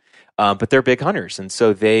interview. But they're big hunters, and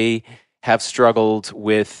so they have struggled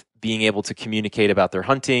with being able to communicate about their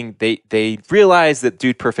hunting. They realize that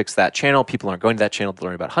Dude Perfect's that channel. People aren't going to that channel to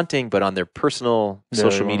learn about hunting, but on their personal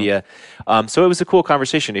social media. So it was a cool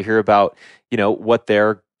conversation to hear about, what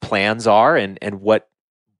their plans are and what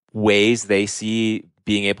ways they see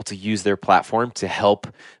being able to use their platform to help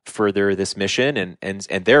further this mission.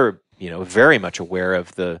 And they're, very much aware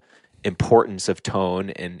of the importance of tone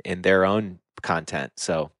in their own content.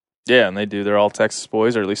 So yeah, and they do. They're all Texas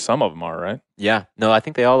boys, or at least some of them are, right? Yeah. No, I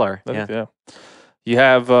think they all are. Yeah. You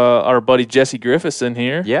have our buddy Jesse Griffiths in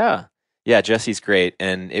here. Yeah. Yeah, Jesse's great.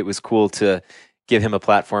 And it was cool to give him a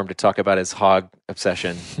platform to talk about his hog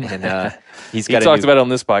obsession. And he talked about it on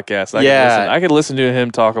this podcast. I could listen to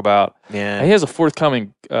him talk about. Yeah. He has a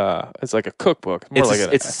forthcoming. It's like a cookbook.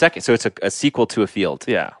 It's a second. So it's a sequel to A Field.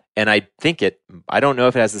 Yeah. And I think I don't know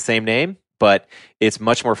if it has the same name, but it's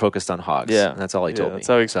much more focused on hogs. Yeah. And that's all he told me. That's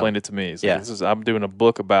how he explained it to me. I'm doing a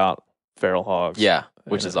book about feral hogs. Yeah.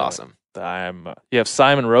 Which is awesome. You have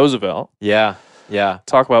Simon Roosevelt. Yeah. Yeah.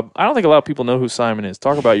 Talk about, I don't think a lot of people know who Simon is.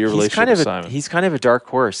 Talk about your relationship with Simon. He's kind of a dark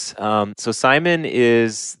horse. So Simon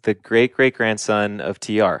is the great-great-grandson of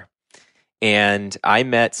TR. And I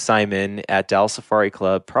met Simon at Dallas Safari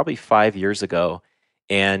Club probably 5 years ago.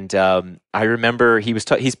 And I remember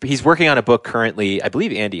he's working on a book currently. I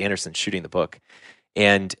believe Andy Anderson's shooting the book.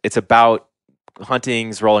 And it's about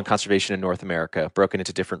hunting's role in conservation in North America, broken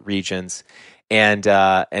into different regions. And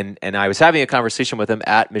I was having a conversation with him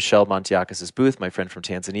at Michelle Montiakis' booth, my friend from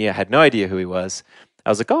Tanzania. I had no idea who he was. I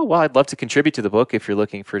was like, oh, well, I'd love to contribute to the book if you're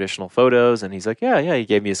looking for additional photos. And he's like, yeah. He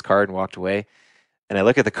gave me his card and walked away. And I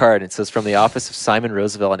look at the card, and it says, from the office of Simon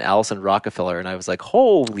Roosevelt and Allison Rockefeller. And I was like,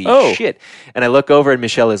 holy shit. And I look over, and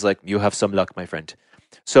Michelle is like, you have some luck, my friend.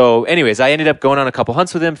 So anyways, I ended up going on a couple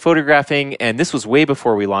hunts with him, photographing, and this was way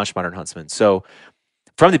before we launched Modern Huntsman. So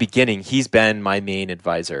from the beginning, he's been my main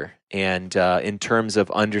advisor. And in terms of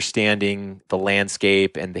understanding the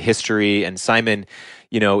landscape and the history, and Simon,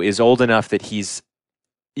 is old enough that he's,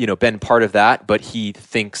 been part of that, but he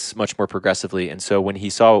thinks much more progressively. And so when he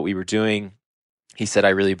saw what we were doing, he said, I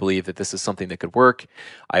really believe that this is something that could work.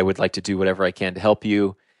 I would like to do whatever I can to help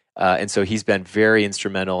you. And so he's been very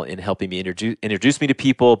instrumental in helping me introduce me to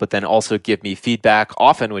people, but then also give me feedback,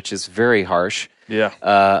 often, which is very harsh,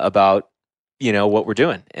 about what we're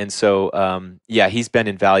doing. And so, he's been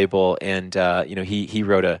invaluable. And, he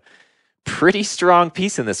wrote a pretty strong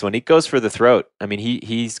piece in this one. He goes for the throat. I mean,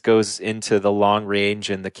 he goes into the long range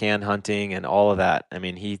and the can hunting and all of that. I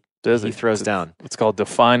mean, he throws down. It's called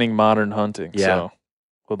Defining Modern Hunting. Yeah. So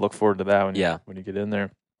we'll look forward to that when you get in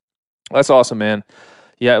there. That's awesome, man.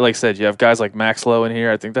 Yeah, like I said, you have guys like Max Lowe in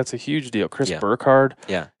here. I think that's a huge deal. Chris Burkhardt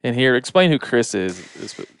in here. Explain who Chris is.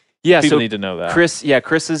 People need to know that. Chris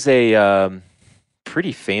is a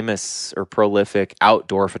pretty famous or prolific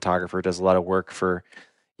outdoor photographer. Does a lot of work for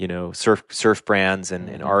surf brands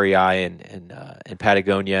and REI and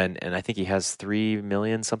Patagonia, and I think he has 3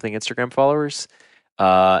 million something Instagram followers.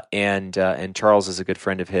 And Charles is a good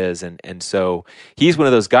friend of his, and so he's one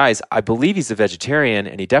of those guys. I believe he's a vegetarian,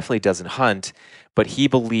 and he definitely doesn't hunt, but he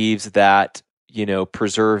believes that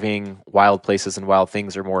preserving wild places and wild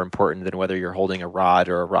things are more important than whether you're holding a rod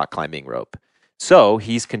or a rock climbing rope. So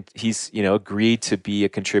he's agreed to be a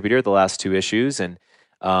contributor the last 2 issues and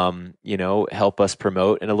help us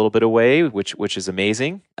promote in a little bit of way, which is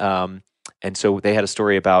amazing. And so they had a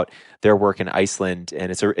story about their work in Iceland,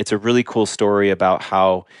 and it's a really cool story about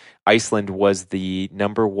how Iceland was the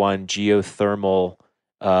 #1 geothermal,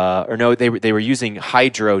 they were using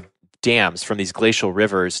hydro dams from these glacial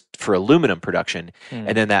rivers for aluminum production,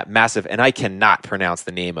 and then that massive, and I cannot pronounce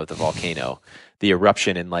the name of the volcano, the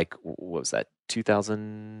eruption in what was that,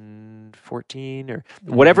 2014 or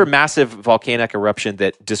whatever, massive volcanic eruption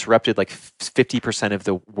that disrupted 50% of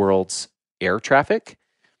the world's air traffic.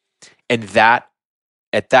 And that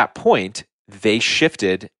at that point, they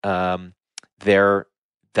shifted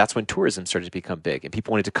that's when tourism started to become big and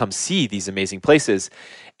people wanted to come see these amazing places,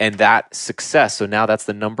 and that success. So now that's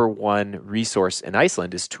the #1 resource in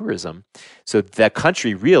Iceland is tourism. So that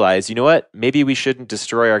country realized, you know what, maybe we shouldn't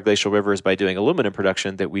destroy our glacial rivers by doing aluminum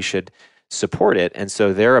production, that we should support it. And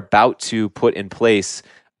so they're about to put in place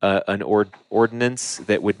an ordinance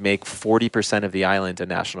that would make 40% of the island a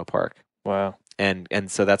national park. Wow. And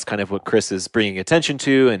so that's kind of what Chris is bringing attention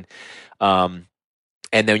to.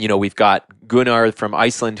 And then, we've got Gunnar from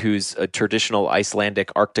Iceland, who's a traditional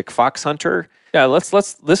Icelandic Arctic fox hunter. Yeah,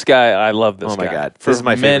 this guy, I love this guy. Oh my God. This is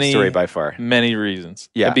my favorite story by far. Many reasons.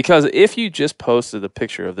 Yeah. Because if you just posted a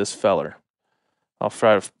picture of this feller I'll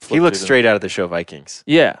try to. He looks straight out of the show Vikings.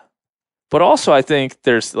 Yeah, but also I think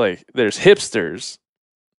there's hipsters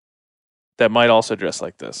that might also dress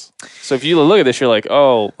like this. So if you look at this, you're like,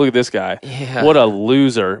 oh, look at this guy. Yeah. What a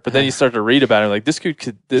loser. But then you start to read about it, like this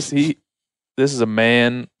is a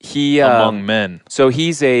man among men. So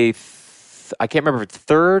he's I can't remember if it's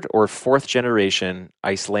third or fourth generation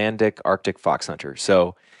Icelandic Arctic fox hunter.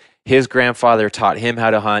 So his grandfather taught him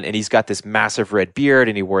how to hunt, and he's got this massive red beard,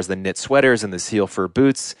 and he wears the knit sweaters and the seal fur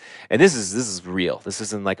boots. And this is real. This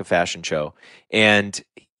isn't like a fashion show. And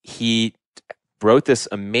he wrote this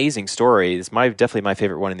amazing story. It's definitely my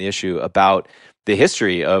favorite one in the issue, about the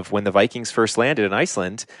history of when the Vikings first landed in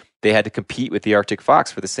Iceland. They had to compete with the Arctic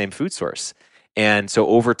fox for the same food source. And so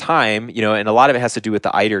over time, and a lot of it has to do with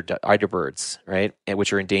the eider birds, right, and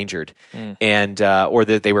which are endangered, and or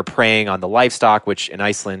that they were preying on the livestock, which in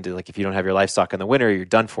Iceland, like if you don't have your livestock in the winter, you're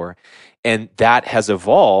done for. And that has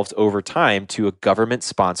evolved over time to a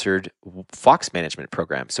government-sponsored fox management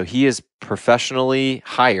program. So he is professionally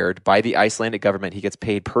hired by the Icelandic government. He gets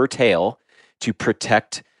paid per tail to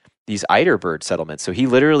protect these eider bird settlements. So he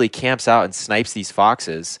literally camps out and snipes these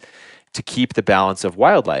foxes to keep the balance of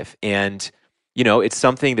wildlife. And it's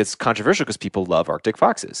something that's controversial because people love Arctic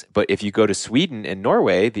foxes. But if you go to Sweden and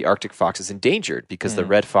Norway, the Arctic fox is endangered because the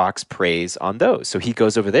red fox preys on those. So he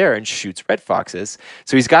goes over there and shoots red foxes.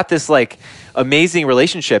 So he's got this like amazing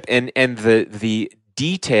relationship, and the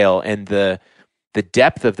detail and the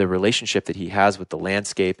depth of the relationship that he has with the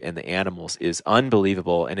landscape and the animals is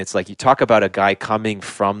unbelievable. And it's like, you talk about a guy coming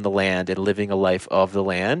from the land and living a life of the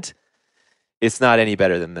land. It's not any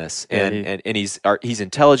better than this. And he's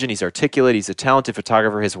intelligent, he's articulate, he's a talented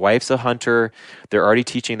photographer. His wife's a hunter. They're already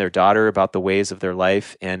teaching their daughter about the ways of their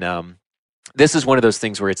life. And this is one of those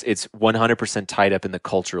things where it's 100% tied up in the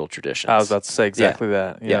cultural traditions. I was about to say exactly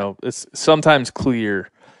that. You know, it's sometimes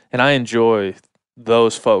clear, and I enjoy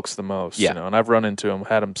those folks the most. Yeah. And I've run into them,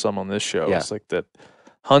 had them some on this show. Yeah. It's like that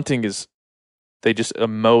hunting they just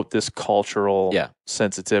emote this cultural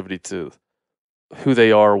sensitivity to who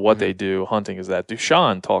they are, what they do. Hunting is that.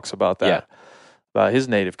 Dushan talks about that, about his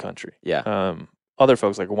native country. Yeah. Other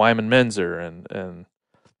folks like Wyman Menzer and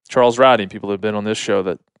Charles Rodney, people that have been on this show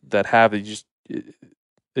that have it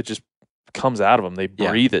just comes out of them. They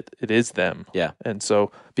breathe it. It is them. Yeah. And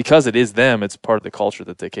so because it is them, it's part of the culture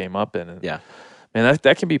that they came up in. And man,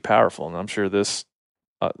 that can be powerful. And I'm sure this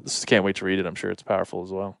can't wait to read it. I'm sure it's powerful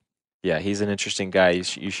as well. Yeah, he's an interesting guy.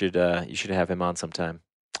 You should have him on sometime.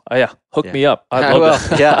 Oh yeah, hook me up. I'd love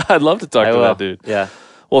to. Yeah, I'd love to talk to that dude. Yeah.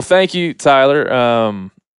 Well, thank you, Tyler.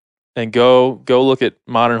 And go look at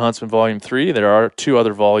Modern Huntsman Volume 3. There are 2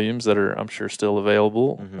 other volumes that are, I'm sure, still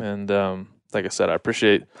available. And like I said, I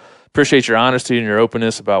appreciate your honesty and your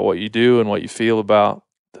openness about what you do and what you feel about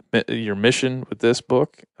your mission with this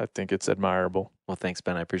book. I think it's admirable. Well, thanks,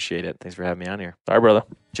 Ben. I appreciate it. Thanks for having me on here. All right, brother.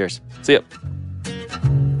 Cheers. See ya.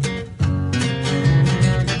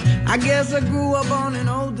 I guess I grew up on an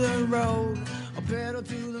older road, a pedal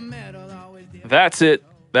to the metal, always did. That's it.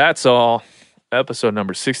 That's all. Episode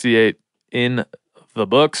number 68 in the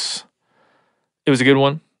books. It was a good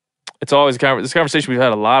one. It's always this conversation we've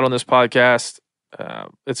had a lot on this podcast.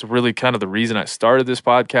 It's really kind of the reason I started this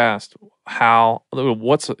podcast.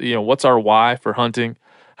 What's our why for hunting?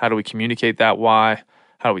 How do we communicate that why?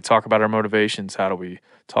 How do we talk about our motivations? How do we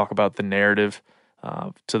talk about the narrative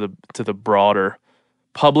to the broader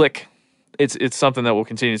public? It's something that we'll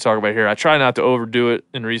continue to talk about here. I try not to overdo it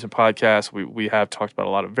in recent podcasts. We have talked about a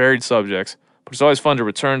lot of varied subjects, but it's always fun to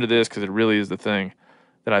return to this because it really is the thing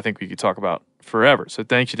that I think we could talk about forever. So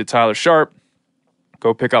thank you to Tyler Sharp.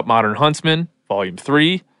 Go pick up Modern Huntsman, Volume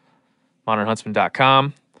 3,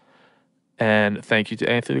 modernhuntsman.com. And thank you to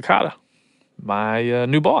Anthony Licata, my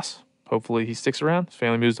new boss. Hopefully he sticks around. His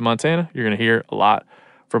family moves to Montana. You're going to hear a lot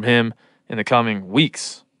from him in the coming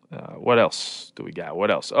weeks. What else do we got? What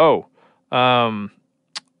else? Oh,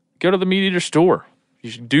 go to the Meat Eater store. You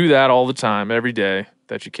should do that all the time, every day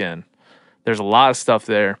that you can. There's a lot of stuff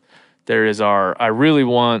there. There is I really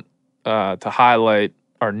want to highlight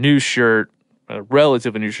our new shirt, a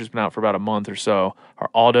relatively new shirt. It's been out for about a month or so. Our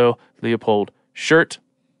Aldo Leopold shirt.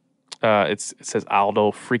 It says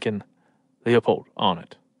Aldo freaking Leopold on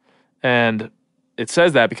it. And it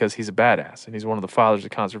says that because he's a badass, and he's one of the fathers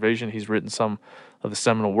of conservation. He's written some of the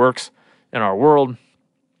seminal works in our world.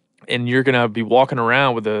 And you're going to be walking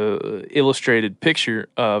around with a illustrated picture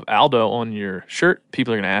of Aldo on your shirt.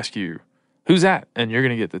 People are going to ask you, who's that? And you're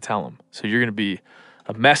going to get to tell them. So you're going to be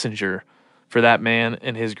a messenger for that man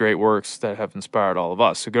and his great works that have inspired all of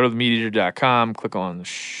us. So go to themeateater.com, click on the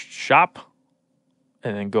shop,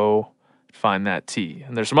 and then go find that tee.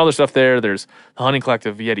 And there's some other stuff there. There's the Hunting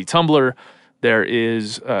Collective Yeti tumbler. There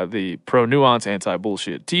is the Pro Nuance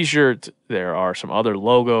Anti-Bullshit t-shirt. There are some other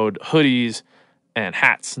logoed hoodies and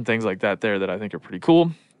hats and things like that there that I think are pretty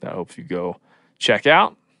cool. I hope you go check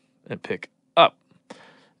out and pick up.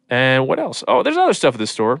 And what else? Oh, there's other stuff at the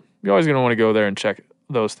store. You're always going to want to go there and check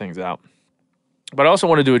those things out. But I also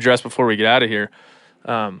wanted to address before we get out of here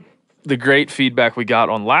the great feedback we got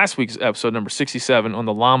on last week's episode, number 67, on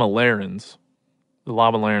the Llama Larans. The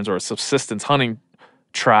Llama Larans are a subsistence hunting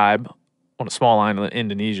tribe on a small island in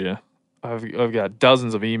Indonesia. I've got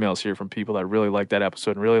dozens of emails here from people that really like that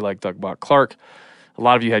episode and really like Doug Bach Clark. A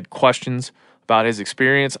lot of you had questions about his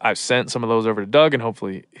experience. I've sent some of those over to Doug, and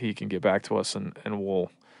hopefully he can get back to us, and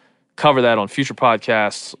we'll cover that on future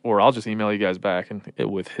podcasts, or I'll just email you guys back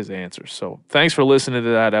with his answers. So thanks for listening to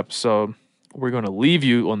that episode. We're going to leave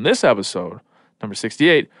you on this episode, number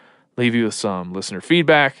 68, leave you with some listener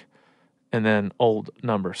feedback, and then old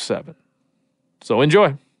number 7. So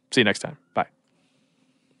enjoy. See you next time. Bye.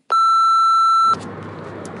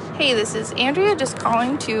 Hey, this is Andrea, just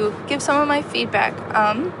calling to give some of my feedback.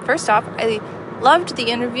 First off, I loved the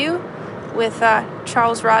interview with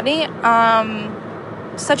Charles Rodney.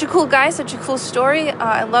 Such a cool guy, such a cool story.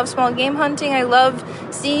 I love small game hunting. I love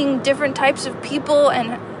seeing different types of people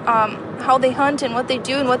and how they hunt and what they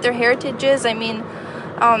do and what their heritage is. I mean,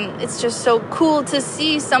 it's just so cool to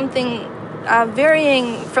see something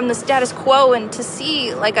varying from the status quo and to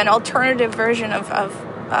see like an alternative version of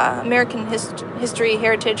American history,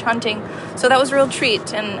 heritage hunting. So that was a real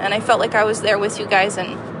treat, and I felt like I was there with you guys,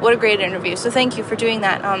 and what a great interview. So thank you for doing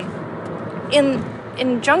that. In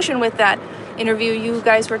conjunction with that interview, you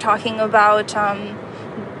guys were talking about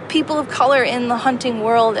people of color in the hunting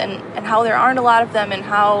world and how there aren't a lot of them and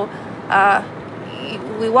how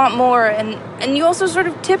we want more. And you also sort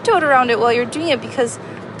of tiptoed around it while you're doing it because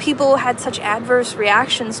people had such adverse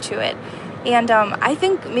reactions to it. And I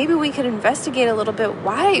think maybe we could investigate a little bit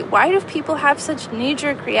why do people have such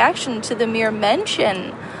knee-jerk reaction to the mere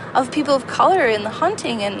mention of people of color in the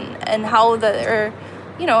hunting and how they're,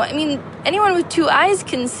 I mean, anyone with 2 eyes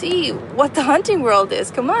can see what the hunting world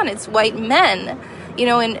is. Come on, it's white men,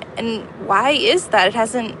 and why is that? It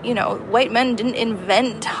hasn't, white men didn't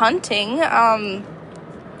invent hunting.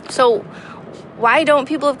 So why don't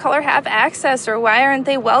people of color have access, or why aren't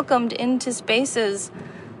they welcomed into spaces?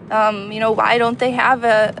 Why don't they have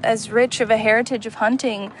as rich of a heritage of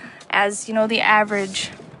hunting as, the average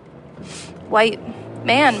white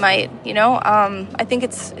man might, I think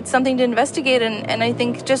it's something to investigate, and I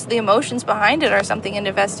think just the emotions behind it are something to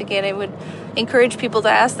investigate. I would encourage people to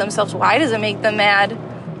ask themselves, why does it make them mad?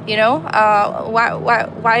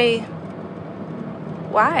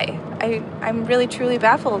 Why? I'm really truly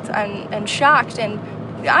baffled and shocked and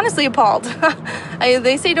honestly appalled.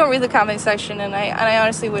 They say don't read the comment section, and I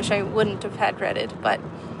honestly wish I wouldn't have had read it, but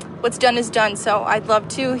what's done is done, so I'd love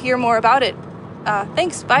to hear more about it.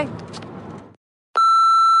 Thanks, bye.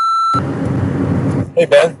 Hey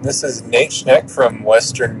Ben, this is Nate Schneck from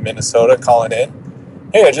Western Minnesota calling in.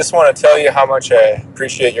 Hey, I just want to tell you how much I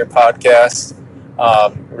appreciate your podcast.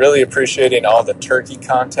 Really appreciating all the turkey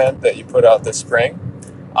content that you put out this spring.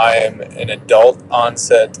 I am an adult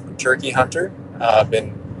onset turkey hunter. I've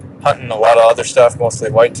been hunting a lot of other stuff, mostly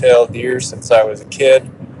whitetail deer since I was a kid.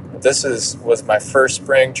 But this was my first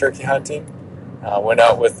spring turkey hunting. Went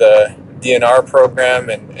out with the DNR program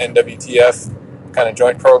and NWTF kind of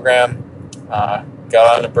joint program.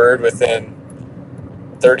 Got on a bird within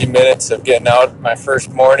 30 minutes of getting out my first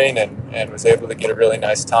morning and was able to get a really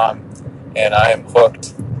nice tom. And I am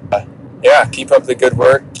hooked. Keep up the good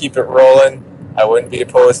work. Keep it rolling. I wouldn't be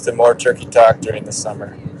opposed to more turkey talk during the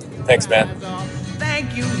summer. Thanks, man.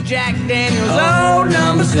 Thank you, Jack Daniels.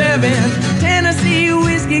 Number 7. Tennessee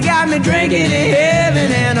whiskey got me drinking in heaven,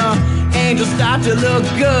 and angels start to look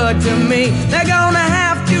good to me. They're gonna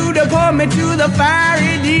have to deport me to the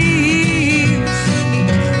fiery deeps.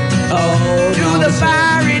 Oh, to the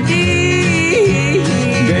fiery deeps.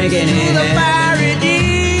 Drinking in the fiery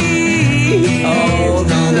deeps. Oh,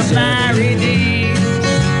 to the fiery deeps.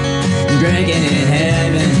 Drinking in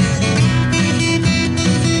heaven.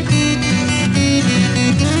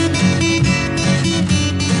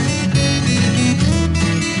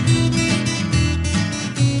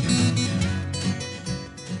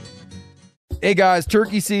 Hey guys,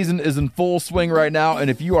 turkey season is in full swing right now,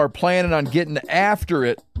 and if you are planning on getting after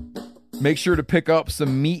it, make sure to pick up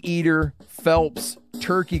some Meat Eater Phelps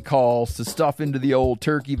turkey calls to stuff into the old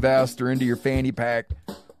turkey vest or into your fanny pack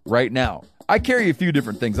right now. I carry a few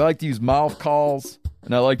different things. I like to use mouth calls,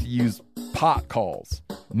 and I like to use pot calls.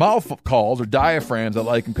 Mouth calls or diaphragms, I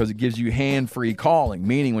like them because it gives you hand-free calling,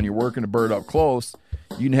 meaning when you're working a bird up close,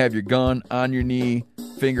 you can have your gun on your knee,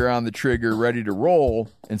 finger on the trigger, ready to roll,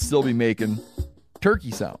 and still be making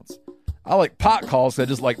turkey sounds. I like pot calls. I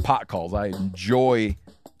just like pot calls. I enjoy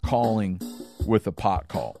calling with a pot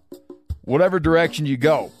call. Whatever direction you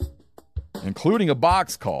go, including a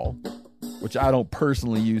box call, which I don't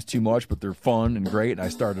personally use too much, but they're fun and great, and I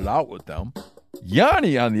started out with them.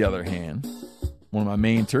 Yanni, on the other hand, one of my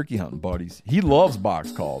main turkey hunting buddies, he loves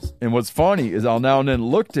box calls. And what's funny is I'll now and then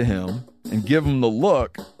look to him and give him the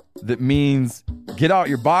look that means get out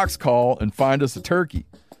your box call and find us a turkey.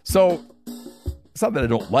 So it's not that I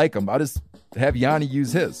don't like them. I just have Yanni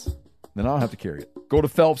use his. Then I don't have to carry it. Go to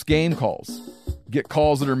Phelps Game Calls. Get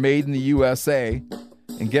calls that are made in the USA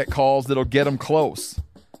and get calls that'll get them close.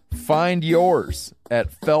 Find yours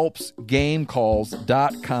at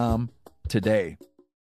phelpsgamecalls.com today.